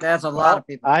 That's a lot of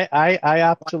people. I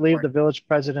opt to leave the village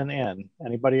president in.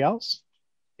 Anybody else?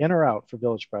 In or out for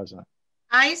village president?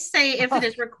 I say if it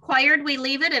is required, we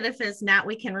leave it. And if it's not,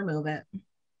 we can remove it.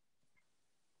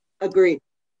 Agreed.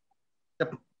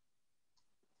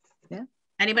 Yeah.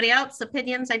 Anybody else?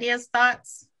 Opinions, ideas,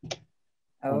 thoughts?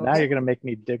 Well, now you're going to make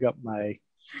me dig up my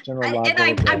general law.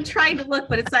 I'm trying to look,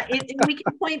 but it's not. We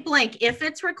can point blank. If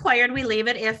it's required, we leave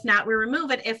it. If not, we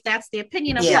remove it. If that's the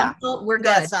opinion of council, we're good.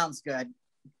 That sounds good.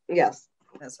 Yes.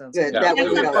 That sounds good. That way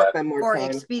we don't spend more for time.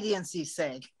 expediency's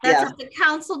sake. That's up to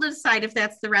council to decide if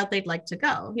that's the route they'd like to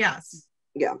go. Yes.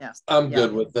 Yeah. Yes. I'm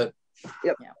good with it.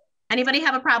 Yep. Yeah. Anybody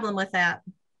have a problem with that?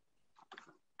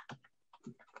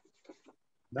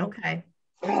 No. Okay.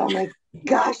 Oh my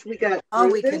gosh, we got.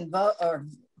 We can vote, or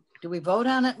do we vote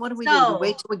on it? What do we do? Do we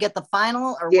wait till we get the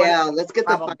final, or let's get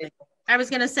the final. I was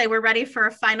going to say we're ready for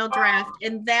a final draft,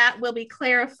 and that will be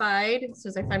clarified as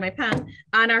soon as I find my pen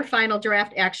on our final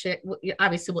draft. Actually,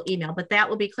 obviously we'll email, but that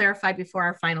will be clarified before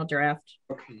our final draft.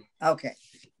 Okay.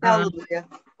 Hallelujah.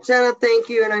 Jenna, thank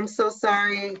you. And I'm so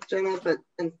sorry, Jenna,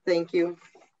 and thank you.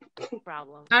 No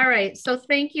problem. All right, so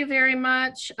thank you very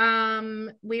much.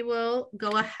 We will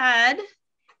go ahead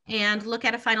and look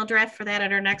at a final draft for that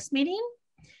at our next meeting.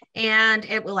 And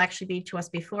it will actually be to us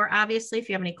before, obviously. If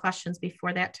you have any questions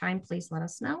before that time, please let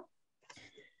us know.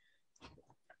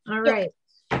 All right.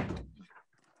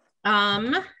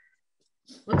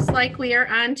 Looks like we are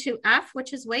on to F,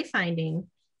 which is wayfinding.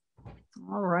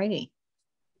 All righty.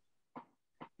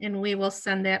 And we will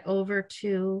send that over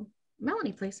to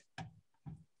Melanie, please.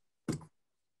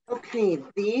 Okay,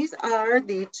 these are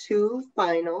the two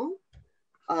final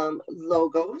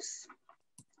logos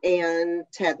and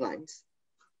taglines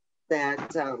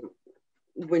that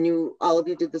when all of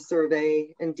you did the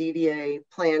survey and DDA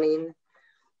planning,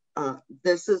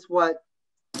 this is what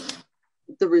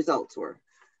the results were.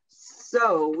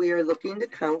 So we are looking to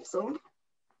council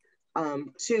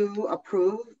to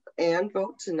approve and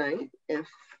vote tonight, if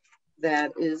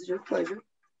that is your pleasure,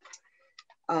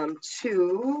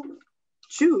 to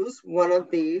choose one of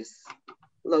these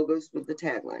logos with the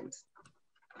taglines.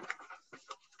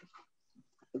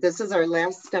 This is our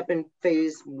last step in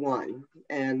phase 1.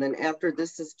 And then after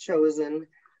this is chosen,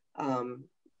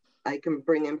 I can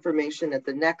bring information at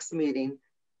the next meeting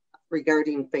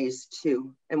regarding phase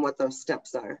 2 and what those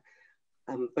steps are.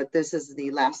 But this is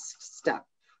the last step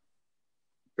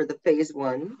for the phase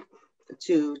 1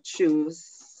 to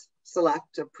choose,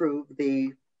 select, approve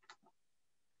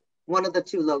one of the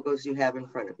two logos you have in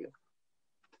front of you.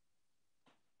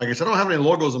 I guess I don't have any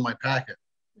logos in my packet.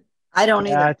 I don't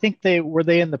either. I think were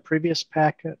they in the previous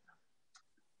packet?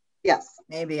 Yes.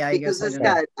 Maybe I guess this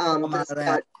got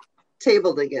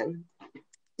tabled again.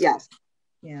 Yes.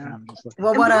 Yeah.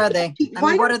 Well, what are they? I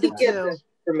mean, what are the two?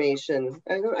 Information.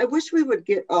 I wish we would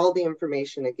get all the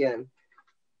information again.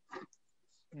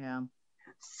 Yeah.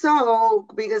 So,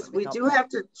 because we do have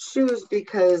to choose,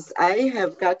 because I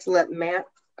have got to let Matt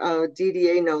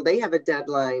DDA know they have a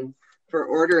deadline for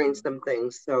ordering some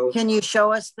things. So can you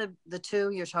show us the two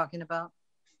you're talking about?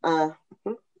 I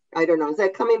don't know. Is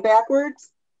that coming backwards?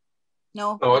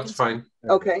 No. Oh, it's fine.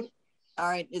 Okay. All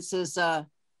right. It says a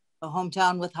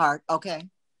hometown with heart. Okay.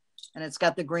 And it's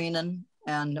got the green and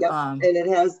yep. And it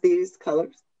has these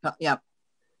colors. Yep.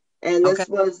 And this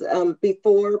was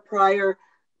prior,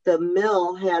 the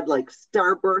mill had like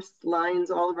starburst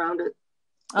lines all around it.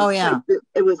 Oh yeah.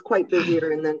 It was quite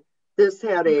busier, and then this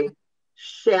had a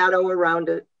shadow around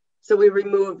it. So we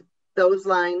removed those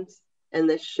lines and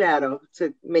the shadow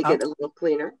to make it a little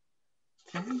cleaner.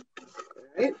 All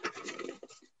right.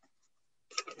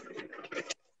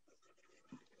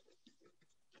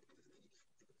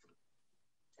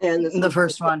 And the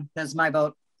first one, that's my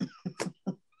vote.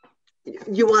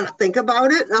 You want to think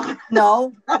about it?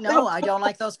 No, I don't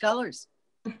like those colors.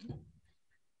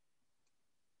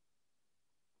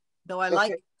 Though I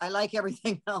like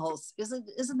everything else.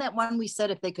 Isn't that one we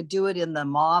said if they could do it in the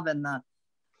mauve and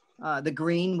the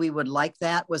green, we would like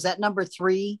that? Was that number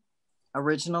 3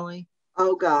 originally?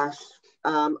 Oh gosh,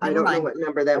 I don't know what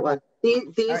number that was.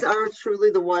 These are truly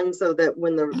the ones, so that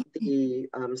when the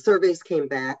surveys came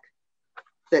back,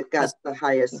 that got the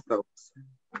highest votes.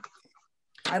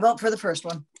 I vote for the first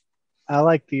one. I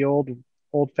like the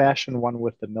old-fashioned one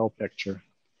with the mill picture.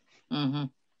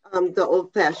 Mm-hmm. The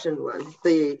old-fashioned one.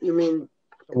 You mean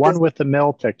the one with the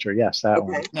mill picture? Yes, that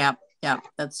one. Yeah,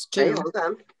 that's 2. Okay, hold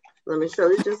on. Let me show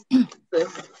you just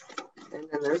this, and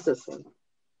then there's this one.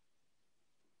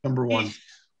 Number 1.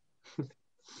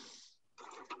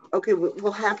 Okay,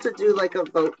 we'll have to do like a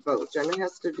vote. Jenna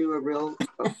has to do a real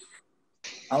vote.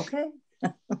 Okay.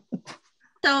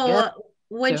 So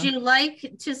would you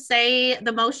like to say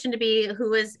the motion to be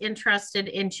who is interested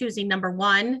in choosing number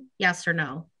 1? Yes or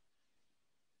no?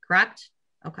 Correct?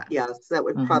 Okay. Yes, that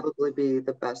would probably be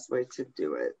the best way to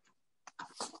do it.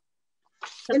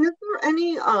 And is there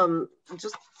any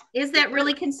is that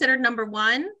really considered number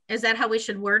 1? Is that how we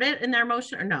should word it in their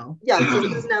motion, or no? Yeah,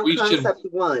 this is now concept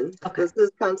 1. Okay. This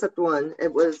is concept 1.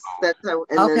 It was that's how,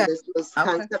 and then this was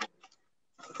concept.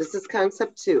 This is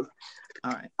concept 2.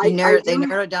 All right. They narrowed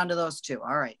it down to those 2.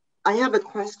 All right. I have a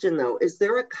question though. Is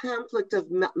there a conflict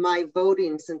of my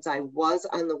voting since I was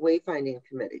on the wayfinding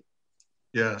committee?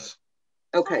 Yes.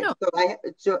 Okay. I don't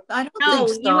no, think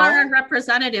so. You are a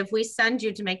representative. We send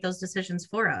you to make those decisions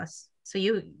for us. So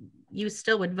you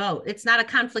still would vote. It's not a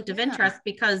conflict of interest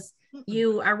because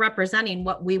you are representing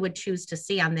what we would choose to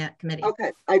see on that committee.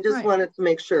 Okay. I just wanted to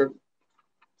make sure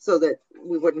so that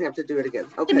we wouldn't have to do it again.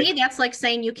 Okay. To me, that's like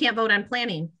saying you can't vote on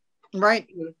planning. Right.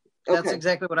 That's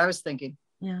exactly what I was thinking.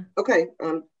 Yeah. Okay.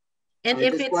 And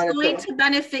if it's going to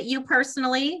benefit you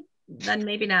personally, then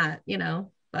maybe not,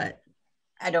 but.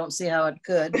 I don't see how it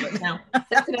could. But no,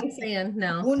 that's what I'm saying.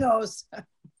 No. Who knows?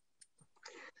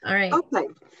 All right. Okay.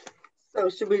 So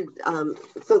should we,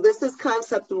 so this is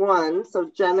concept one.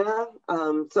 So Jenna,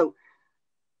 you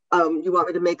want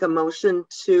me to make a motion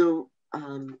to,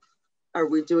 are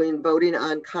we doing voting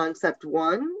on concept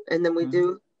one? And then we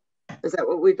do, is that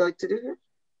what we'd like to do here?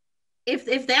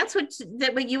 If that's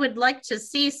what you would like to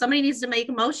see, somebody needs to make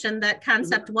a motion that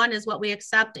concept one is what we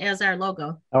accept as our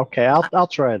logo. Okay, I'll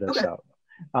try this out.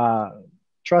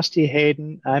 Trustee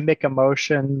Hayden, I make a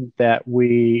motion that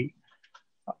we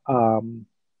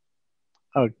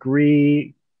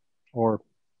agree or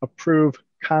approve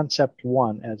concept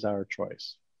one as our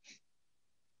choice.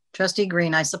 Trustee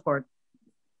Green, I support.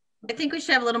 I think we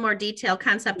should have a little more detail.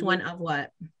 Concept one of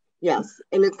what? Yes,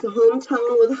 and it's the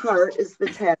hometown with heart is the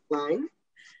tagline.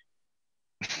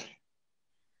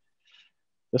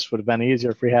 This would have been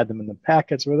easier if we had them in the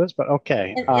packets with us, but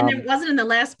okay. And it wasn't in the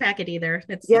last packet either.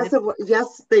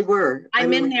 Yes, they were.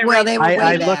 I'm in there. Well, they were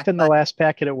I looked in the last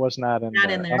packet. It was not in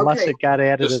there. Unless it got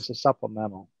added as a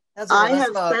supplemental. I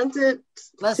have sent it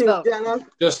to Jenna.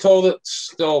 Just hold it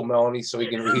still, Melanie, so we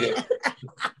can read it.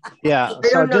 Yeah,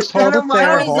 so just hold it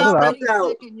there.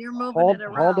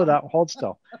 Hold it up. Hold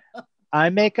still. I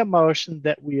make a motion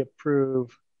that we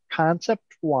approve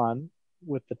concept one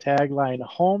with the tagline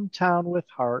 "Hometown with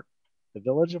Heart," the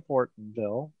Village of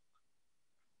Ortonville,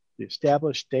 the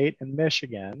established date in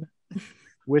Michigan,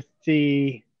 with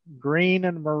the green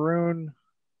and maroon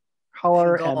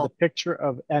color and the picture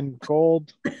of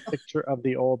gold picture of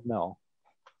the old mill.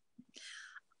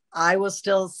 I will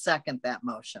still second that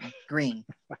motion. Green.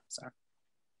 Sorry.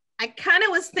 I kind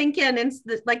of was thinking in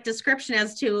like description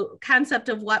as to concept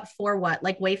of what for what,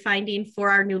 like wayfinding for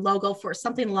our new logo for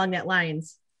something along that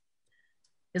lines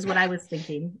is what I was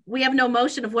thinking. We have no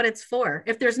motion of what it's for.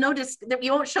 If there's no,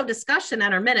 you won't show discussion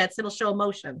on our minutes, it'll show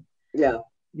motion. Yeah.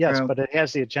 Yes, but it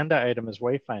has the agenda item as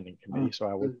wayfinding committee, so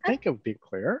I would think it would be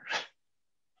clear.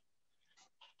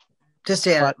 Just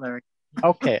add it, Larry.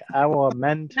 Okay, I will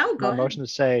amend my motion to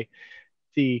say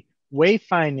the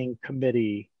wayfinding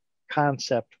committee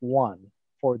concept one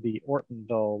for the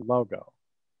Ortonville logo,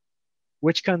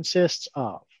 which consists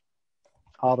of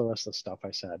all the rest of the stuff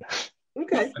I said.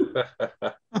 Okay.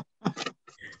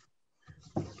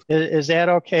 Is that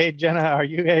okay, Jenna? Are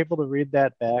you able to read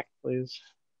that back, please?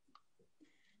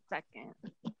 Second.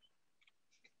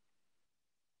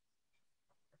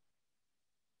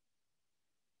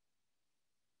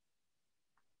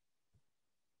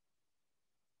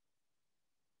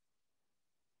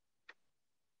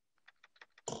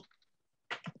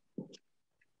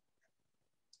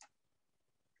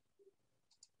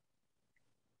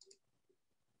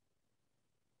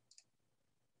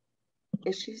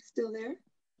 Is she still there?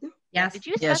 No. Yes. Did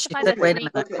you specify the three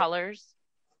colors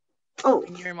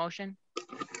in your motion?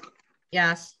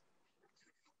 Yes.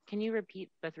 Can you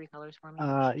repeat the three colors for me?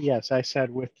 Yes, I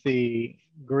said with the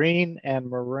green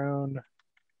and maroon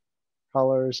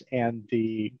colors and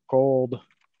the gold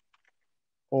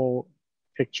old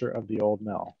picture of the old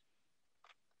mill.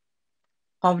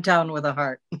 Hometown with a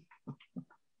heart.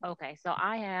 Okay, so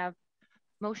I have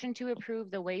motion to approve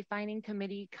the wayfinding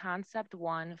committee concept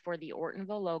one for the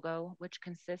Ortonville logo, which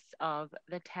consists of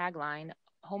the tagline,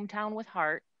 hometown with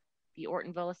heart, the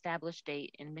Ortonville established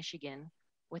date in Michigan,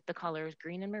 with the colors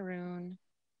green and maroon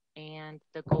and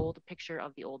the gold picture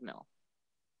of the old mill.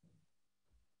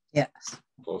 Yes.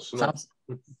 Close enough.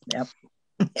 Yep.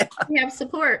 We have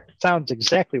support. Sounds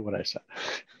exactly what I said.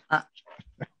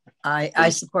 I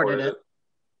supported it.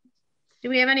 Do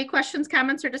we have any questions,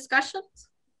 comments, or discussions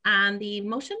on the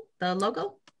motion, the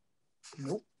logo?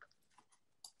 Nope.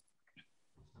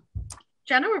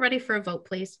 Jenna, we're ready for a vote,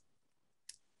 please.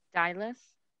 Dylas?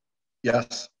 Yes.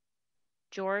 Yes.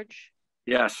 George?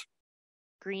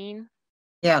 Green?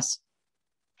 Yes.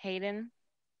 Hayden?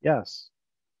 Yes.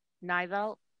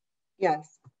 Nivelt?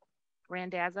 Yes.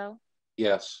 Randazzo?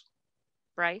 Yes.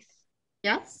 Bryce?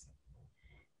 Yes.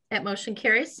 That motion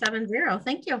carries 7-0.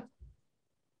 Thank you.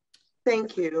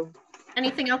 Thank you.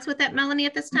 Anything else with that, Melanie,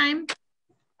 at this time?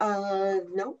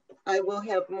 No, I will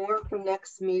have more for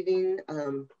next meeting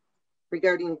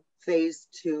regarding phase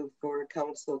 2 for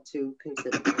council to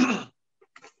consider.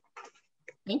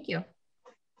 Thank you.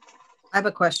 I have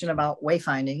a question about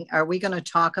wayfinding. Are we going to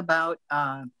talk about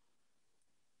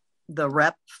the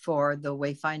rep for the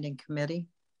wayfinding committee?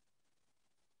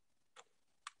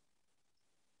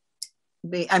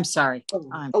 I'm sorry.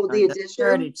 The addition?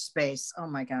 Heritage space. Oh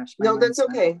my gosh. No, that's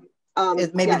okay.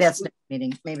 Maybe that's next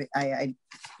meeting. Maybe I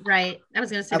right. I was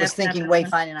going to say. I was thinking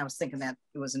wayfinding. I was thinking that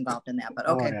it was involved in that, but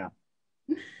okay. Oh,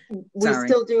 yeah. We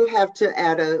still do have to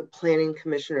add a planning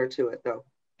commissioner to it, though.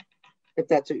 If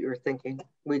that's what you were thinking,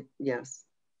 yes.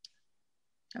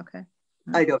 Okay.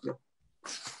 I don't know.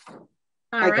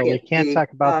 All right. Well, we can't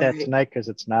talk about that tonight because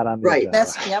it's not on the agenda.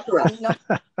 That's correct.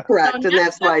 Correct. So and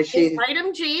that's why she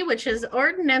item G, which is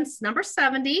ordinance number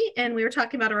 70. And we were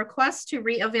talking about a request to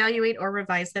reevaluate or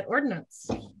revise that ordinance.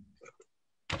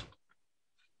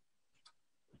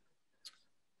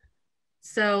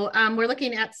 So we're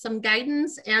looking at some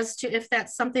guidance as to if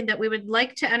that's something that we would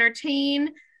like to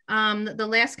entertain. The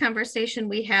last conversation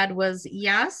we had was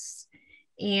yes,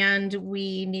 and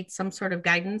we need some sort of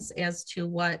guidance as to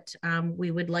what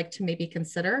we would like to maybe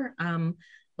consider,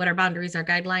 what our boundaries, our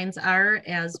guidelines are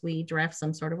as we draft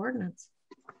some sort of ordinance.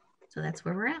 So that's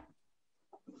where we're at.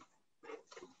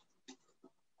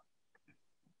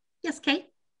 Yes, Kate?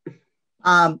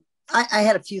 I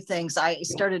had a few things. I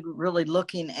started really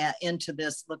looking into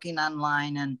this, looking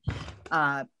online, and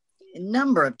a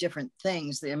number of different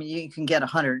things. I mean, you can get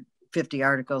 150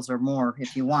 articles or more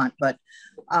if you want, but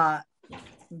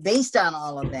based on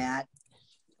all of that,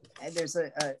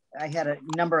 I had a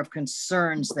number of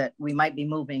concerns that we might be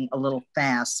moving a little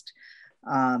fast.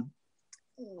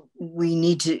 We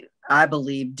need to, I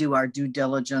believe, do our due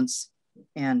diligence,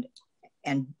 and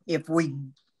if we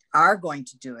are going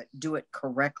to do it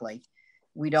correctly.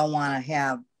 We don't want to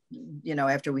have,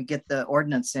 after we get the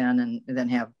ordinance in and then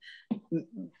have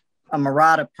a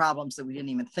myriad of problems that we didn't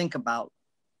even think about,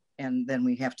 and then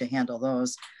we have to handle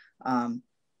those. And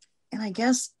I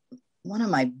guess one of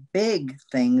my big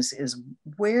things is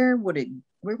where would it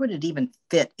even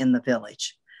fit in the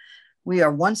village? We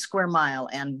are 1 square mile,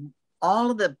 and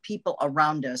all of the people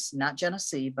around us, not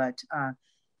Genesee, but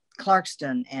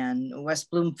Clarkston and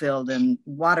West Bloomfield and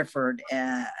Waterford,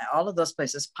 all of those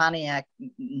places, Pontiac,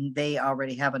 they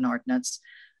already have an ordinance.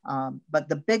 But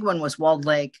the big one was Walled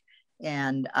Lake.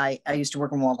 And I used to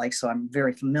work in Walled Lake, so I'm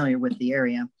very familiar with the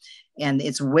area. And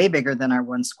it's way bigger than our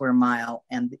 1 square mile.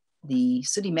 And the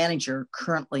city manager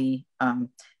currently,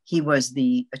 he was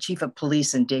the chief of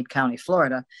police in Dade County,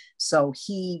 Florida. So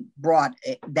he brought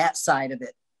that side of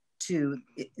it to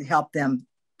help them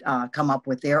come up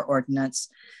with their ordinance.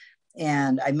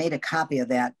 And I made a copy of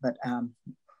that, but I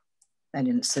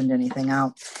didn't send anything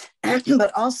out.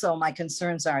 But also my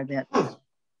concerns are that,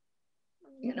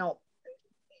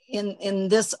 in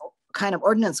this kind of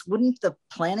ordinance, wouldn't the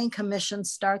planning commission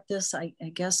start this? I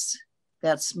guess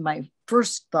that's my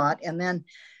first thought. And then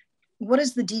what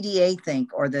does the DDA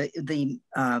think, or the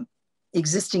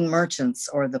existing merchants,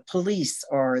 or the police,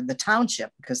 or the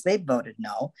township, because they voted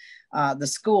no, the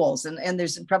schools, and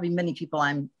there's probably many people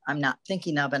I'm not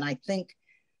thinking of. And I think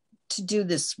to do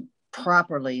this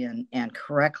properly and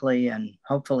correctly, and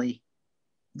hopefully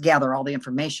gather all the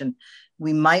information,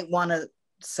 we might want to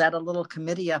set a little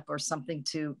committee up or something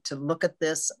to look at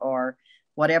this or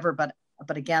whatever. But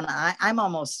again, I'm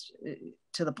almost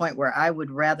to the point where I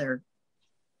would rather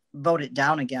vote it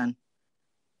down again,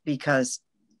 because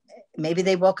maybe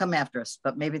they will come after us,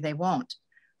 but maybe they won't.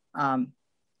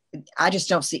 I just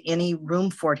don't see any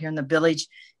room for it here in the village.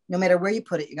 No matter where you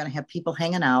put it, you're going to have people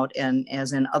hanging out. And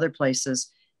as in other places,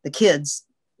 the kids,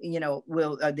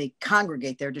 they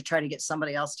congregate there to try to get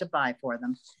somebody else to buy for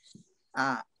them.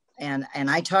 And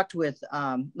I talked with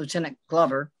Lieutenant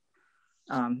Glover,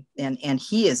 and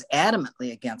he is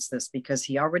adamantly against this, because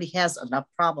he already has enough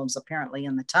problems apparently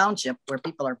in the township where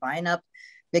people are buying up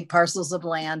big parcels of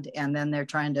land, and then they're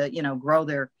trying to, grow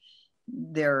their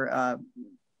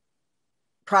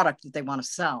product that they want to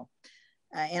sell.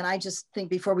 And I just think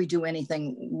before we do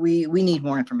anything, we need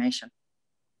more information.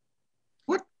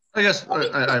 I guess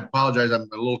I apologize. I'm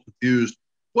a little confused.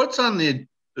 What's on the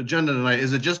agenda tonight?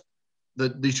 Is it just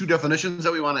these two definitions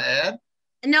that we want to add?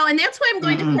 No, and that's why I'm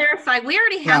going to clarify. We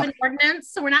already have an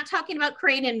ordinance, so we're not talking about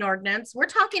creating an ordinance. We're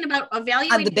talking about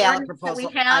evaluating the ballot proposal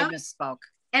that we have. I misspoke.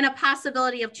 And a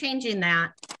possibility of changing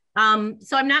that.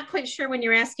 So I'm not quite sure when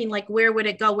you're asking, like, where would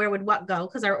it go? Where would what go?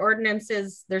 Because our ordinance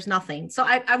is, there's nothing. So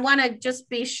I want to just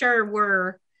be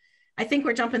sure I think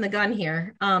we're jumping the gun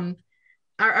here.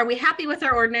 Are we happy with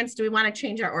our ordinance? Do we want to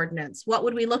change our ordinance? What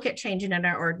would we look at changing in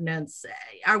our ordinance?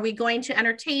 Are we going to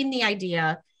entertain the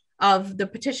idea of the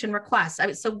petition request?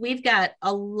 So we've got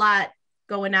a lot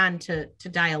going on to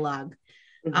dialogue.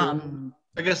 Mm-hmm.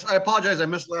 I guess I apologize. I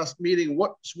missed last meeting.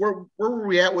 Where were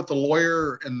we at with the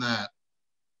lawyer in that?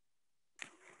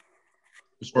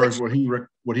 As far as what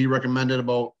he recommended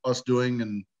about us doing,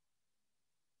 and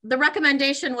the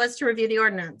recommendation was to review the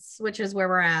ordinance, which is where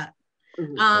we're at.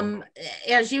 Mm-hmm.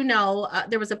 As you know,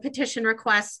 there was a petition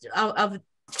request of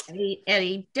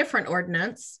a different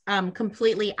ordinance,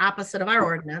 completely opposite of our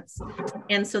ordinance.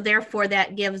 And so therefore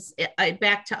that gives it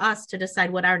back to us to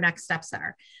decide what our next steps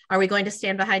are. Are we going to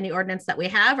stand behind the ordinance that we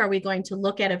have? Are we going to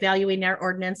look at evaluating our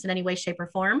ordinance in any way, shape, or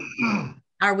form?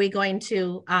 are we going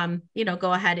to,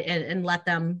 go ahead and let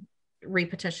them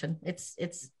repetition?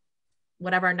 It's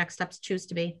whatever our next steps choose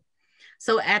to be.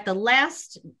 So at the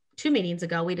last 2 meetings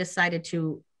ago, we decided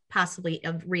to possibly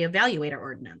reevaluate our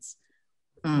ordinance.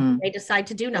 They decide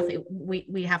to do nothing.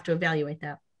 We have to evaluate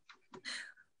that.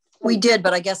 We did,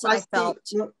 but I guess I felt,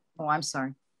 oh, I'm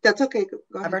sorry. That's okay.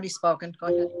 I've already spoken. Go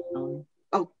ahead.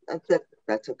 Oh,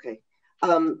 that's okay.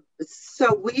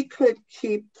 So we could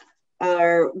keep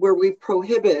where we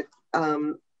prohibit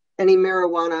any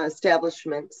marijuana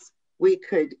establishments, we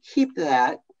could keep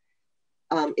that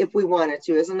if we wanted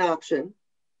to as an option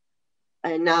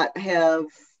and not have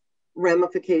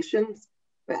ramifications.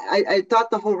 I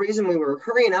thought the whole reason we were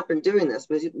hurrying up and doing this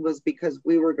was because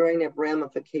we were going to have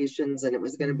ramifications and it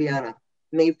was going to be on a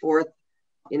May 4th,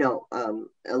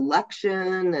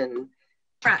 election and.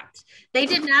 Correct. They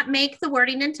did not make the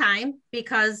wording in time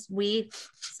because we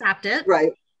stopped it.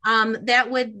 Right.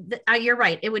 That would, you're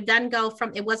right. It would then go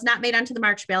from, it was not made onto the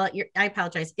March ballot. I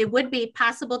apologize. It would be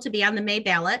possible to be on the May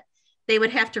ballot. They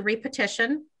would have to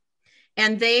repetition.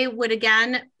 And they would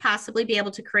again possibly be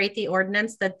able to create the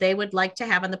ordinance that they would like to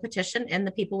have on the petition and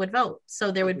the people would vote.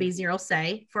 So there would be zero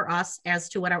say for us as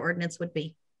to what our ordinance would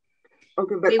be.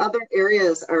 Okay, but other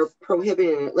areas are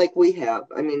prohibiting it like we have.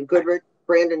 I mean, Goodrich,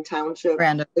 Brandon Township.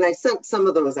 And I sent some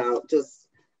of those out, just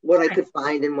what I could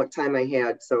find and what time I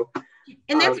had. So,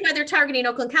 and that's why they're targeting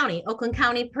Oakland County. Oakland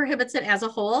County prohibits it as a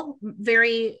whole.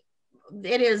 It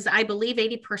is, I believe,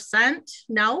 80%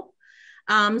 no.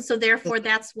 So therefore,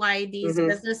 that's why these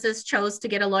businesses chose to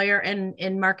get a lawyer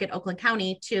and market Oakland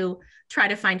County to try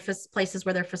to find places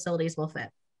where their facilities will fit.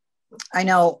 I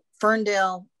know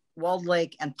Ferndale, Walled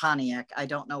Lake, and Pontiac. I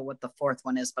don't know what the fourth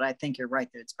one is, but I think you're right.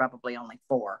 It's probably only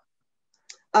 4.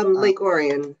 Lake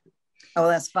Orion. Oh,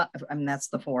 that's fun. I mean, that's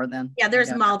the 4 then. Yeah,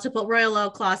 there's multiple. Royal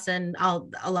Oak, Clawson,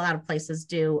 a lot of places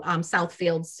do.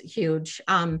 Southfield's huge.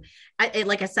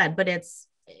 Like I said, but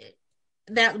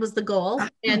that was the goal.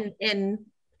 And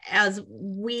as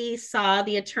we saw,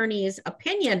 the attorney's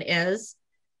opinion is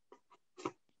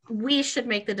we should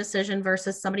make the decision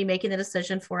versus somebody making the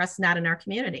decision for us, not in our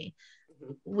community.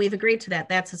 We've agreed to that.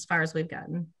 That's as far as we've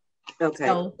gotten. Okay.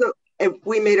 So if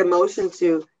we made a motion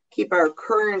to keep our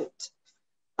current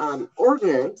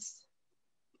ordinance,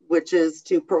 which is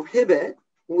to prohibit,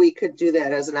 we could do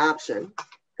that as an option.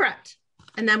 Correct.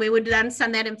 And then we would then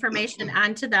send that information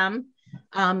on to them.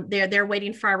 They're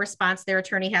waiting for our response. Their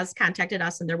attorney has contacted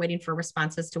us and they're waiting for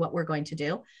responses to what we're going to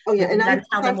do. Oh yeah, and I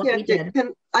tell them what we did.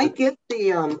 Can I get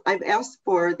the I've asked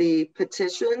for the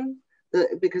petition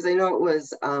because I know it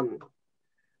was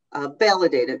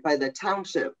validated by the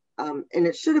township and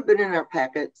it should have been in our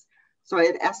packets. So I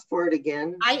had asked for it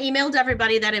again. I emailed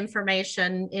everybody that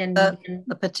information in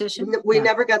the petition. We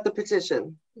never got the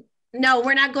petition. No,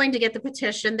 we're not going to get the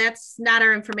petition. That's not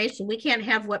our information. We can't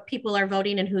have what people are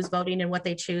voting and who's voting and what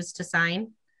they choose to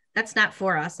sign. That's not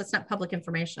for us. That's not public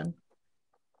information.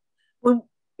 Well,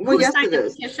 yes, it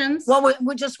is. Petitions? What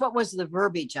was the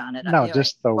verbiage on it? No,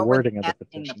 just the wording of the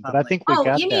petition. But I think we got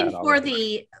that. Oh, you mean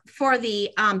for the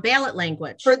ballot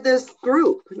language? For this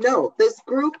group? No, this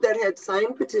group that had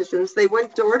signed petitions. They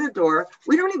went door to door.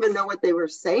 We don't even know what they were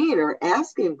saying or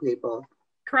asking people.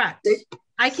 Correct.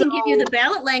 I can give you the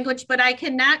ballot language, but I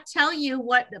cannot tell you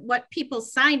what people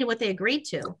signed and what they agreed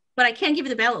to. But I can give you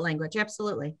the ballot language.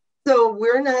 Absolutely. So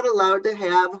we're not allowed to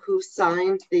have who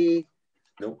signed the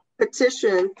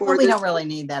petition for. Well, we don't really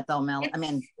need that though, Mel. I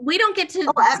mean, we don't get to.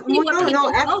 No,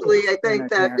 actually, I think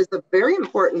that is a very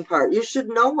important part. You should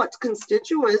know what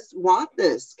constituents want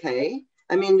this, Kay.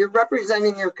 I mean, you're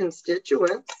representing your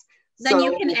constituents. Then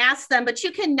you can ask them, but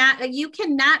you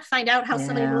cannot find out how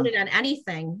somebody voted on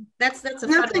anything. That's a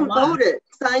nothing voted.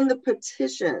 Sign the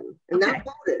petition and not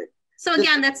voted. So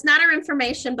again, that's not our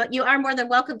information, but you are more than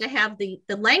welcome to have the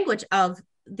language of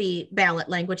the ballot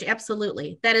language.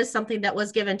 Absolutely. That is something that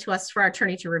was given to us for our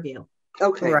attorney to review.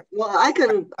 Okay. Right. Well,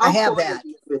 I have that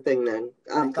thing then.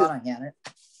 I thought I had it.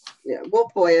 Yeah, we'll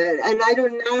FOIA it. And I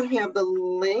do not have the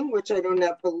language. I do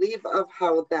not believe of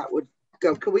how that would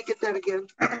go. Can we get that again?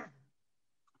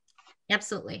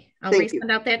 Absolutely. I'll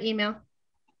resend out that email.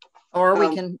 Or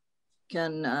we can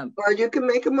or you can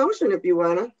make a motion if you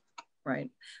want to.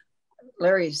 Right.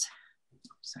 Larry's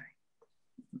sorry.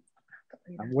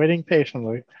 I'm waiting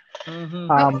patiently.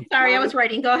 Sorry, I was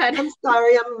writing. Go ahead. I'm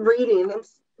sorry, I'm reading.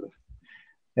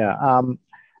 Yeah.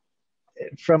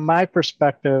 From my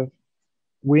perspective,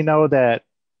 we know that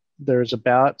there's a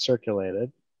ballot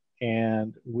circulated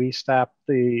and we stopped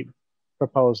the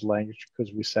proposed language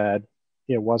because we said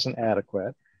it wasn't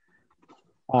adequate.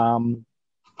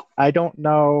 I don't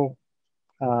know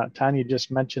Tanya just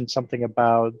mentioned something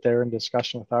about they're in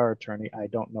discussion with our attorney. I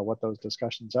don't know what those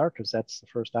discussions are because that's the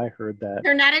first I heard that.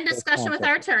 They're not in discussion with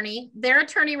our attorney. Their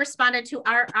attorney responded to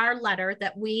our letter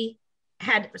that we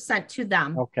had sent to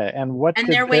them. Okay, and what? And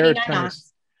they're waiting on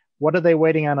us. What are they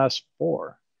waiting on us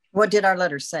for? What did our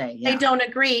letter say? Yeah. They don't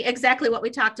agree exactly what we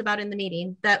talked about in the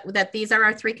meeting, that these are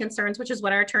our three concerns, which is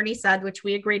what our attorney said, which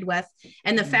we agreed with.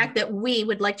 And the fact that we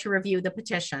would like to review the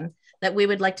petition, that we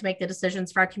would like to make the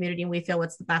decisions for our community. And we feel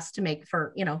what's the best to make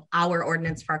for, our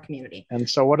ordinance for our community. And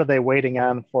so what are they waiting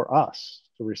on for us?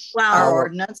 Our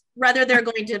ordinance? Whether they're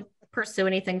going to pursue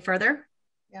anything further.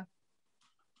 Yeah.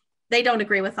 They don't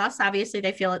agree with us. Obviously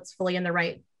they feel it's fully in the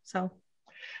right. So.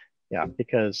 Yeah,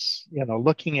 because,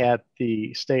 looking at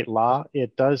the state law,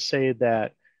 it does say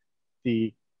that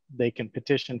they can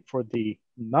petition for the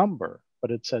number,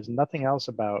 but it says nothing else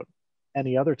about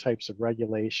any other types of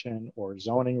regulation or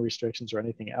zoning restrictions or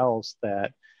anything else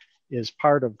that is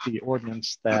part of the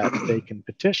ordinance that they can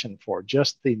petition for,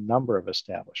 just the number of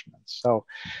establishments. So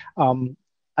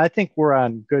I think we're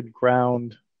on good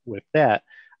ground with that.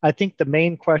 I think the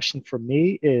main question for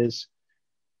me is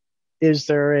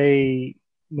there a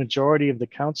majority of the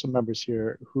council members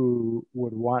here who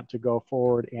would want to go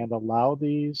forward and allow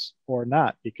these or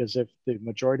not? Because if the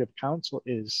majority of council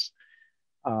is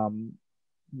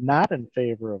not in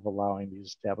favor of allowing these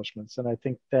establishments, then I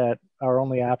think that our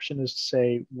only option is to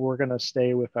say we're going to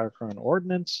stay with our current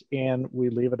ordinance and we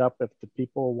leave it up. If the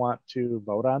people want to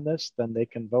vote on this, then they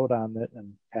can vote on it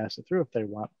and pass it through if they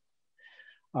want.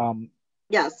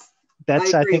 Yes.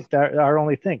 That's I think that our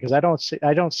only thing, because I don't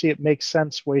see it makes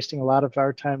sense wasting a lot of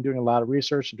our time doing a lot of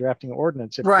research and drafting an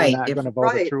ordinance if we're not going to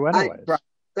vote it through anyways.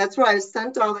 That's why I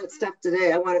sent all that stuff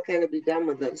today. I want to kind of be done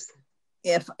with this.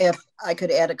 If I could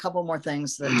add a couple more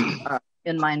things that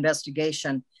in my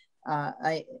investigation,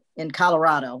 in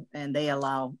Colorado, and they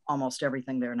allow almost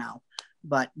everything there now,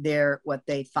 but what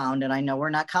they found, and I know we're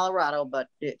not Colorado, but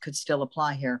it could still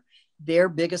apply here. Their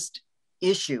biggest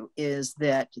issue is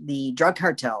that the drug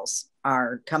cartels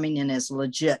are coming in as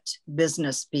legit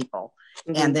business people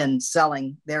and then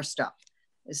selling their stuff.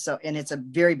 So, and it's a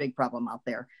very big problem out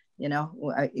there.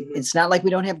 It's not like we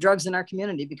don't have drugs in our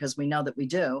community, because we know that we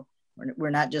do.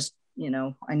 We're not just,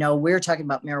 I know we're talking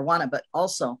about marijuana, but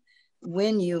also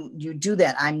when you do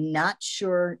that, I'm not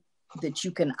sure that you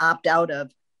can opt out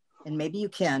of, and maybe you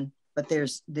can, but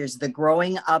there's the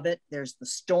growing of it, there's the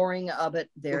storing of it,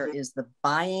 there is the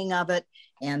buying of it,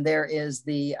 and there is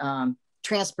the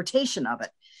transportation of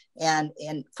it.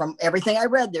 And from everything I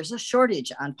read, there's a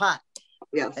shortage on pot.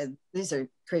 Yeah, these are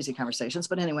crazy conversations,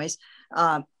 but anyways,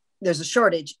 there's a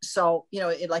shortage. So,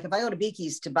 like if I go to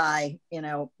Beaky's to buy,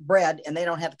 bread and they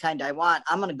don't have the kind I want,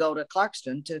 I'm going to go to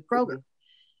Clarkston to Kroger.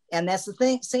 And that's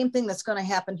the same thing that's going to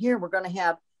happen here. We're going to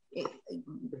have,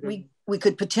 we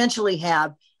could potentially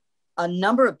have a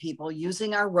number of people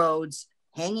using our roads,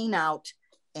 hanging out,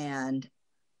 and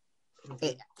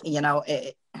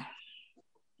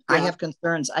I have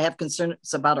concerns. I have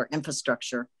concerns about our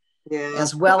infrastructure,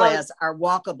 as well as our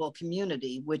walkable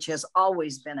community, which has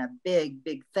always been a big,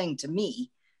 big thing to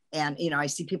me. And, I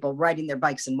see people riding their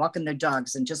bikes and walking their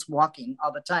dogs and just walking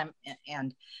all the time.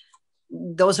 And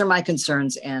those are my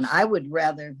concerns. And I would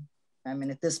rather,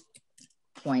 at this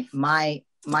point, my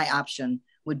option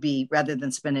would be, rather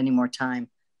than spend any more time,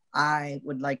 I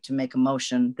would like to make a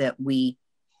motion that we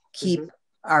keep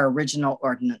our original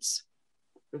ordinance.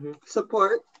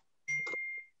 Support.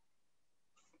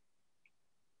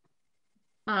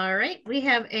 All right, we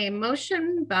have a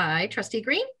motion by Trustee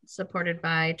Green, supported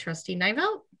by Trustee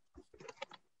Nivell.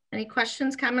 Any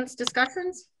questions, comments,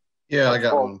 discussions? Yeah, I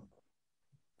got one.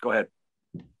 Go ahead.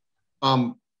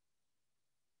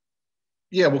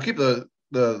 Yeah, we'll keep the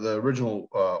original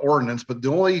ordinance, but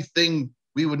the only reason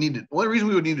we would need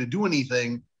to do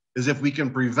anything is if we can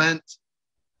prevent,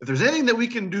 if there's anything that we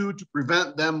can do to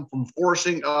prevent them from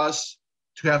forcing us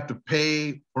to have to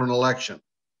pay for an election.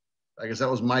 I guess that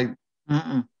was my.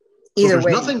 Either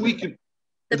way, nothing we can.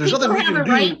 The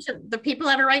people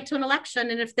have a right to an election,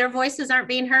 and if their voices aren't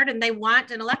being heard and they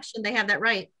want an election, they have that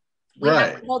right. We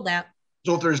have to hold that.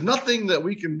 So if there's nothing that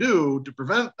we can do to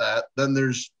prevent that, then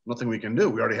there's nothing we can do.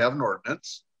 We already have an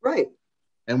ordinance, right?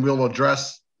 And we'll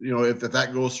address, if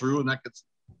that goes through and that gets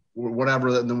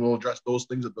whatever, then we'll address those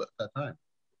things at that time.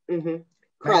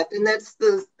 Correct, and that's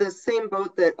the same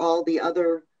boat that all the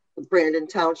other Brandon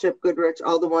Township, Goodrich,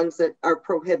 all the ones that are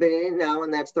prohibiting it now,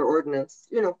 and that's their ordinance.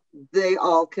 They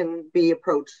all can be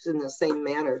approached in the same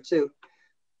manner too.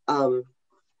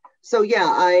 So yeah,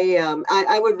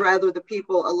 I would rather the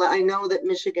people. I know that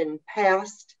Michigan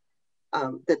passed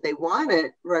that they want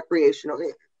it recreational.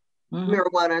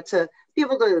 marijuana to be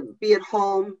able to be at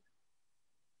home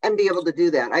and be able to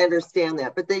do that. I understand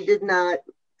that, but they did not,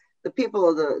 the people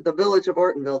of the village of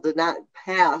Ortonville did not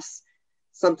pass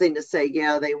something to say,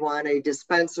 yeah, they want a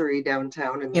dispensary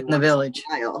downtown in the village.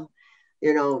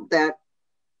 You know, that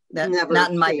never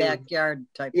not in my came. Backyard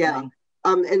type yeah. thing.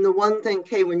 And the one thing,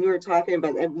 Kay, when you were talking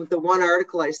about, and with the one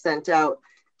article I sent out,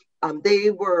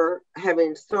 they were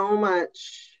having so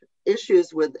much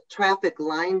issues with traffic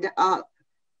lined up,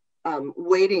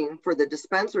 waiting for the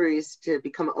dispensaries to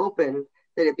become open,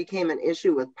 that it became an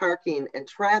issue with parking and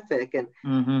traffic.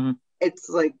 And it's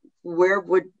like, where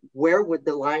would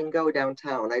the line go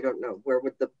downtown? I don't know. Where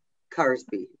would the cars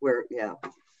be? Where, yeah.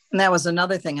 And that was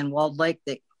another thing in Walled Lake.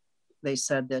 They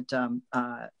said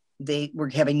that they were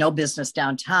having no business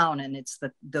downtown, and it's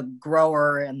the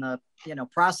grower and the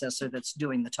processor that's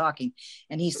doing the talking.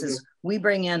 And he says, we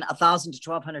bring in 1,000 to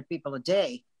 1,200 people a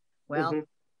day. Well,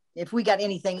 if we got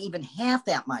anything even half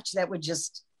that much, that would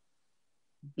just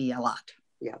be a lot.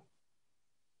 Yeah.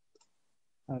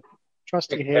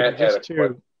 Trustee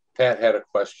Hayden, Pat had a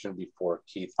question before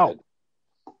Keith did.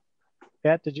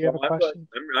 Pat, did you have a question?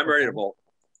 I'm ready to vote.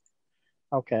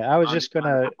 Okay, I was just going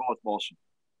to.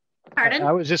 Pardon?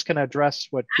 I was just going to address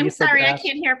what Keith. I'm sorry, I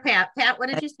can't hear Pat. Pat, what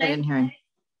did you say? I didn't hear him.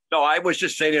 No, I was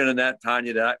just saying in that,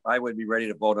 Tanya, that I would be ready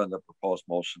to vote on the proposed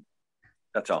motion.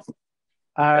 That's all.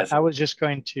 I was just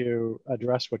going to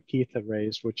address what Keith had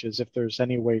raised, which is if there's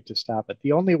any way to stop it.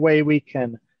 The only way we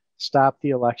can stop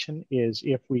the election is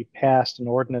if we passed an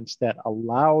ordinance that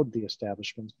allowed the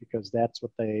establishments, because that's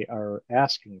what they are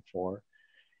asking for.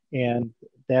 And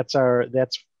that's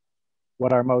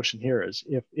what our motion here is.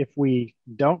 If we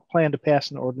don't plan to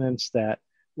pass an ordinance that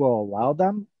will allow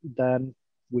them, then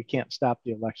we can't stop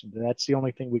the election. That's the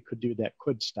only thing we could do that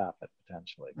could stop it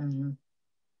potentially.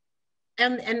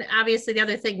 And obviously the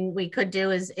other thing we could do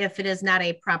is if it is not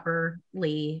a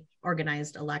properly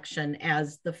organized election,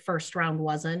 as the first round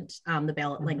wasn't, the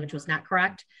ballot language was not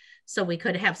correct. So we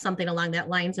could have something along that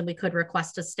lines, and we could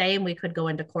request a stay, and we could go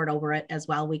into court over it as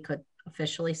well. We could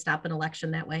officially stop an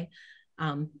election that way,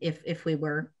 if we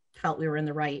felt we were in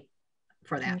the right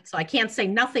for that. So I can't say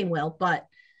nothing will, but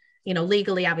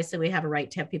legally, obviously we have a right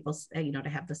to have people, to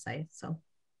have the say. So.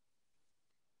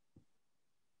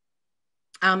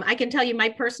 I can tell you my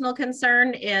personal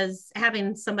concern is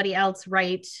having somebody else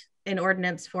write an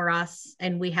ordinance for us,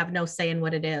 and we have no say in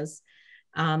what it is.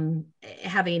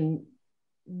 Having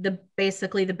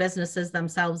basically the businesses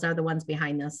themselves are the ones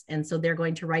behind this. And so they're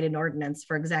going to write an ordinance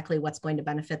for exactly what's going to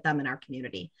benefit them in our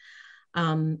community.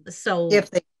 So if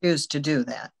they choose to do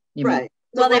that, right.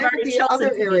 Well, they've already chosen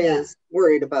other areas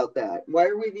worried about that. Why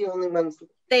are we the only ones?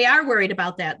 They are worried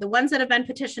about that. The ones that have been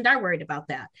petitioned are worried about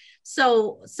that.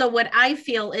 So what I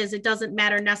feel is it doesn't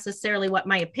matter necessarily what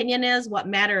my opinion is. What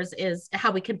matters is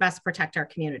how we can best protect our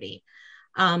community.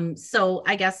 So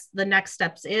I guess the next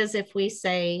steps is if we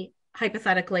say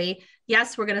hypothetically,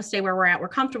 yes, we're going to stay where we're at. We're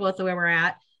comfortable with the way we're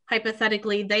at.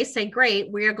 Hypothetically, they say,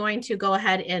 great, we are going to go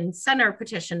ahead and send our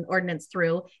petition ordinance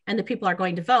through, and the people are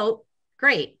going to vote.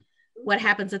 Great. What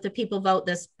happens if the people vote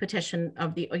this petition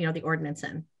of the ordinance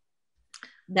in?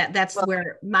 That's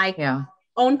where my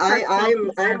own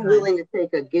I'm willing to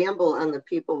take a gamble on the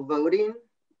people voting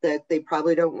that they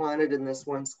probably don't want it in this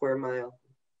 1 square mile.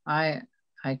 I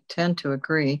tend to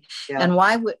agree. Yeah. And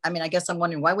I guess I'm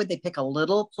wondering, why would they pick a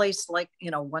little place like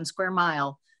 1 square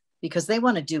mile? Because they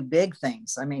want to do big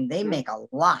things. I mean, they make a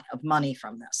lot of money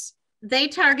from this. They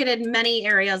targeted many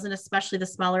areas, and especially the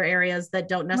smaller areas that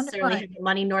don't necessarily have the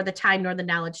money, nor the time, nor the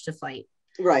knowledge to fight.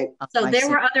 Right. So there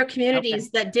were other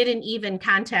communities that didn't even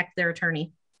contact their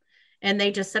attorney, and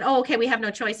they just said, "Oh, okay, we have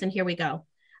no choice, and here we go."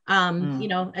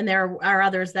 And there are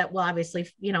others that will obviously,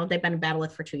 they've been in battle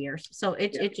with for 2 years. So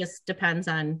it just depends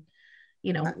on,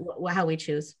 how we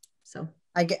choose. So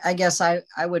I guess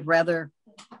I would rather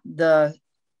the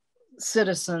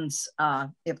citizens,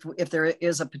 if there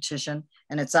is a petition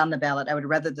and it's on the ballot, I would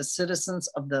rather the citizens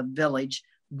of the village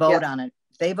vote on it.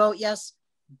 If they vote yes,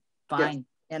 fine.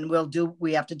 And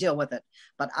we have to deal with it.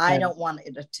 But I don't want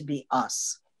it to be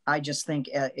us. I just think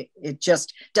it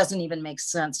just doesn't even make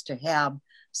sense to have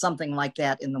something like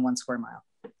that in the 1 square mile.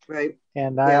 Right.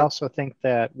 And I also think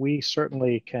that we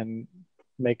certainly can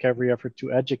make every effort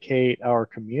to educate our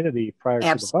community prior to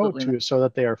the vote so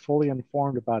that they are fully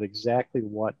informed about exactly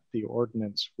what the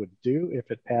ordinance would do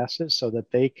if it passes, so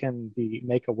that they can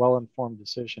make a well-informed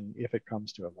decision if it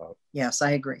comes to a vote. Yes,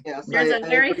 I agree. Yes, there's a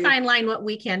very fine line what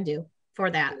we can do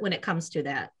for that when it comes to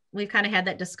that. We've kind of had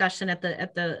that discussion at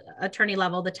the attorney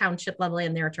level, the township level,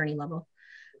 and their attorney level,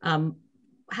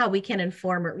 how we can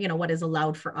inform, what is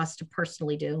allowed for us to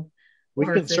personally do. We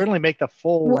can certainly make the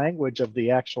full language of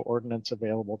the actual ordinance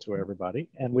available to everybody.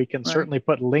 And we can certainly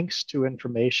put links to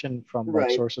information from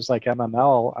like sources like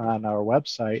MML on our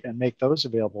website and make those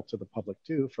available to the public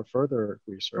too for further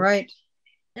research. Right.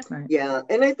 Yeah,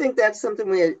 and I think that's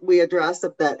something we address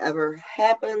if that ever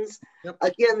happens.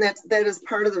 Again, that is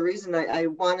part of the reason I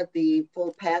wanted the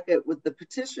full packet with the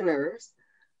petitioners,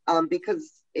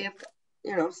 because if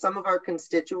some of our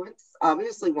constituents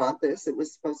obviously want this, it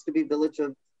was supposed to be Village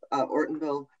of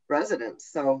Ortonville residents.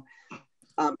 So,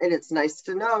 and it's nice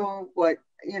to know what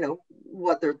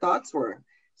their thoughts were.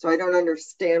 So I don't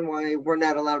understand why we're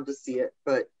not allowed to see it,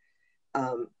 but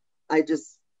I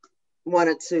just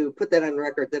wanted to put that on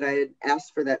record that I had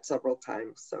asked for that several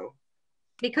times. So,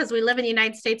 because we live in the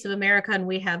United States of America and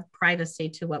we have privacy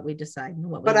to what we decide. And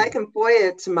what but I can FOIA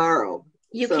it tomorrow.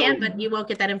 You can, but you won't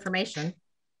get that information.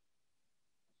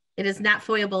 It is not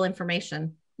FOIAble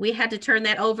information. We had to turn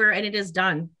that over and it is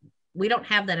done. We don't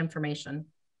have that information.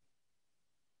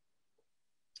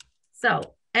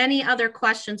 So any other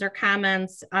questions or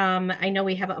comments? I know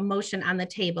we have a motion on the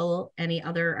table.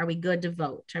 Are we good to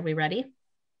vote? Are we ready?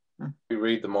 We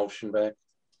read the motion back.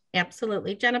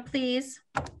 Absolutely. Jenna, please.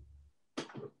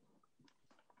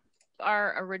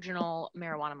 Our original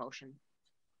marijuana motion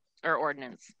or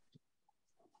ordinance. Is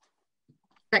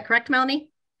that correct, Melanie?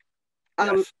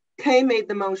 Kay made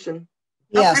the motion.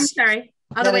 Yes. I'm sorry.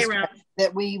 Other way around.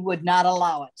 That we would not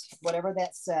allow it, whatever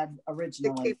that said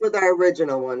originally. To keep with our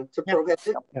original one, to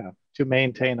prohibit. Yeah, to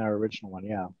maintain our original one.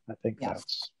 Yeah, I think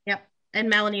that's. Yep. And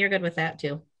Melanie, you're good with that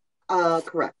too?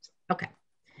 Correct. Okay.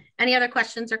 Any other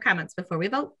questions or comments before we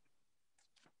vote?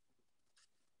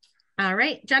 All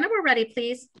right, Jenna, we're ready,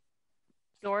 please.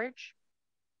 George?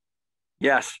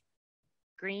 Yes.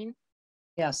 Green?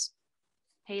 Yes.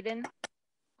 Hayden?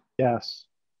 Yes.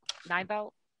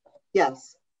 Nivelt?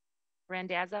 Yes.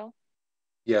 Randazzo?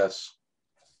 Yes.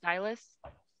 Silas?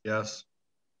 Yes.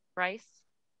 Bryce?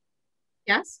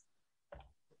 Yes.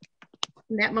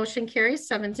 And that motion carries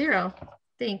 7-0.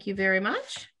 Thank you very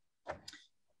much.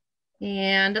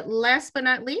 And last but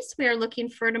not least, we are looking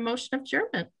for a motion of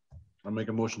adjournment. I'll make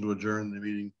a motion to adjourn the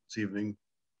meeting this evening.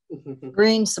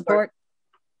 Green support.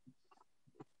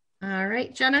 All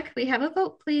right, Jenna, can we have a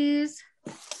vote, please?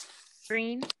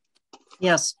 Green?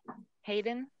 Yes.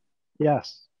 Hayden?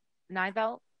 Yes.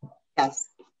 Nivelt? Yes.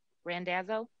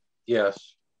 Randazzo?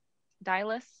 Yes.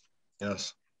 Silas?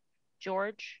 Yes.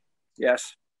 George?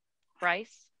 Yes.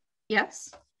 Bryce?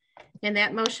 Yes. And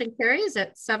that motion carries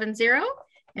at 7-0.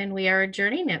 And we are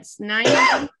adjourning. It's 9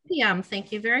 p.m.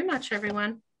 Thank you very much,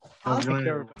 everyone. Thank you,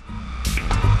 everybody.